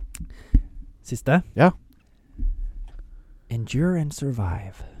 Siste? Ja. Endure and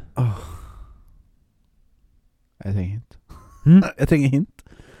survive. Jeg trenger hint. Jeg trenger hint.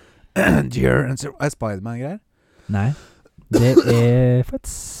 Endure and survive. Er Spider-Man-greier? Nei. Det er for et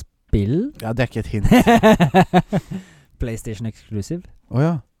spill. Ja, det er ikke et hint. PlayStation Exclusive.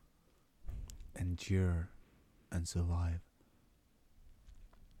 Ja. Endure and survive.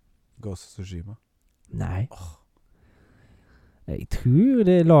 Ghost of Tsushima. Nei. Jeg tror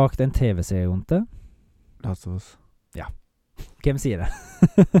det er lagt en TV-serie rundt det. Last of Us. Ja. Hvem sier det?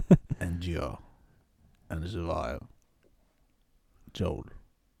 Endure. And survive. Joel.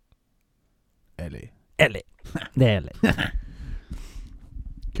 Ellie. Ellie. Det er Ellie.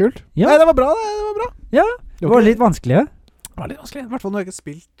 Kult. Ja. Nei, det var bra, det var bra. Ja, det var litt vanskelig. Det var litt vanskelig. I hvert fall når jeg ikke har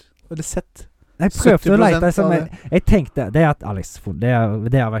spilt eller sett. Jeg prøvde å lete som jeg tenkte, det er at Alex, det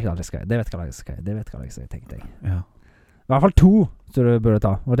har vært Alex Guy. Det vet hva Alex Guy, tenkte jeg. Ja. I hvert fall 2 så du burde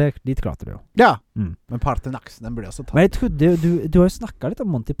ta, og dit klarte du jo. Ja, men Parthenax, den burde jeg også ta. Men jeg trodde, du har jo snakket litt om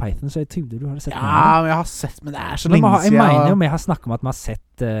Monty Python, så jeg trodde du hadde sett den. Ja, men jeg har sett, men det er så lenge siden. Jeg mener jo, vi har snakket om at vi har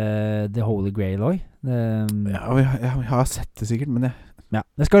sett The Holy Grail også. Ja, jeg har sett det sikkert, men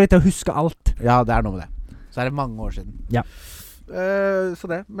det skal litt til å huske alt. Ja, det er noe med det. Så er det mange år siden. Ja. Så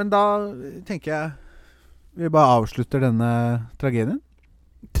det. Men da tenker jeg vi bare avslutter denne tragedien.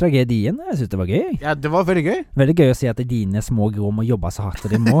 Tragedien? Jeg synes det var gøy. Ja, det var veldig gøy. Veldig gøy å si at dine små grå må jobbe så hardt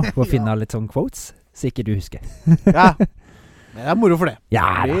de må for å finne litt sånn quotes, så ikke du husker. Ja, det er moro for det.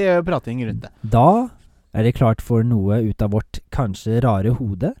 Ja, vi prating rundt det. Da er det klart for noe ut av vårt kanskje rare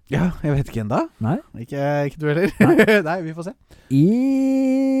hode. Ja, jeg vet ikke enda. Nei. Ikke du heller. Nei, vi får se. I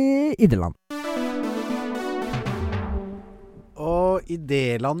Idéland. Og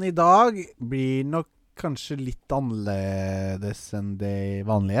Idéland i dag blir nok kanskje litt annerledes enn det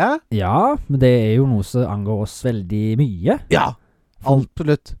vanlige. Ja, men det er jo noe som angår oss veldig mye. Ja,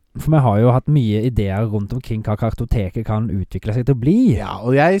 absolutt. For vi har jo hatt mye ideer rundt omkring hva kartoteket kan utvikle seg til å bli. Ja,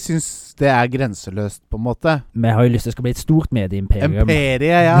 og jeg synes det er grenseløst på en måte. Vi har jo lyst til at det skal bli et stort medieimperium.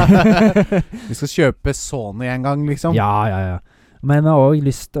 Imperiet, ja. Vi skal kjøpe Sony en gang, liksom. Ja. Men vi har også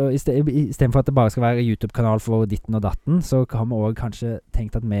lyst til, i stedet for at det bare skal være YouTube-kanal for ditten og datten, så har vi også kanskje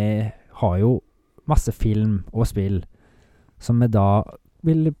tenkt at vi har jo masse film og spill som vi da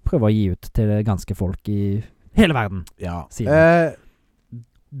vil prøve å gi ut til det ganske folk i hele verden. Ja.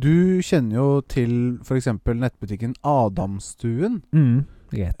 Du kjenner jo til for eksempel nettbutikken Adamstuen.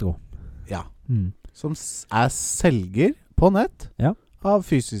 Retro. Ja. Som er selger på nett av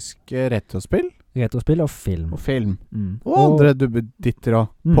fysiske retrospill. Retrospill og film. Og andre dubbeditter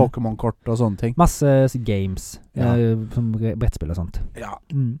og Pokémon-kort og sånne ting. Masse games, som brettspill og sånt. Ja.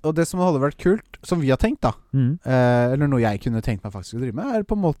 Og det som hadde vært kult, som vi har tenkt da, eller noe jeg kunne tenkt meg faktisk å drive med, er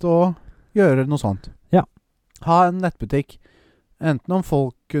på en måte å gjøre noe sånt. Ja. Ha en nettbutikk. Enten om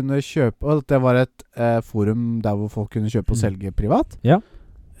folk kunne kjøpe, og det var et forum der hvor folk kunne kjøpe og selge privat,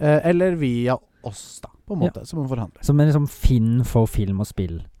 eller via oss da, på en måte, som en forhandler. Som en liksom Finn for film og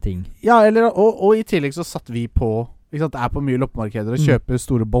spill-ting. Ja, og i tillegg så satt vi på, ikke sant, det er på mye loppemarkeder og kjøper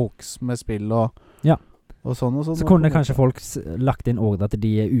store bulks med spill og sånn og sånn. Så kunne kanskje folk lagt inn ordre at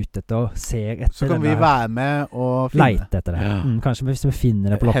de er ute etter og ser etter. Så kan vi være med og finne. Leite etter det. Kanskje hvis vi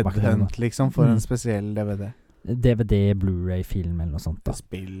finner det på loppemarkedet. Headhunt liksom, for en spesiell DVD. DVD, Blu-ray-film eller noe sånt da.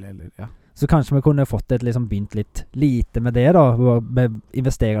 Spill eller, Så kanskje vi kunne fått begynt litt lite med det da,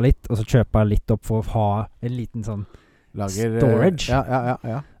 investere litt, og så kjøpe litt opp for å ha en liten sånn storage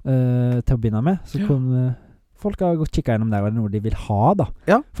til å begynne med. Så kunne folk ha gått kikket gjennom der, og det er noe de vil ha da.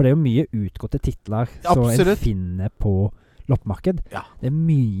 For det er jo mye utgåtte titler som en finner på loppemarked. Det er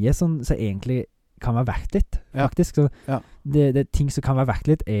mye som egentlig kan være verdt litt, faktisk. Så det ting som kan være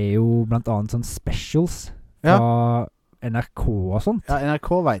verdt litt er jo blant annet sånn specials fra NRK og sånt. Ja, NRK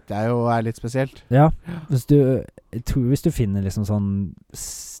vet jeg jo er litt spesielt. Ja, hvis du finner liksom sånn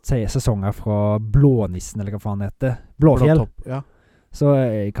sesonger fra Blånissen, eller hva faen det heter, Blåfjell, så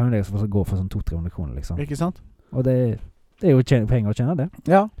kan jo det også gå for sånn 200-300 kroner liksom. Ikke sant? Og det er jo penger å tjene det.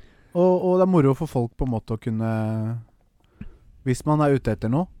 Ja, og det er moro for folk på en måte å kunne, hvis man er ute etter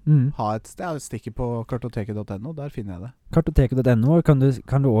noe, ha et sted. Jeg stikker på kartoteket.no, der finner jeg det. Kartoteket.no kan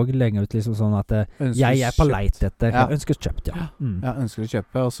du også legge ut liksom sånn at jeg er på leit etter, ønsker kjøpt, Ja, ønsker å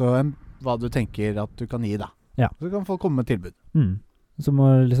kjøpe, og så hva du tenker at du kan gi da. Så kan folk komme med tilbud. Så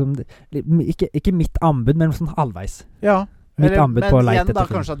må liksom, ikke mitt anbud, men sånn halvveis. Ja, mitt anbud på leit etter. Men igjen da,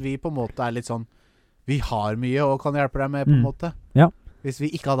 kanskje at vi på en måte er litt sånn, vi har mye og kan hjelpe deg med på en måte. Ja. Hvis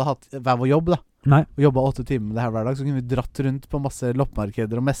vi ikke hadde hatt hver vår jobb da, og jobbet 8 timer med det her hver dag, så kunne vi dratt rundt på masse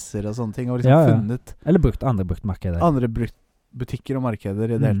loppemarkeder og messer og sånne ting, og liksom funnet eller andre bruktmarkeder. Andre butikker og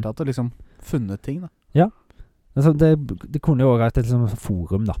markeder i det hele tatt, og liksom funnet ting da. Ja, altså, det kunne jo også vært et liksom,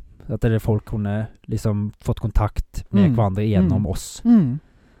 forum da, at folk kunne liksom fått kontakt med hverandre gjennom oss.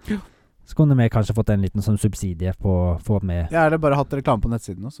 Så kunne vi kanskje fått en liten sånn subsidie for at vi... Ja, eller bare hatt reklame på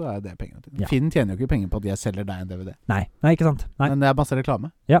nettsiden, og så er det penger til. Finn tjener jo ikke penger på at jeg selger deg en DVD. Nei, ikke sant. Nei. Men det er masse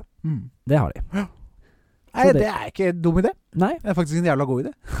reklame. Ja, det har de. Nei, det er ikke en dum idé. Nei. Det er faktisk en jævla god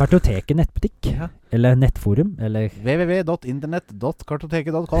idé. Kartoteket nettbutikk. Ja. Eller nettforum. Eller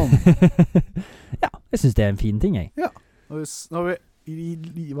www.internett.kartoteket.com. Ja, jeg synes det er en fin ting, jeg. Ja. Nå har vi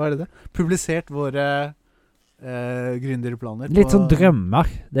hva er det? Publisert våre gründerplaner. Litt sånn drømmer.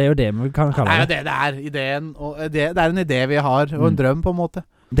 Det er jo det vi kan kalle det. Det er ideen. Og det er en idé vi har, og en drøm på en måte.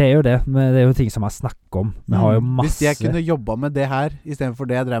 Det er jo det, men det er jo ting som jeg snakker om. Vi har jo masse... Hvis jeg kunne jobba med det her i stedet for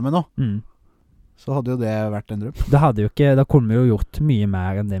det jeg drev med nå, så hadde jo det vært en drøm. Det hadde jo ikke, da kunne vi jo gjort mye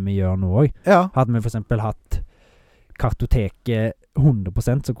mer enn det vi gjør nå også. Ja. Hadde vi for eksempel hatt kartoteket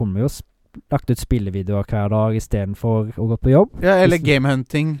 100%, så kunne vi jo lagt ut spillevideoer hver dag i stedet for å gå på jobb. Ja, eller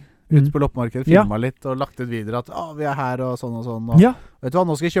gamehunting ute på loppemarkedet, filma litt og lagt ut videoer at vi er her og sånn og sånn. Og, vet du hva,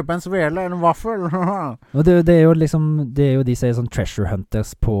 nå skal jeg kjøpe en svele eller en vaffel. Og det er jo liksom, det er jo de som er sånn treasure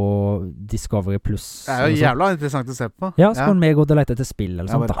hunters på Discovery Plus. Det er jo jævla interessant å se på. Ja, så kan vi gå og lete etter spill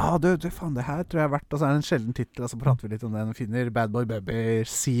eller sånt da. Du, faen, det her tror jeg er verdt. Og så er det en sjelden titel, og så prater vi litt om det. Nå finner Bad Boy Bubby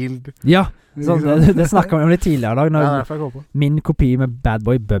Sealed. Ja, så det snakket vi om litt tidligere i dag. Min kopi med Bad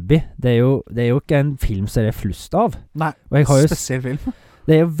Boy Bubby, det er jo ikke en film som det er flust av. Nei, spesiell film.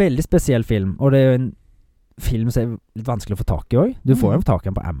 Det er jo en veldig spesiell film, og det er jo en film som er litt vanskelig å få tak i også. Du får jo tak i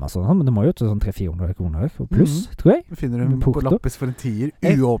den på Amazon, men det må jo til sånn 300-400 kroner pluss, tror jeg. Du finner den på lappes for en 10,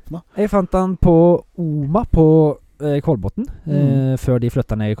 uåpnet. Jeg fant den på Oma på Kolbotn, før de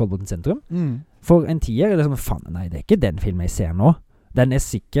flyttet ned i Kolbotn sentrum. For en 10 er det sånn, faen, nei, det er ikke den filmen jeg ser nå. Den er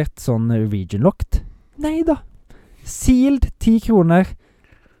sikkert sånn region-locked. Nei da. Sealed 10 kroner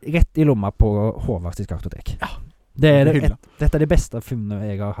rett i lomma på Håvards kartotek. Ja. Dette er det beste filmene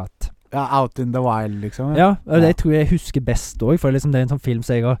jeg har hatt. Ja, Out in the Wild, liksom. Ja, og det tror jeg husker best også, for liksom det er en sånn film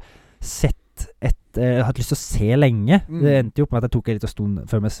som jeg har sett jeg har hatt lyst til å se lenge. Det endte jo opp med at jeg tok en liten stund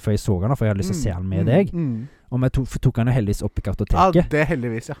før jeg så den, for jeg hadde lyst til å se den med deg. Og vi tok den jo heldigvis opp i kartoteket. Ja, det er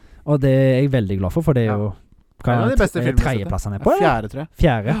heldigvis, ja. Og det er jeg veldig glad for det er jo de beste filmene. Tredjeplassen er på, Fjerde, tror jeg.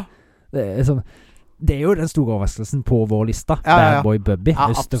 Fjerde. Det er jo den store overraskelsen på vår lista. Bad Boy Bubby.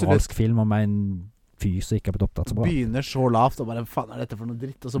 Østerholsk film om en fyr som ikke har blitt opptatt så bra. Begynner så lavt, og bare, faen er dette for noe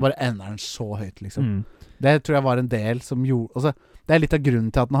dritt? Og så bare ender den så høyt, liksom. Det tror jeg var en del som gjorde... Altså, det er litt av grunnen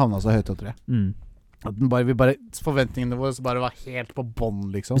til at den havnet så høyt, tror jeg. At den forventningene våre bare var helt på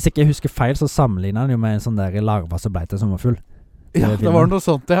bånd, liksom. Hvis ikke jeg husker feil, så sammenlignet den jo med en sånn der larva som ble til sommerfull. Ja, det var noe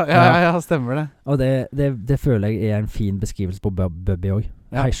sånt, ja, stemmer det. Og det føler jeg er en fin beskrivelse på Bubby også.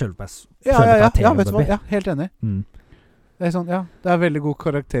 Ja, vet du hva? Ja, helt enig. Det er sånn, det er veldig god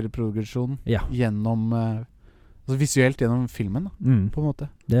karakterprogresjon gjennom altså visuelt gjennom filmen da, på en måte.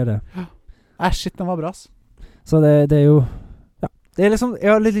 Det er det. Shit, den var bra, ass. Så det er jo det er liksom, jeg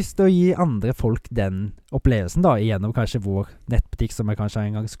har litt lyst til å gi andre folk den opplevelsen da, gjennom kanskje vår nettbutikk som jeg kanskje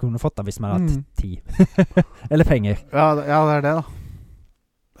en gang skulle fått da, hvis man hadde hatt tid. Eller penger. Ja, det er det da.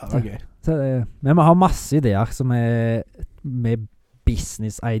 Det var gøy. Men vi har masse ideer som er med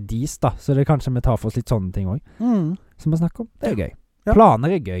business ideas da, så det kanskje vi tar for oss litt sånne ting også. Som vi snakker om. Det er gøy.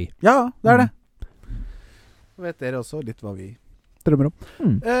 Planer er gøy. Ja, det er det. Så vet dere også litt hva vi drømmer om.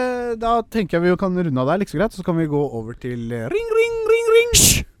 Da tenker jeg vi kan runde av der, like så greit. Så kan vi gå over til ring.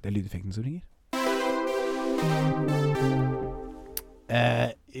 Det er lydeffekten som ringer.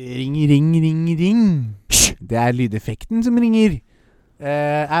 Ring. Det er lydeffekten som ringer.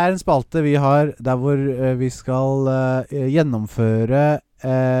 Er en spalte vi har der hvor vi skal gjennomføre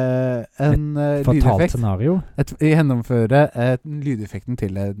en lydeffekt. Scenario. Gjennomføre lydeffekten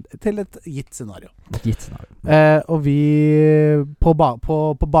til et gitt scenario. Og vi på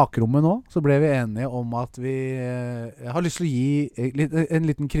bakrommet nå så ble vi enige om at vi har lyst til å gi en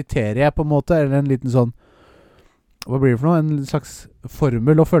liten kriterie på en måte, eller en liten sånn, hva blir det for noe? En slags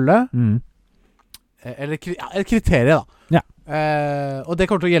formel å følge. Eller et kriterie da. Ja. Og det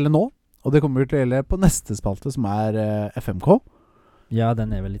kommer til å gjelde nå, og det kommer til å gjelde på neste spalte, som er FMK. Ja,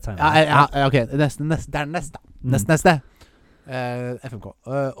 den er vel litt senere. Ja, ok, det er neste. Neste. FMK.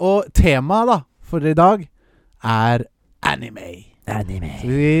 Og temaet da, for i dag, er anime.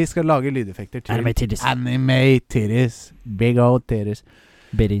 Så vi skal lage lydeffekter til Anime titties. Big old titties.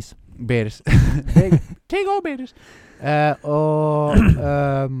 Bears. Big old bears. Og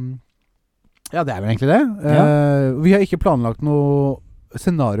ja, det er vel egentlig det. Vi har ikke planlagt noe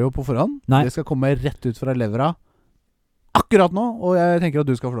scenario på forhånd. Nei. Det skal komme rett ut fra levera akkurat nå, og jeg tenker at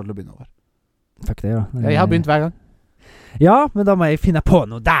du skal få lov til å begynne over. Takk det da. Jeg har begynt hver gang. Ja, men da må jeg finne på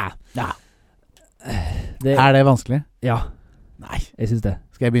noe der. Ja. Er det vanskelig? Ja. Nei. Jeg synes det.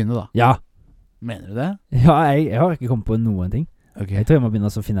 Skal jeg begynne da? Ja. Mener du det? Ja, jeg har ikke kommet på noen ting. Okay. Jeg tror jeg må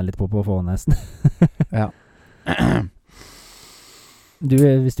begynne å finne litt på forhånd nesten. Ja.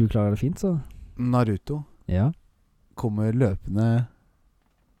 Hvis du klarer det fint, så... Naruto kommer løpende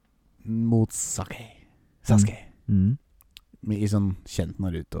mot Sasuke. Sasuke. Mm. I sånn kjent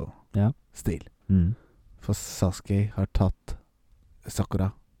Naruto-stil. Mm. For Sasuke har tatt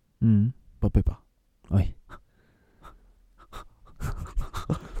Sakura på puppa. Oi.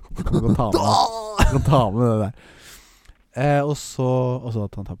 Du kan ta med det der. Og så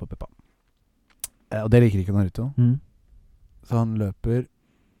at han tar på puppa. Og det liker ikke Naruto. Så han løper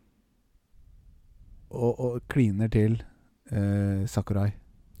og kliner til Sakurai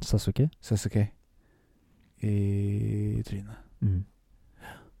Sasuke i trynet.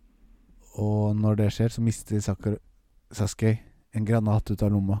 Og når det skjer, så mister Sasuke en granat ut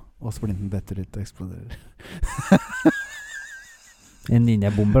av lomma, og splinten detter ut og eksploderer. En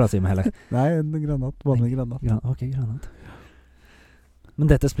ninja-bombe da, sier vi heller. Nei, en granat, vanlig granat. Ok, granat. Men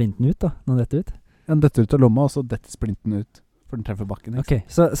detter splinten ut da, når detter ut? Den detter ut av lomma, og så detter splinten ut, for den treffer bakken. Ok,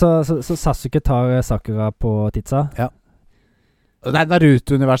 så Sasuke tar Sakura på tidsa? Ja. Nei,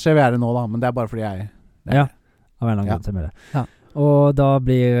 Naruto-universet vil jeg det nå da, men det er bare fordi jeg... Ja, av en eller annen grunn til med det. Ja. Og da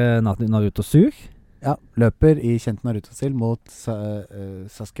blir Naruto sur? Ja, løper i kjent Naruto-stil mot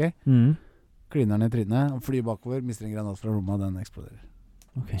Sasuke. Kliner den i trynet, og flyr bakover, mister en granat fra lomma, den eksploderer.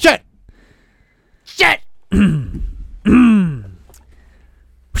 Okay. Kjør!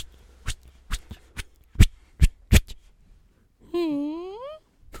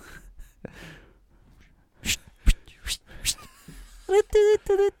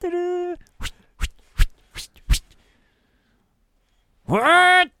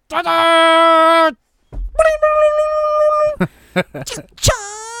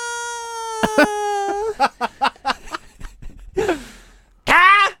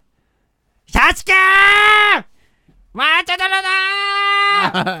 Sasuke! Hva er det da?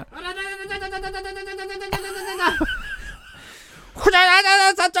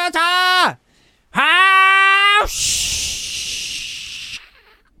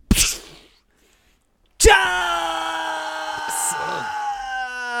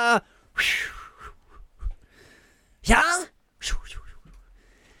 Ja?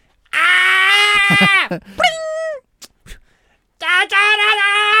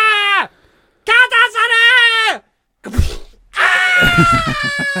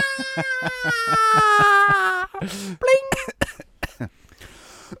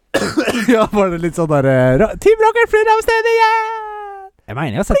 Ja, var det litt sånn der Team Rocket flyr avstedningen! Jeg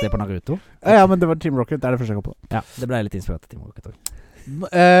mener jeg har sett det på Naruto. Ja, men det var Team Rocket, det er det første jeg kom på. Ja, det ble litt inspirert av Team Rocket også.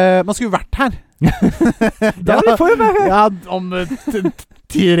 Man skulle jo vært her. Ja, vi får jo være her. Ja, om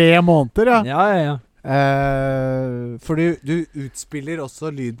 3 måneder, ja. Ja. Fordi du utspiller også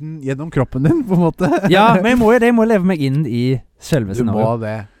lyden gjennom kroppen din, på en måte. Ja, men jeg må leve meg inn i selve scenarioet. Du må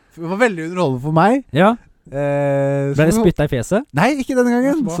det. Det var veldig underholdende for meg. Ja. Ble det spyttet i fjeset? Nei, ikke denne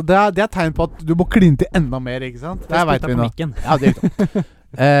gangen. Så det er tegn på at du må kline til enda mer, ikke sant? Det vet vi nå. Ja, det er ikke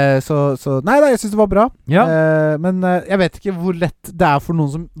Nei, jeg synes det var bra. Ja. Men jeg vet ikke hvor lett det er for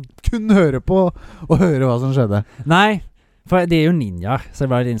noen som kun hører på og høre hva som skjedde. Nei, for det er jo ninjaer, så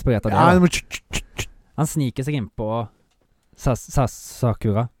jeg var litt inspirert av det. Ja, han sniker seg inn på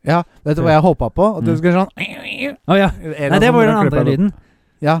Sakura. Ja, vet du hva jeg håpet på? At du skulle sånn ja. Nei, det var jo den andre lyden.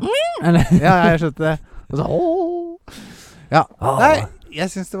 Ja, jeg skjønte det. Og så, ja. Nei,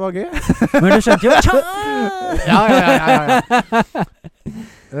 jeg synes det var gøy. Men du skjønte jo Ja.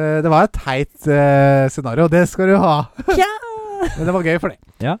 Det var et teit scenario. Det skal du ha. Ja. Men det var gøy for det.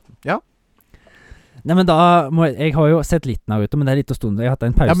 Ja. Nei, men da jeg har jo sett litt Naruto, men det er litt å stund. Jeg har hatt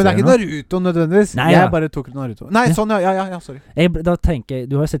en pause. Ja, men det er ikke Naruto nødvendigvis. Nei, jeg bare tok Naruto. Nei, sånn, ja, sorry. Da tenker jeg,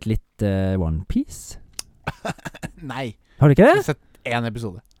 du har jo sett litt One Piece? Nei. Har du ikke det? Jeg har sett 1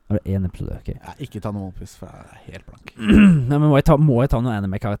 episode. Har du 1 episode? Ok. Ja, ikke ta noe One Piece, for jeg er helt blank. Nei, men må jeg ta noen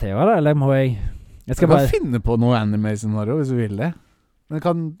anime-karakterer da? Eller må jeg skal bare finne på noe anime-scenario hvis du vil det. Men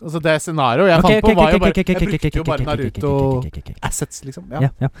altså det scenario jeg fant på var jo bare jeg brukte jo bare Naruto assets liksom.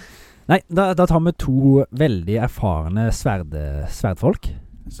 Ja. Nei, da tar vi 2 veldig erfarne sverdfolk.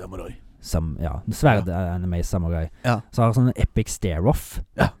 Samurai. Sverd-anime-samurai. Ja. Så har sånn epic stare-off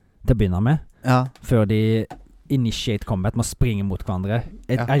til å begynne med. Ja. Før de initiate combat med å springe mot hverandre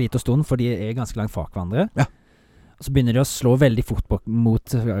en liten stund, for de er ganske langt fra hverandre. Ja. Og så begynner de å slå veldig fort mot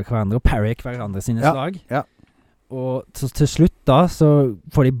hverandre og parry hverandre sine slag. Ja. Og så til slutt da så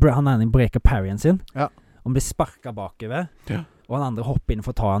får han ene breaker parryen sin. Ja. Og blir sparket bakover. Ja. Og han andre hopper inn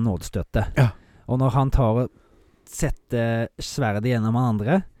for å ta en nådestøtte. Ja. Og når han tar og setter sverdet gjennom han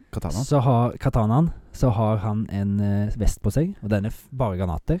andre, katanaen, så har han en vest på seg, og den er bare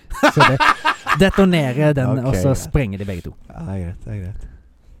granater. Så det detonerer den, og så sprenger de begge 2. Ja, det er greit.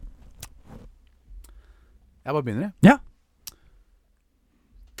 Jeg bare begynner, Ja.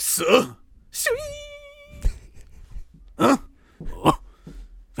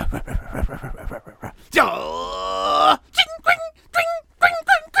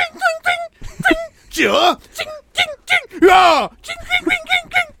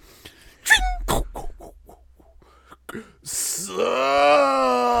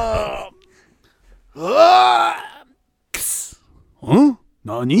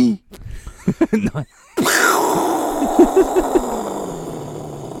 Nani?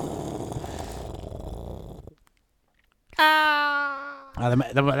 Ja,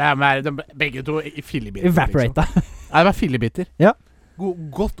 de begge to i fillebiter. Evaporata. Liksom. Ja, det var fillebiter. Ja.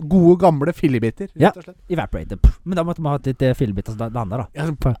 Gode, gamle fillebiter, rett og slett. Ja, evaporata. Men da måtte vi ha litt fillebiter som lander, da. Ja,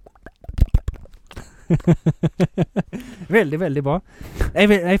 veldig, veldig bra.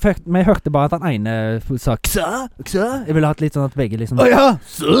 Jeg hørte bare at den ene sa ksa. Jeg ville hatt litt sånn at begge liksom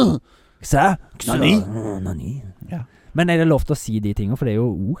ksa. Nani. Ja. Men er det lov til å si de tingene, for det er jo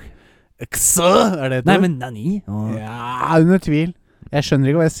ord. Ksa, er det et ord? Nei, men nani. Ja, under tvil. Jeg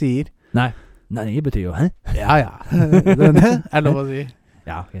skjønner ikke hva jeg sier. Nei, nani betyr jo hæ? Ja. Det er lov å si.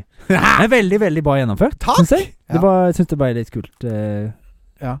 Ja, ok. Det er veldig, veldig bra gjennomført. Takk! Synes jeg. Jeg synes det var litt kult.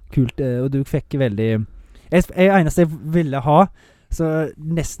 Kult, og du fikk veldig eneste jeg ville ha så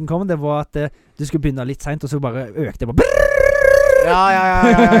nesten kom, det var at du skulle begynne litt sent, og så bare økte det bare ja.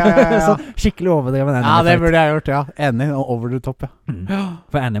 Så skikkelig overdreven anime. Ja, det burde jeg gjort, ja. Enig, og over the top, ja.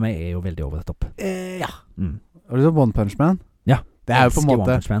 For anime er jo veldig over the top. Ja. Var det så One Punch Man? Ja. Det er jo på en måte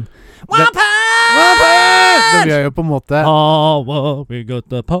One Punch Man. One Punch! De gjør jo på en måte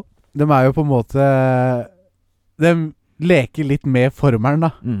De er jo på en måte De leker litt med formelen,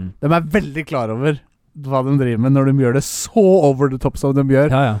 da. De er veldig klar over hva de driver med når de gjør det så over the top som de gjør.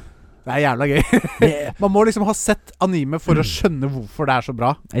 Ja. Det er jævla gøy. Man må liksom ha sett anime for å skjønne hvorfor det er så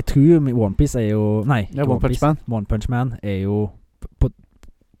bra. Jeg tror One Piece er jo Nei, One Punch Man. One Punch Man er jo på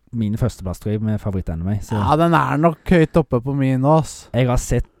min førsteplass, tror jeg, med favorittanime. Ja, den er nok høyt oppe på min nå, ass. Jeg har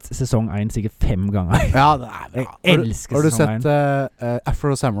sett sesong 1 sikkert 5 ganger. Ja, det er bra. Jeg elsker sesong 1. Har du sett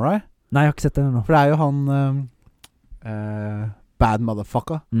Afro Samurai? Nei, jeg har ikke sett den ennå. For det er jo han Bad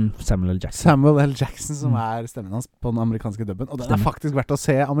Motherfucker. Samuel L. Jackson som er stemmen hans på den amerikanske dubben. Og den er faktisk verdt å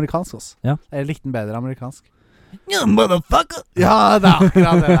se amerikansk også. Ja. Jeg likte den bedre amerikansk. Motherfucker! Ja, det er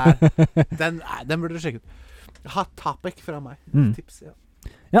akkurat det der. Den burde du sjekke ut. Hot topic fra meg. Tips, ja.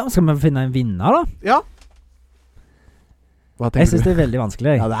 Ja, skal vi finne en vinner da? Ja. Jeg synes det er veldig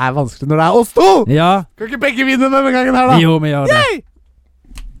vanskelig. Ja, det er vanskelig når det er oss to! Ja. Kan ikke begge vinne med gangen her da? Jo, vi gjør det.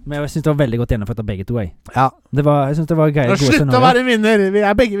 Men jeg synes det var veldig godt gjennomført av begge to. Ja. Jeg synes det var gøy. Slutt å være vinner! Vi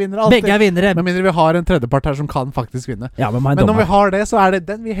er begge vinnere alltid. Begge er vinnere. Med mindre vi har en tredjepart her som kan faktisk vinne. Ja, men når vi har det, så er det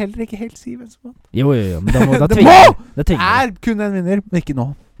den vi heller ikke helt sier hvem som vant. Jo, men da tvinger vi. Det er kun en vinner, men ikke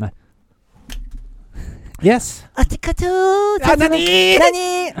nå. Nei. Yes. Da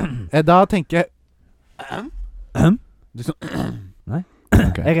tenker jeg Du sånn Nei.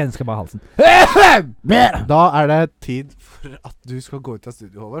 Okay. Jeg rensker bare halsen. Da er det tid for at du skal gå ut av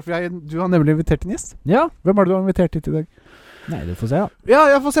studio, Håvard. For du har nemlig invitert en gjest. Ja. Hvem har du invitert hit i dag? Nei, du får se da. Ja,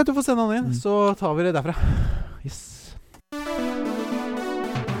 jeg får se, du får sende han inn. Så tar vi det derfra. Yes.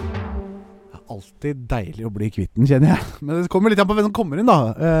 Det er alltid deilig å bli kvitt den, kjenner jeg. Men det kommer litt an på hvem som kommer inn da.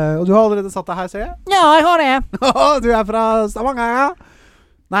 Og du har allerede satt deg her, ser jeg. Ja, jeg har det. Du er fra Stavanger, ja?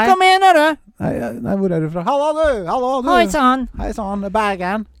 Nei. Hva mener du? Nei, hvor er du fra? Hallo du! Hei sann. Hei sann,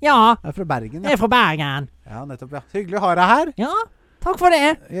 Bergen. Ja, Jeg er fra Bergen, ja. jeg er fra Bergen. Ja, nettopp, ja. Hyggelig å ha deg her. Ja, takk for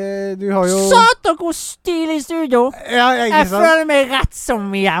det. Du har jo... Satan, hvor stilig studio. Ja, ikke Jeg sant? føler meg rett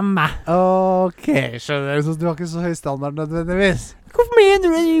som hjemme. Ok, skjønner du. Så du har ikke så høy standard nødvendigvis. Hvorfor mener du?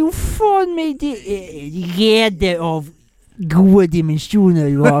 Det er jo faen meg det rede av gode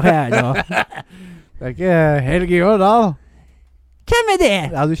dimensjoner du har her, da. Det er ikke Helge Jordal. Hvem er det?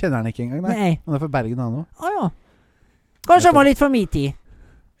 Ja, du kjenner han ikke engang, nei. Han er fra Bergen, han også. Ja. Kanskje han var litt for min tid.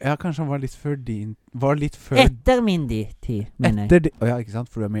 Ja, kanskje han var litt før din... Var litt før... Etter min tid, mener jeg. Ja, ikke sant,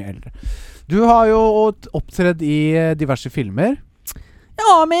 for du er mye eldre. Du har jo opptredd i diverse filmer.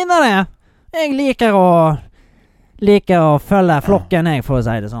 Ja, mener det. Jeg liker å følge flokken, jeg, for å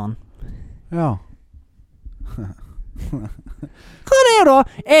si det sånn. Ja. Hva er det da?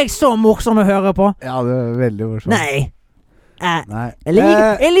 Jeg er så morsom å høre på. Ja, det er veldig morsomt. Nei. Nei. Jeg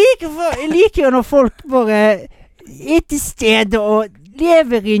liker jo når folk bare er til stede og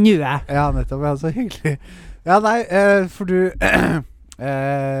lever i nuet. Ja, nettopp. Ja, så hyggelig. Ja, nei, for du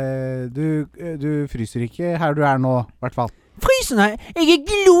fryser ikke her du er nå, i hvert fall. Fryser nei. Jeg er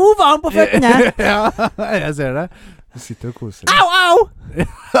glovarm på føttene. Ja, jeg ser det. Du sitter og koser deg. Au! Det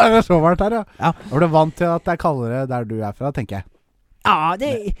er så varmt her, ja. Og du er vant til at det er kaldere der du er fra, tenker jeg. Ja,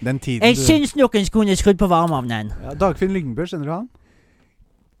 den tiden jeg syns noen kunne skrudd på varmeovnen. Ja, Dagfinn Lyngbø, kjenner du han?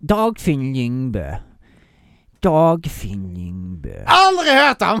 Dagfinn Lyngbø. Dagfinn Lyngbø. Aldri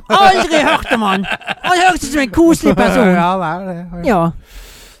hørt ham! Aldri hørt om han! Han hørtes ut som en koselig person. Ja, det er det. Ja.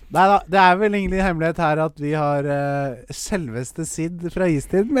 Neida, det er vel egentlig en hemmelighet her at vi har selveste Sid fra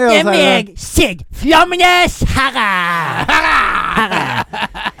Istid med Det er meg, Sid Flammenes herre!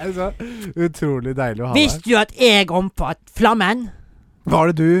 Herre! Så utrolig deilig å ha deg. Visste du at jeg omfatt flammen?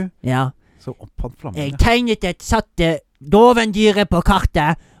 Var det du Ja. som omfatt flammen? Jeg tegnet satte dovendyret på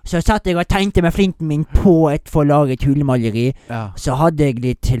kartet. Så satt jeg og tegnte med flinten min på et forlaget hulemaleri. Ja. Så hadde jeg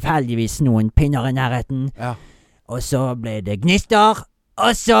litt tilfeldigvis noen pinner i nærheten. Ja. Og så ble det gnister.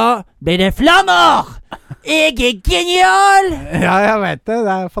 Og så ble det flammer! Jeg er genial! Ja, jeg vet det.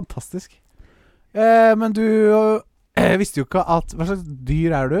 Det er fantastisk. Men du visste jo ikke at hva slags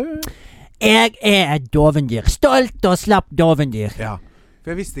dyr er du? Jeg er et dovendyr. Stolt og slapp dovendyr. Ja.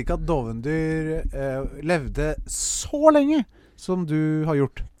 For jeg visste ikke at dovendyr levde så lenge som du har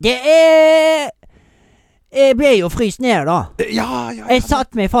gjort. Det er Jeg ble jo fryst ned, da. Ja. Jeg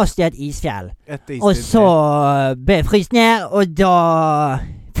satt meg fast i et isfjell. Og istid. så ble jeg fryst ned, og da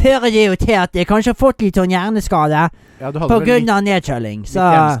fører det jo til at jeg kanskje har fått litt sånn hjerneskade Ja, du hadde på vel grunn av nedkjøling. litt Så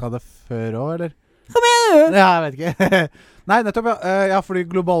hjerneskade før òg, eller? hva mener du? Ja, jeg vet ikke. Nei, nettopp, ja. Ja, fordi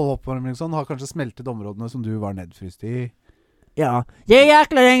global oppvarming sånn har kanskje smeltet områdene som du var nedfryst i. Ja. Det er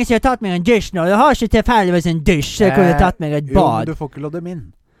jækla lenge siden jeg har tatt meg en dusj nå. Jeg har ikke tilfeldigvis en dusj, så jeg kunne tatt meg et Jo, men bad. du får ikke lodemin.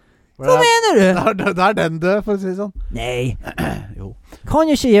 Hva mener du? Da er den død, for å si det sånn. Nei, Jo. kan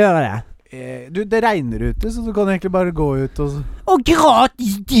jo ikke gjøre det. Det regner ute, så du kan egentlig bare gå ut og Og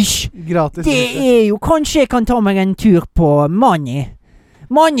gratis dusj! gratis. Det er jo Kanskje jeg kan ta meg en tur på Manny.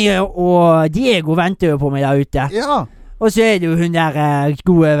 Manny og Diego venter jo på meg der ute. Ja. Og så er det jo hun der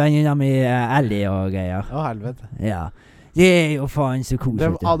gode venninna mi Ellie og greier. Å, helvete. Ja. Det er jo faen så kos.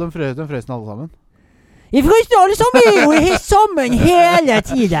 De frøs alle sammen. I fryste alle sammen er jo helt sammen hele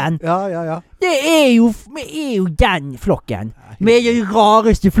tiden. Ja. Vi er jo den flokken. Vi er den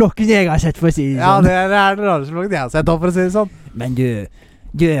rareste flokken jeg har sett, for å si det Ja, sånn. det er den rareste flokken jeg har sett, for å si det sånn.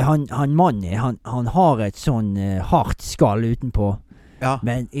 Men han Manny, han har et sånn hardt skall utenpå. Ja.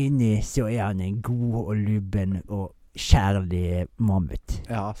 Men inni så er han en god og lubben og kjærlig mammut.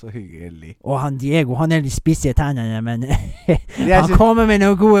 Ja, så hyggelig. Og han Diego, han er litt spisse i tennene, men Jeg han kommer med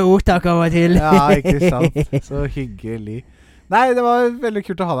noen gode ordtak av og til. Ja, ikke sant. Så hyggelig. Nei, det var veldig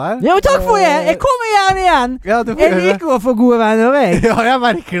kult å ha deg her. Jo, takk for det! Jeg kommer gjerne igjen! Ja, du får Jeg gjøre det. liker å få gode venner, jeg. Ja, jeg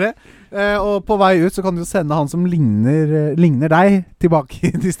merker det. Og på vei ut så kan du sende han som ligner deg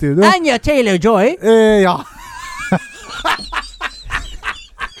tilbake til studio. Anya Taylor-Joy. Ja.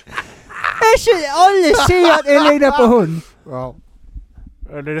 Ikke alle sier at jeg ligner på hun. Ja.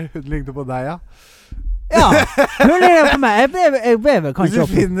 Eller hun ligner på deg, ja. Ja, hun ligner på meg. Jeg ble vel Hvis kanskje du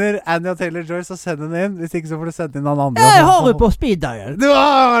opp. finner Anya Taylor-Joy, så send henne inn. Hvis ikke så får du sende inn noen andre. Jeg har henne på speed dial. Du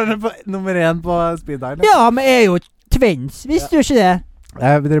har henne på nummer 1 på speed dial. Ja, men jeg er jo twins. Visste du ikke det?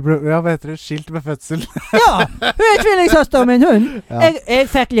 Ja, hva heter det? Skilt med fødsel. Ja, hun er tvillingsøsteren min, hun. Ja. Jeg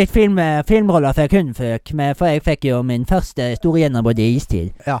fikk litt filmroller før hun fikk, for jeg fikk jo min første store gjennombrudd i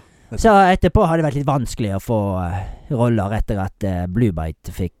istid. Ja. Så etterpå har det vært litt vanskelig å få roller etter at Blue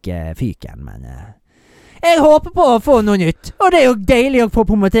Bite fikk fyken, men jeg håper på å få noe nytt. Og det er jo deilig å få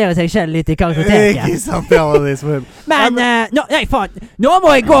promotere seg selv litt i kartoteket. Ikke sant, ja, det er som Men nei, faen. Nå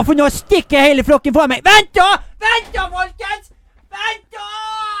må jeg gå, for nå stikker hele flokken fra meg. Vent da! Vent da, folkens! Vent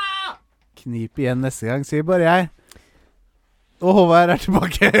da! Knip igjen neste gang, sier bare jeg. Og Håvard er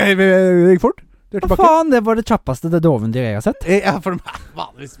tilbake. Det gikk fort. Du er Hva tilbake. faen, det var det kjappeste det dovendyr jeg har sett. Ja, for de er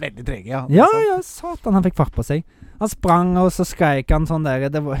vanligvis veldig trege, ja. Ja, satan, han fikk fart på seg. Han sprang, og så skrek han sånn der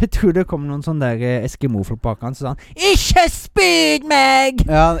jeg tror det kom noen sånn der Eskimo-folk bak han, så sa han Ikke spyd meg!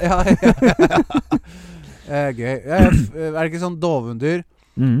 Ja. Gøy. Er det ikke sånn dovendyr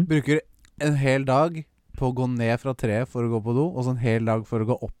bruker en hel dag på å gå ned fra treet for å gå på do, og så en hel dag for å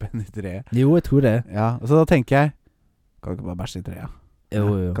gå opp igjen i treet? Jo, jeg tror det. Ja, og så da tenker jeg, kan du ikke bare bæsje i treet? Jo.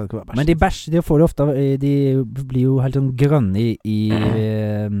 Kan du ikke bare bæsje? Men de bæsj, de får det ofte de blir jo helt sånn grønne i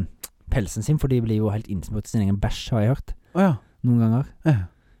pelsen sin, for de blir jo helt innsmurt sin egen bæsj, har jeg hørt. Åja. Noen ganger. Ja.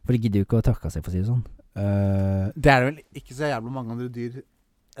 For de gidder jo ikke å tørke seg, for å si det sånn. Det er vel ikke så jævlig mange andre dyr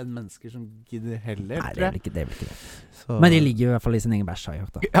enn mennesker som gidder heller, Nei, tror jeg. det er vel ikke det. Så. Men de ligger jo i hvert fall i sin egen bæsj, har jeg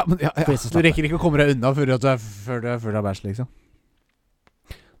hørt da. Ja, men For de som du rekker ikke å komme deg unna før du er full av bæsj, liksom.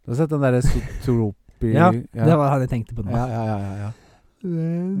 Du har sett den der Zootropy? Ja, det var det jeg tenkte på nå. Ja.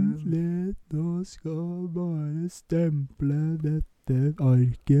 Vent litt, nå skal bare stemple dette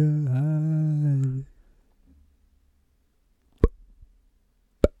arket her.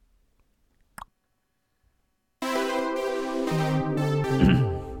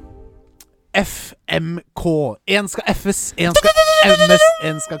 FMK. En skal F's, en skal M's,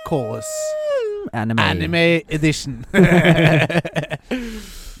 en skal K's. Anime edition.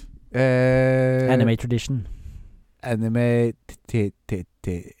 Anime tradition. Anime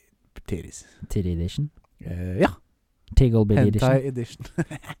titties. Tiddy edition. Ja. Tiggle Biddy edition. Hentai edition.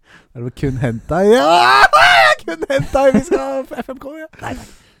 Det var kun hentai. Ja! Kun hentai! Vi skal ha FMK, ja. Nei.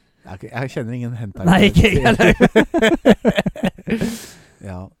 Jeg kjenner ingen hentai. Nei, ikke heller.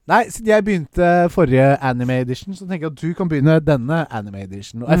 Ja. Nei, siden jeg begynte forrige anime edition, så tenker jeg at du kan begynne denne anime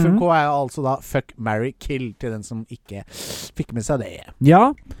edition. Og FMK er jo altså da Fuck, Marry, Kill til den som ikke fikk med seg det.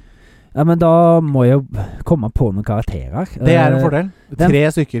 Ja, men da må jeg jo komme på noen karakterer. Det er en fordel.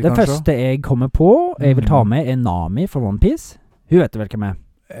 3 stykker, den kanskje. Den første jeg kommer på, jeg vil ta med, er Nami fra One Piece. Hun vet du vel hvem er?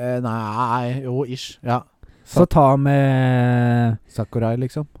 Nei, jo, ish. Ja. Så tar vi Sakurai,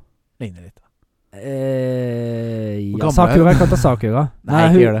 liksom. Ligner litt. Ja, Sakura kan ta Sakura. Nei,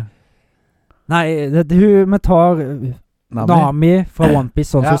 ikke gjør det. Nei, vi tar Nami fra One Piece,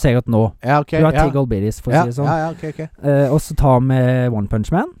 sånn som hun ser ut nå. Ja, ok. Hun har Tiggle Biddies, for å si det sånn. Ja, ok. Og så tar vi One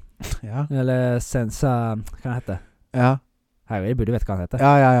Punch Man. Ja. Eller Sensa, hva han heter? Ja. Jeg burde vite hva han heter.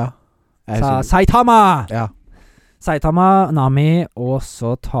 Ja. Saitama! Ja. Saitama, Nami, og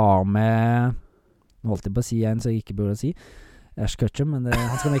så tar vi, nå holdt jeg på å si en som jeg ikke burde si, Ash Ketchum, men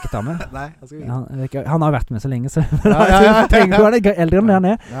han skal vi ikke ta med. Nei, han har vært med så lenge, så ja. tenk på det, eldre enn det han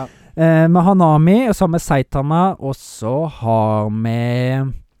er. Ja. Vi har Nami, og så har vi Saitama, og så har vi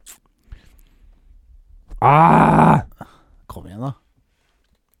Kom igjen da.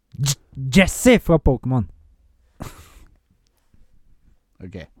 Jessie fra Pokémon.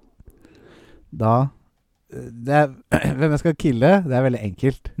 Ok. Da hvem jeg skal kille, det er veldig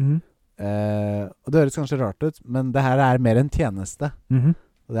enkelt. Og det høres kanskje rart ut, men det her er mer en tjeneste.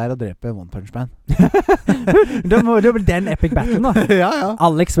 Og det er å drepe One Punch Man. Det blir den epic battlen da. Ja.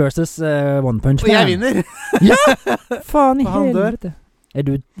 Alex versus One Punch Man. Og jeg vinner. Ja! Faen i han helvete. Er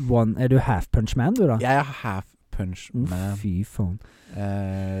du half punch man, du da? Jeg er half punch man. Fy faen.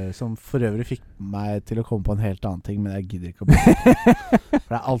 Som for øvrig fikk meg til å komme på en helt annen ting, men jeg gidder ikke å bli. For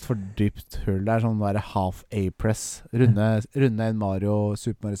det er alt for dypt hull. Det er sånn der half A-press. Runde en Super Mario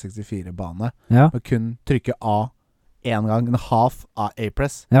 64-bane. Ja. Og kun trykke A en gang. En half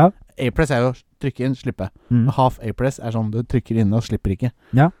A-press. Ja. A-press er jo trykke inn, slippe. Half A-press er sånn du trykker inn og slipper ikke.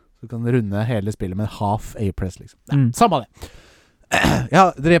 Ja. Så du kan runde hele spillet med half A-press, liksom. Samme det.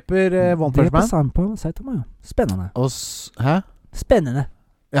 Ja, dreper One Punch Man. Dreper Saitama, ja. Spennende. Hæ? Spennende.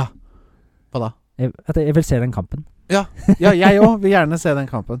 Ja. Hva da? Jeg vil se den kampen. Ja, jeg også vil gjerne se den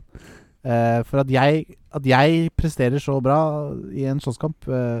kampen. For at jeg presterer så bra i en slåsskamp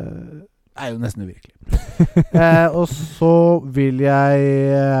er jo nesten uvirkelig. Og så vil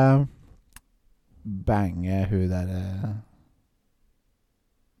jeg bange hun der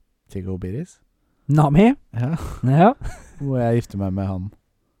Tiggle Biddies. Nami? Ja. Må jeg gifte meg med han?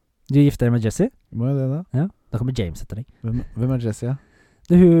 Du gifter deg med Jessie? Må jeg det da? Ja. Da kommer James etter deg. Hvem er Jessie, ja?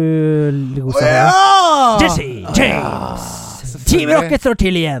 Det er hun rosa. Jessie! James! Team Rocket står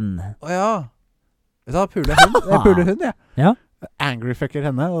til igjen! Ja. Vet du hva, puler hun, ja. Ja. Angry fucker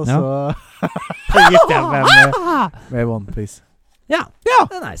henne, og så gifter jeg meg med One Piece. Ja, det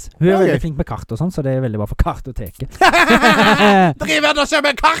er nice. Hun er veldig flink med kart og sånn, så det er veldig bra for kartoteket. Driver du og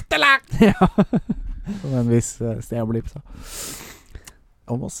kjøper kart, eller? Ja. Som en viss Steablip, så.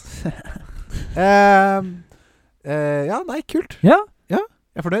 Om oss. Ja, nei, kult. Ja.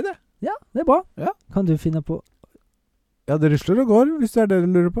 Jeg er fornøyd, jeg. Ja, det er bra. Ja. Kan du finne på... Ja, det rusler og går, hvis det er det du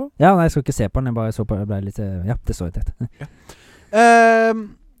lurer på. Ja, nei, jeg skal ikke se på den, jeg bare så på, jeg ble litt... Ja, det så ut etter. Ja.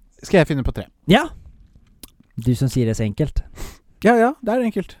 Skal jeg finne på 3? Ja. Du som sier det så enkelt. Ja, det er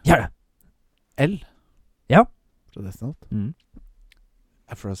enkelt. Gjør det. L. Ja. Fra Death Note.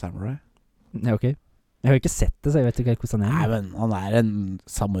 Afro Samurai. Ja, ok. Jeg har ikke sett det, så jeg vet ikke hvordan han er. Nei, men han er en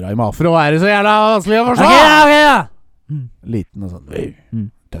samurai med afro. Er det så jævla vanskelig å forstå? Ok, ja. Liten og sånn.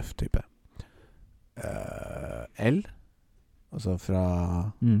 Tøff type. L. Altså fra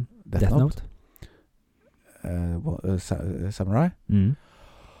Death Note. Samurai.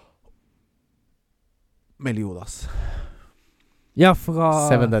 Meliodas. Ja, fra...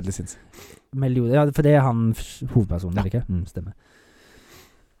 Seven Deadly Sins. Meliodas. Ja, for det er han hovedpersonen, eller ikke? Stemmer.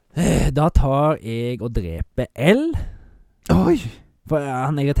 Da tar jeg og dreper L. Oi! For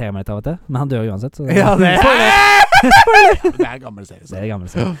han irriterer meg litt av og til, men han dør uansett. Så ja, det er gammel serie. Det er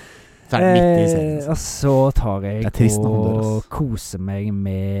gammel serie. Så er det midt i serien. Og så tar jeg og koser meg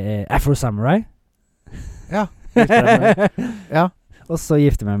med Afro Samurai. Ja. Og så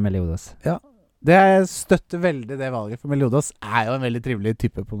gifter jeg meg med Meliodas. Ja. Det støtter veldig det valget, for Meliodas er jo en veldig trivelig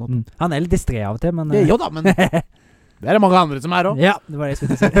type på en måte. Han er litt distré av og til, men... Jo da, men... Det er det mange andre som er også. Ja, det var det jeg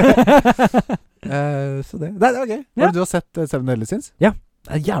skulle si. Så det var gøy. Har du sett Seven Deadly Sins? Ja.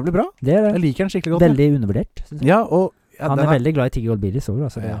 Det er jævlig bra. Det er det. Jeg liker den skikkelig godt. Veldig undervurdert, synes jeg. Ja, og han er veldig glad i Tigger Old Billy, så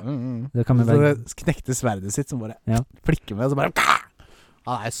altså det kan vi bare knekte sverdet sitt som bare flikker med, og så bare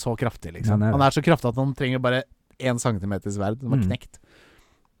han er så kraftig, liksom. Han er så kraftig at han trenger bare 1 centimeter sverd som er knekt.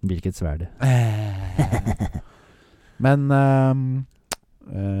 Hvilket sverd? Men hva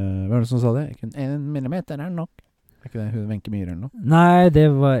var det som sa det? 1 millimeter er nok. Er ikke det hun Wenche Myhre eller noe? Nei, det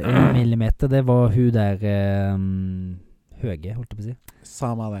var 1 millimeter. Det var hun der høye, holdt jeg på å si.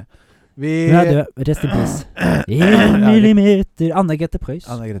 Samme det. Hun er død. Rest in peace. 1 millimeter. Anne Grete Preus.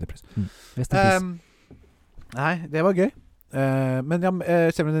 Rest in peace. Nei, det var gøy. Men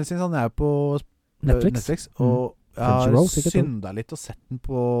Seven Deadly Sins, han er på Netflix og jeg har synda litt og sett den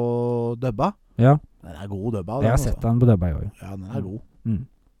på dubba. Ja. Den er god dubba. Jeg har sett den på dubba i år. Ja, den er god.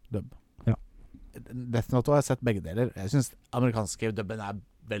 Dubb. Ja. Death Note har jeg sett begge deler. Jeg synes amerikanske dubben er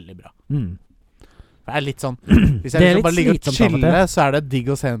veldig bra. Det er litt sånn hvis jeg liksom bare ligger og chiller, så er det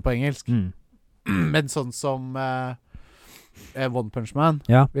digg å se den på engelsk. Men sånn som One Punch Man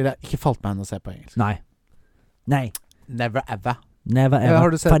ville jeg ikke falt meg inn å se på engelsk. Nei. Never ever. Never ever.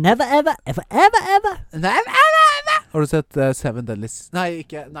 Har du sett? For never ever. For ever ever. Never ever. Har du sett Seven Deadly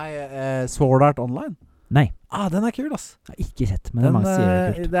Sword Art Online? Nei. Den er kul, ass. Jeg har ikke sett, men det er mange sier det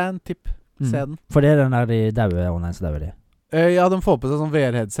er kult. Det er en tipp. Se den. For det er den der de dauer online, så dauer de. Ja, de får på seg sånn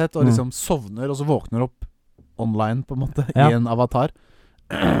VR-headset og liksom sovner, og så våkner opp online, på en måte, i en avatar.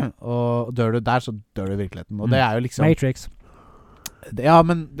 Og dør du der, så dør du i virkeligheten. Og det er jo liksom Matrix. Ja,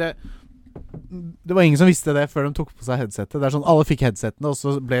 men det var ingen som visste det før de tok på seg headsetet. Det er sånn, alle fikk headsetene, og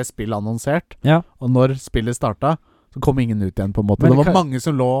så ble spill annonsert. Og når spillet startet, så kom ingen ut igjen, på en måte. Men det var mange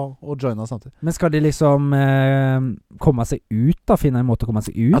som lå og joina samtidig. Men skal de liksom komme seg ut da? Finne en måte å komme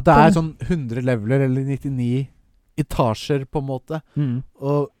seg ut? At det er sånn 100 leveler, eller 99 etasjer, på en måte.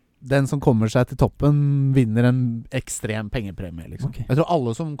 Og den som kommer seg til toppen vinner en ekstrem pengepremie, liksom. Jeg tror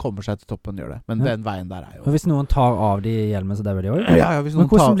alle som kommer seg til toppen gjør det. Men den veien der er jo... Og hvis noen tar av de hjelmen, så dauer de også? Men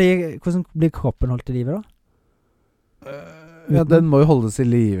hvordan blir kroppen holdt i live da? Den må jo holdes i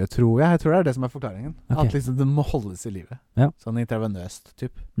live, tror jeg. Jeg tror det er det som er forklaringen. At liksom den må holdes i live. Sånn intravenøst,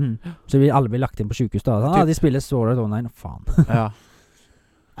 typ. Så alle blir lagt inn på sykehus da? De spiller Sword Art Online, faen. Det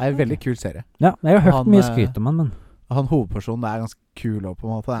er en veldig kul serie. Ja, jeg har hørt mye skryt om den, men... Han hovedpersonen er ganske kul også, på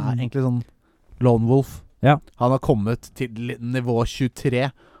en måte. Han er egentlig sånn lone wolf. Han har kommet til nivå 23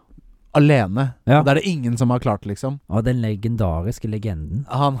 alene. Og det er det ingen som har klart, liksom. Den legendariske legenden.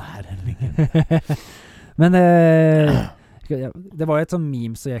 Han er en legende. Men det var et sånn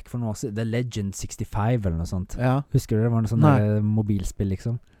meme som gikk for noe år siden, The Legend 65 eller noe sånt. Husker du det? Det var en sånn mobilspill,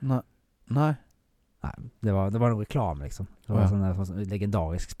 liksom. Nei, det var noe reklame, liksom. Det var sånn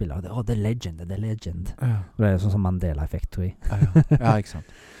legendarisk spiller. The Legend. Og det er sånn som Mandela-effekt, tror jeg. Ja, ikke sant.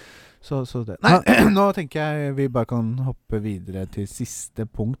 Så det. Nei, nå tenker jeg vi bare kan hoppe videre til siste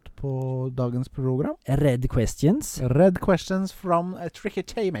punkt på dagens program. Red questions. Red questions from Tricky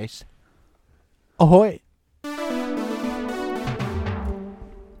Tamers. Ahoy!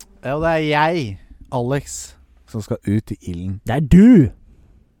 Ja, det er jeg, Alex, som skal ut i ilden. Det er du!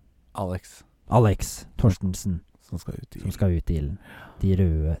 Alex Torstensen. Som skal ut i ilden.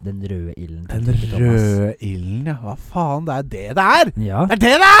 Den røde ilden. Den røde ilden, ja. Hva faen, det er det det er! Ja. Det er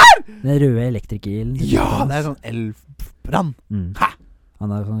det det er! Den røde elektrikerilden. Ja, det er sånn elbrann. Hæ?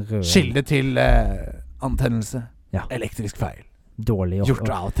 Han er sånn rød. Skilde til antennelse. Elektrisk feil. Gjort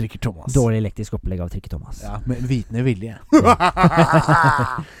av Trikker Thomas. Dårlig elektrisk opplegg av Trikker Thomas. Ja, med vitende vilje.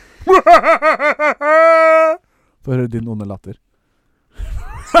 Få høre din onde latter.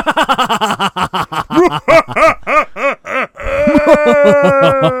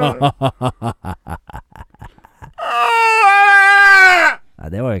 Nei,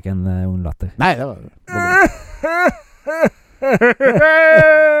 det var jo ikke en ond latter. Nei, det var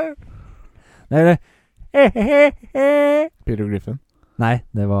Nei, det Peter Griffin. Nei,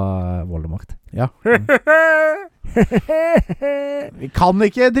 det var Voldemort. Ja. Vi kan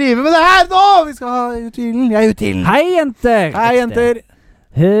ikke drive med det her nå! Vi skal ha utvilen. Jeg er utvilen. Hei, jenter!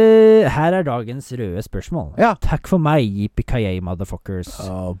 Her er dagens røde spørsmål. Takk for meg, yippee-ki-yay, motherfuckers.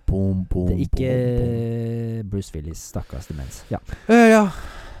 Boom. Det er ikke Bruce Willis, stakkars demens. Han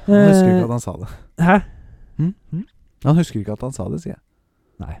husker ikke at han sa det. Hæ? Han husker ikke at han sa det, sier jeg.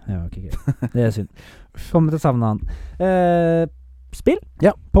 Nei, det var ikke gøy. Det er synd. Kommer til å savne han. Spill?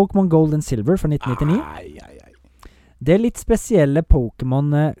 Pokémon Gold and Silver fra 1999. Det litt spesielle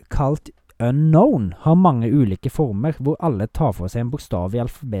Pokémon kalt Unknown har mange ulike former, hvor alle tar for seg en bokstav i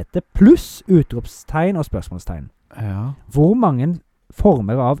alfabetet, pluss utropstegn og spørsmålstegn. Hvor mange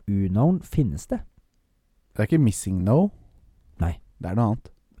former av Unknown finnes det? Det er ikke Missing No. Nei. Det er noe annet.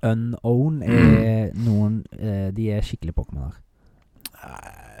 Unknown er noen, de er skikkelig Pokémoner.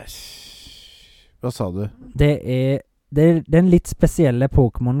 Hva sa du? Den litt spesielle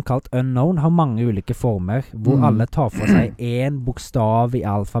Pokémon kalt Unknown har mange ulike former, hvor alle tar for seg en bokstav i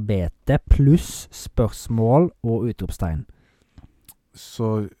alfabetet, pluss spørsmål og utropstegn.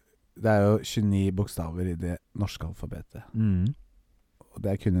 Så det jo 29 bokstaver i det norske alfabetet. Og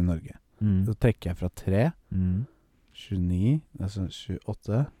det kun i Norge. Så trekker jeg fra 3, 29, altså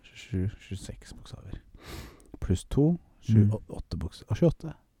 28, 27, 26 bokstaver. Pluss 2, 28 bokstaver.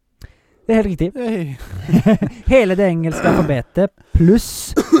 28. Det helt riktig. Hele det engelske alfabetet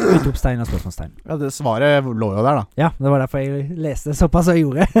pluss utropstegn og spørsmålstegn. Ja, det svaret lå jo der da. Ja, det var derfor jeg leste såpass jeg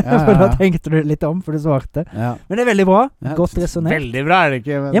gjorde. For da tenkte du litt om, for du svarte. Men det veldig bra. Godt resonert. Veldig bra det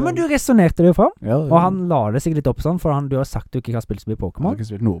ikke? Ja, men du resonerte det jo fram. Og han la det sikkert litt opp sånn, for du har sagt du ikke har spilt så mye Pokémon. Jeg har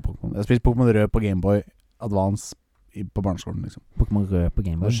ikke spilt noe Pokémon. Jeg har spilt Pokémon Rød på Gameboy Advance på barneskolen, liksom. Pokémon Rød på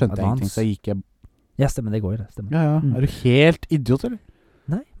Gameboy Advance. Da skjønte jeg ingenting, så gikk jeg... Ja, stemmer, det går jo det. Stemmer. Ja. Er du helt idiot, eller?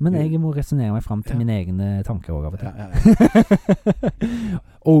 Nei, men jeg må resonere meg frem til mine egne tanker også av og til.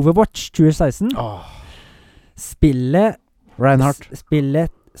 Overwatch 2016. Spillet Reinhardt. Spillet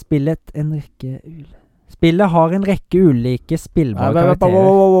har en rekke ulike spillbare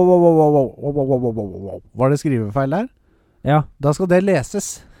karakterer. Var det skrivefeil der? Ja. Da skal det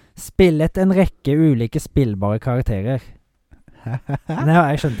leses. Spillet en rekke ulike spillbare karakterer. Nei,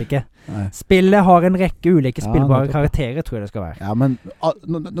 jeg skjønte ikke. Spillet har en rekke ulike spillbare karakterer, tror jeg det skal være. Ja, men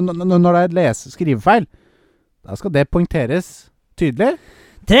når det skrivefeil, da skal det poengteres tydelig.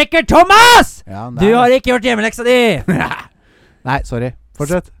 Trekker Thomas! Du har ikke gjort hjemmeleksa di! Nei, sorry.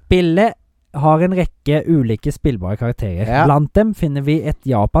 Fortsett. Spillet har en rekke ulike spillbare karakterer. Blant dem finner vi et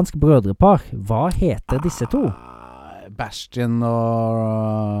japansk brødrepar. Hva heter disse to? Bastion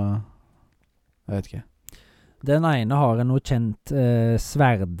og... Jeg vet ikke. Den ene har en noe kjent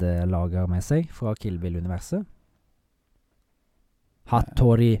sverdlager med seg fra Kill Bill-universet.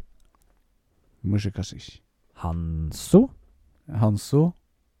 Hattori Mushikashish. Hanzo.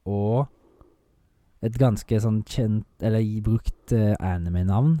 Og et ganske sånn kjent, eller brukt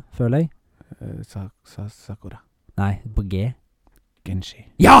anime-navn, føler jeg. Sakura. Nei, på G. Genji.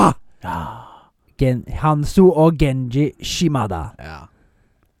 Ja! Hanzo og Genji Shimada. Ja.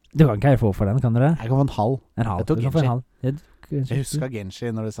 Du kan ikke få for den, kan du det? Jeg kan få en halv. Jeg tok Genji. Jeg husker Genji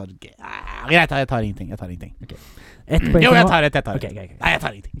når du sa greit, jeg tar ingenting. Okay. Jo, jeg tar et. Okay. Nei, jeg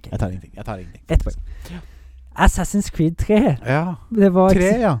tar ingenting. Ett poeng. Assassin's Creed 3. Ja. Det var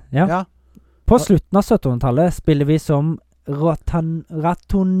 3, ja. På slutten av 1700-tallet spiller vi som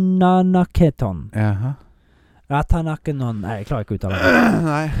Ratunanaketon. Jaha. Ratanakenon. Nei, jeg klarer ikke å uttale det.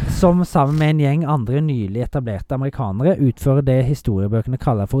 Nei. Som sammen med en gjeng andre nylig etablerte amerikanere utfører det historiebøkene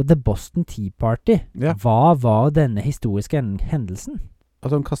kaller for The Boston Tea Party. Ja. Hva var denne historiske hendelsen?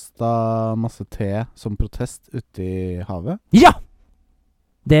 At de kastet masse te som protest ute i havet? Ja!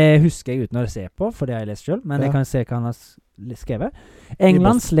 Det husker jeg uten å se på, for det har jeg lest selv, men jeg kan se hva han har skrevet.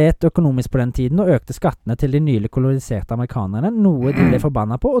 England slet økonomisk på den tiden og økte skattene til de nylig koloniserte amerikanerne, noe de ble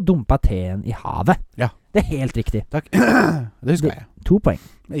forbannet på og dumpet teen i havet. Ja. Det er helt riktig. Takk. Det husker jeg. 2 poeng.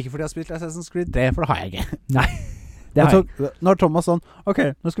 Men ikke fordi jeg har spilt Assassin's Creed 3, for det har jeg ikke. Nei, det har jeg. Når Thomas sånn, ok,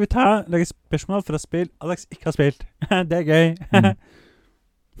 nå skal vi legge spørsmål fra spill Alex ikke har spilt. Det er gøy. Det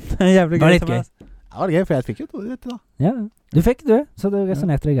er jævlig gøy, Thomas. Det var gøy, for jeg fikk jo det da. Ja, du fikk det, så du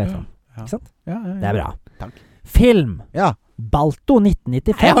resonerte det greit. Ikke sant? Ja. Det er bra. Takk. Film. Ja. Balto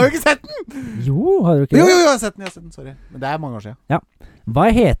 1995. Jeg har jo ikke sett den! Jo, har du ikke det? Jo, jeg har sett den, sorry. Men det er mange år siden. Ja. Hva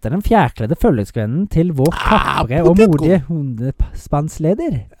heter den fjærkledde følgesvennen til vår kapre og modige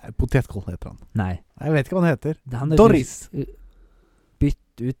hundespannsleder? Potetkål heter han. Nei. Jeg vet ikke hva han heter. Doris.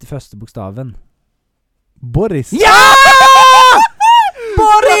 Bytt ut første bokstaven. Boris. Ja!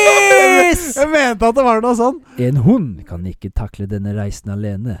 Boris! Jeg mente at det var noe sånn. En hund kan ikke takle denne reisen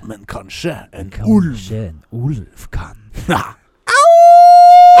alene. Men kanskje en ulv. Kanskje en ulv kan.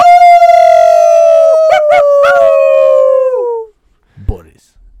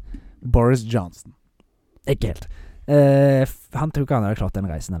 Boris Johnson. Ikke helt. Han tror ikke han hadde klart den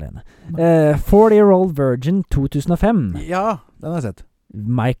reisen alene. 40-Year-Old Virgin 2005. Ja, den har jeg sett.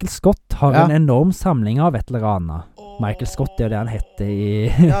 Michael Scott har en enorm samling av et eller annet. Michael Scott er jo det han heter i...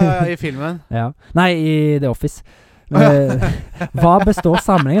 I filmen. Ja. Nei, i The Office. Hva består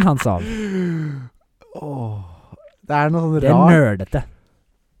samlingen hans av? Det er noe sånn rart. Det er nerdete.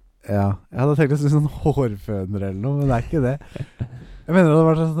 Ja, jeg hadde tenkt å si sånn hårføner eller noe, men det er ikke det. Jeg mener det hadde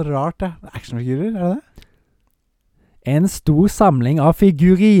vært sånn rart, ja. Actionfigurer, er det det? En stor samling av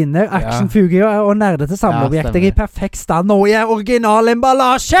figuriner, actionfigurer og nerdete samleobjekter i perfekt stand og i original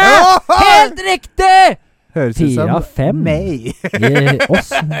emballasje! Helt riktig! Høres ut som 4-5. Nei.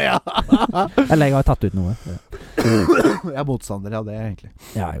 Oss. Ja. Eller jeg har tatt ut noe. Jeg er motstander av det, egentlig.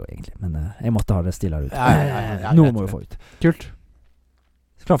 Ja, jo, egentlig. Men jeg måtte ha det stille ut. Ja, Noe må vi få ut. Kult.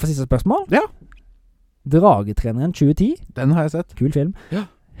 Klar for siste spørsmål? Ja. Dragetreneren 2010. Den har jeg sett. Kul film. Ja.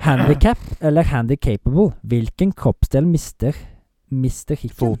 Handicap eller handicapable? Hvilken kroppsdel mister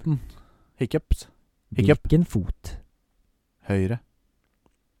hikken? Foten. Hiccups. Hvilken fot? Høyre.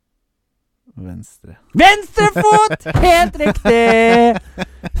 Venstre. Venstre fot! Helt riktig!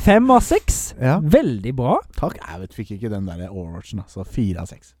 5 av 6. Ja. Veldig bra. Takk. Jeg fikk ikke den der Overwatchen, altså 4 av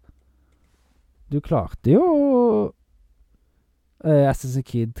 6. Du klarte jo Assassin's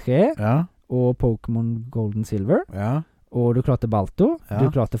Creed 3 Ja. og Pokémon Golden Silver. Ja. Og du klarte Balto. Ja.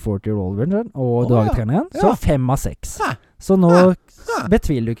 Du klarte 40 Year Old Virgin og Dragetreneren. Ja. Så 5 av 6. Ja. Så nå Ja.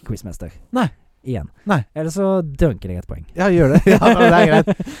 betviler du ikke quizmester. Nei. Igjen. Nei. Eller så dønker jeg et poeng. Ja, gjør det. Ja, det er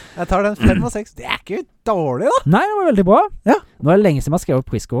greit. Jeg tar den 5 av 6. Det er ikke dårlig, da. Nei, det var veldig bra. Ja. Nå er det lenge siden vi har skrevet opp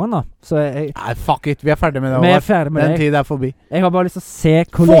quizscoren, da. Så jeg Nei, fuck it. Vi er ferdig med det. Vi er Håvard. ferdig med Den det. tid er forbi. Jeg har bare lyst til å se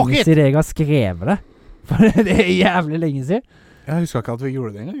hvor Fuck lenge it! siden jeg har skrevet det. For det er jævlig lenge siden. Jeg husker ikke at vi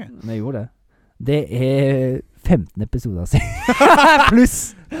gjorde det engang. jeg. Men jeg gjorde det. Det er 15 episoder siden. Pluss.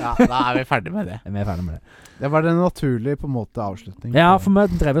 Ja, da er vi ferdig med det. Vi er ferdig med det. Det var en naturlig på en måte avslutning. Ja, for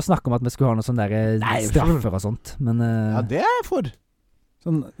vi drev og snakket om at vi skulle ha noe sånn der Nei, straffer og sånt. Men Ja, det er jeg for.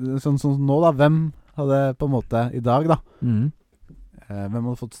 Sånn nå da. Hvem hadde på en måte i dag da? Hvem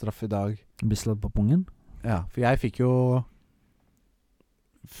hadde fått straff i dag? Bislett på pungen. Ja, for jeg fikk jo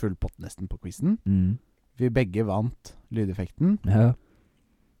full pott nesten på quizen. Vi begge vant lydeffekten. Ja.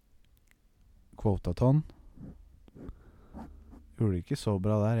 Quotaton. Gjorde det ikke så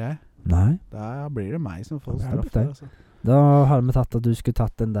bra der, jeg. Nei. Da blir det meg som får Ja, straff. det. Altså. Da hadde vi tatt at du skulle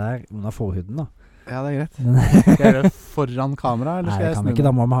tatt den der under forhuden, da. Ja, det er greit. Men- Skal jeg gjøre det foran kamera, eller Nei, skal det jeg kan snu vi ikke.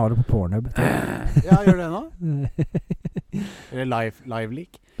 Da meg? må vi ha det på Pornhub. Ja, gjør det nå. Eller live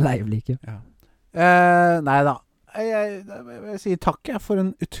leak. Live-like. Nei da. Jeg sier takk for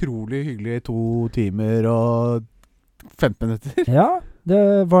en utrolig hyggelig 2 timer og 15 minutter. Ja, det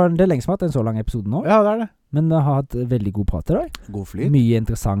er lenge som vi har hatt en så lang episode nå. Ja, det er det. Men vi har hatt veldig god prat i dag. God flyt. Mye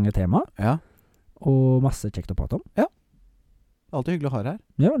interessante tema. Ja. Og masse kjekt å prate om. Alltid hyggelig å ha deg her.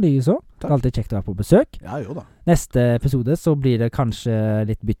 Ja, likeså. Det er alltid kjekt å være på besøk. Ja, jo da. Neste episode så blir det kanskje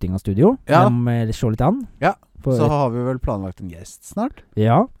litt bytting av studio. Ja. Vi må se litt an. Ja. For Så har vi vel planlagt en gjest snart.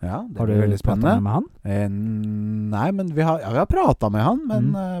 ja. Ja, det Har du blir veldig pratet spennende. med han? Nei, men vi har pratet med han,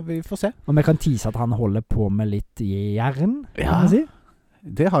 men vi får se. Og vi kan tease at han holder på med litt jern, Ja. kan man si.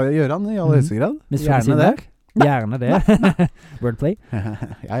 Det gjør han i aller høyeste grad. Hvis vi sier Gjerne det. Gjerne det. Wordplay.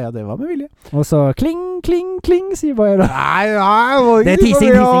 Ja, det var med vilje. Og så kling, kling, kling, sier bare da. Nei, Det er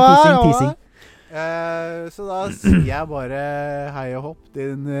teasing. Så da sier jeg bare hei og hopp,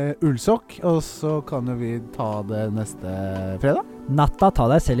 din ullsokk, og så kan jo vi ta det neste fredag. Natta tar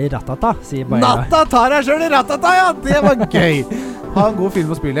deg selv i rattata, sier bare Natta tar deg selv i rattata, ja! Det var gøy! Ha en god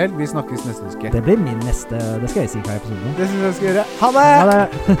film- og spillhelg. Vi snakkes neste uke. Det blir min neste, det skal jeg si hva episoden. Det synes jeg skal gjøre. Ha det! Ha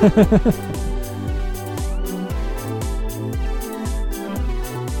det!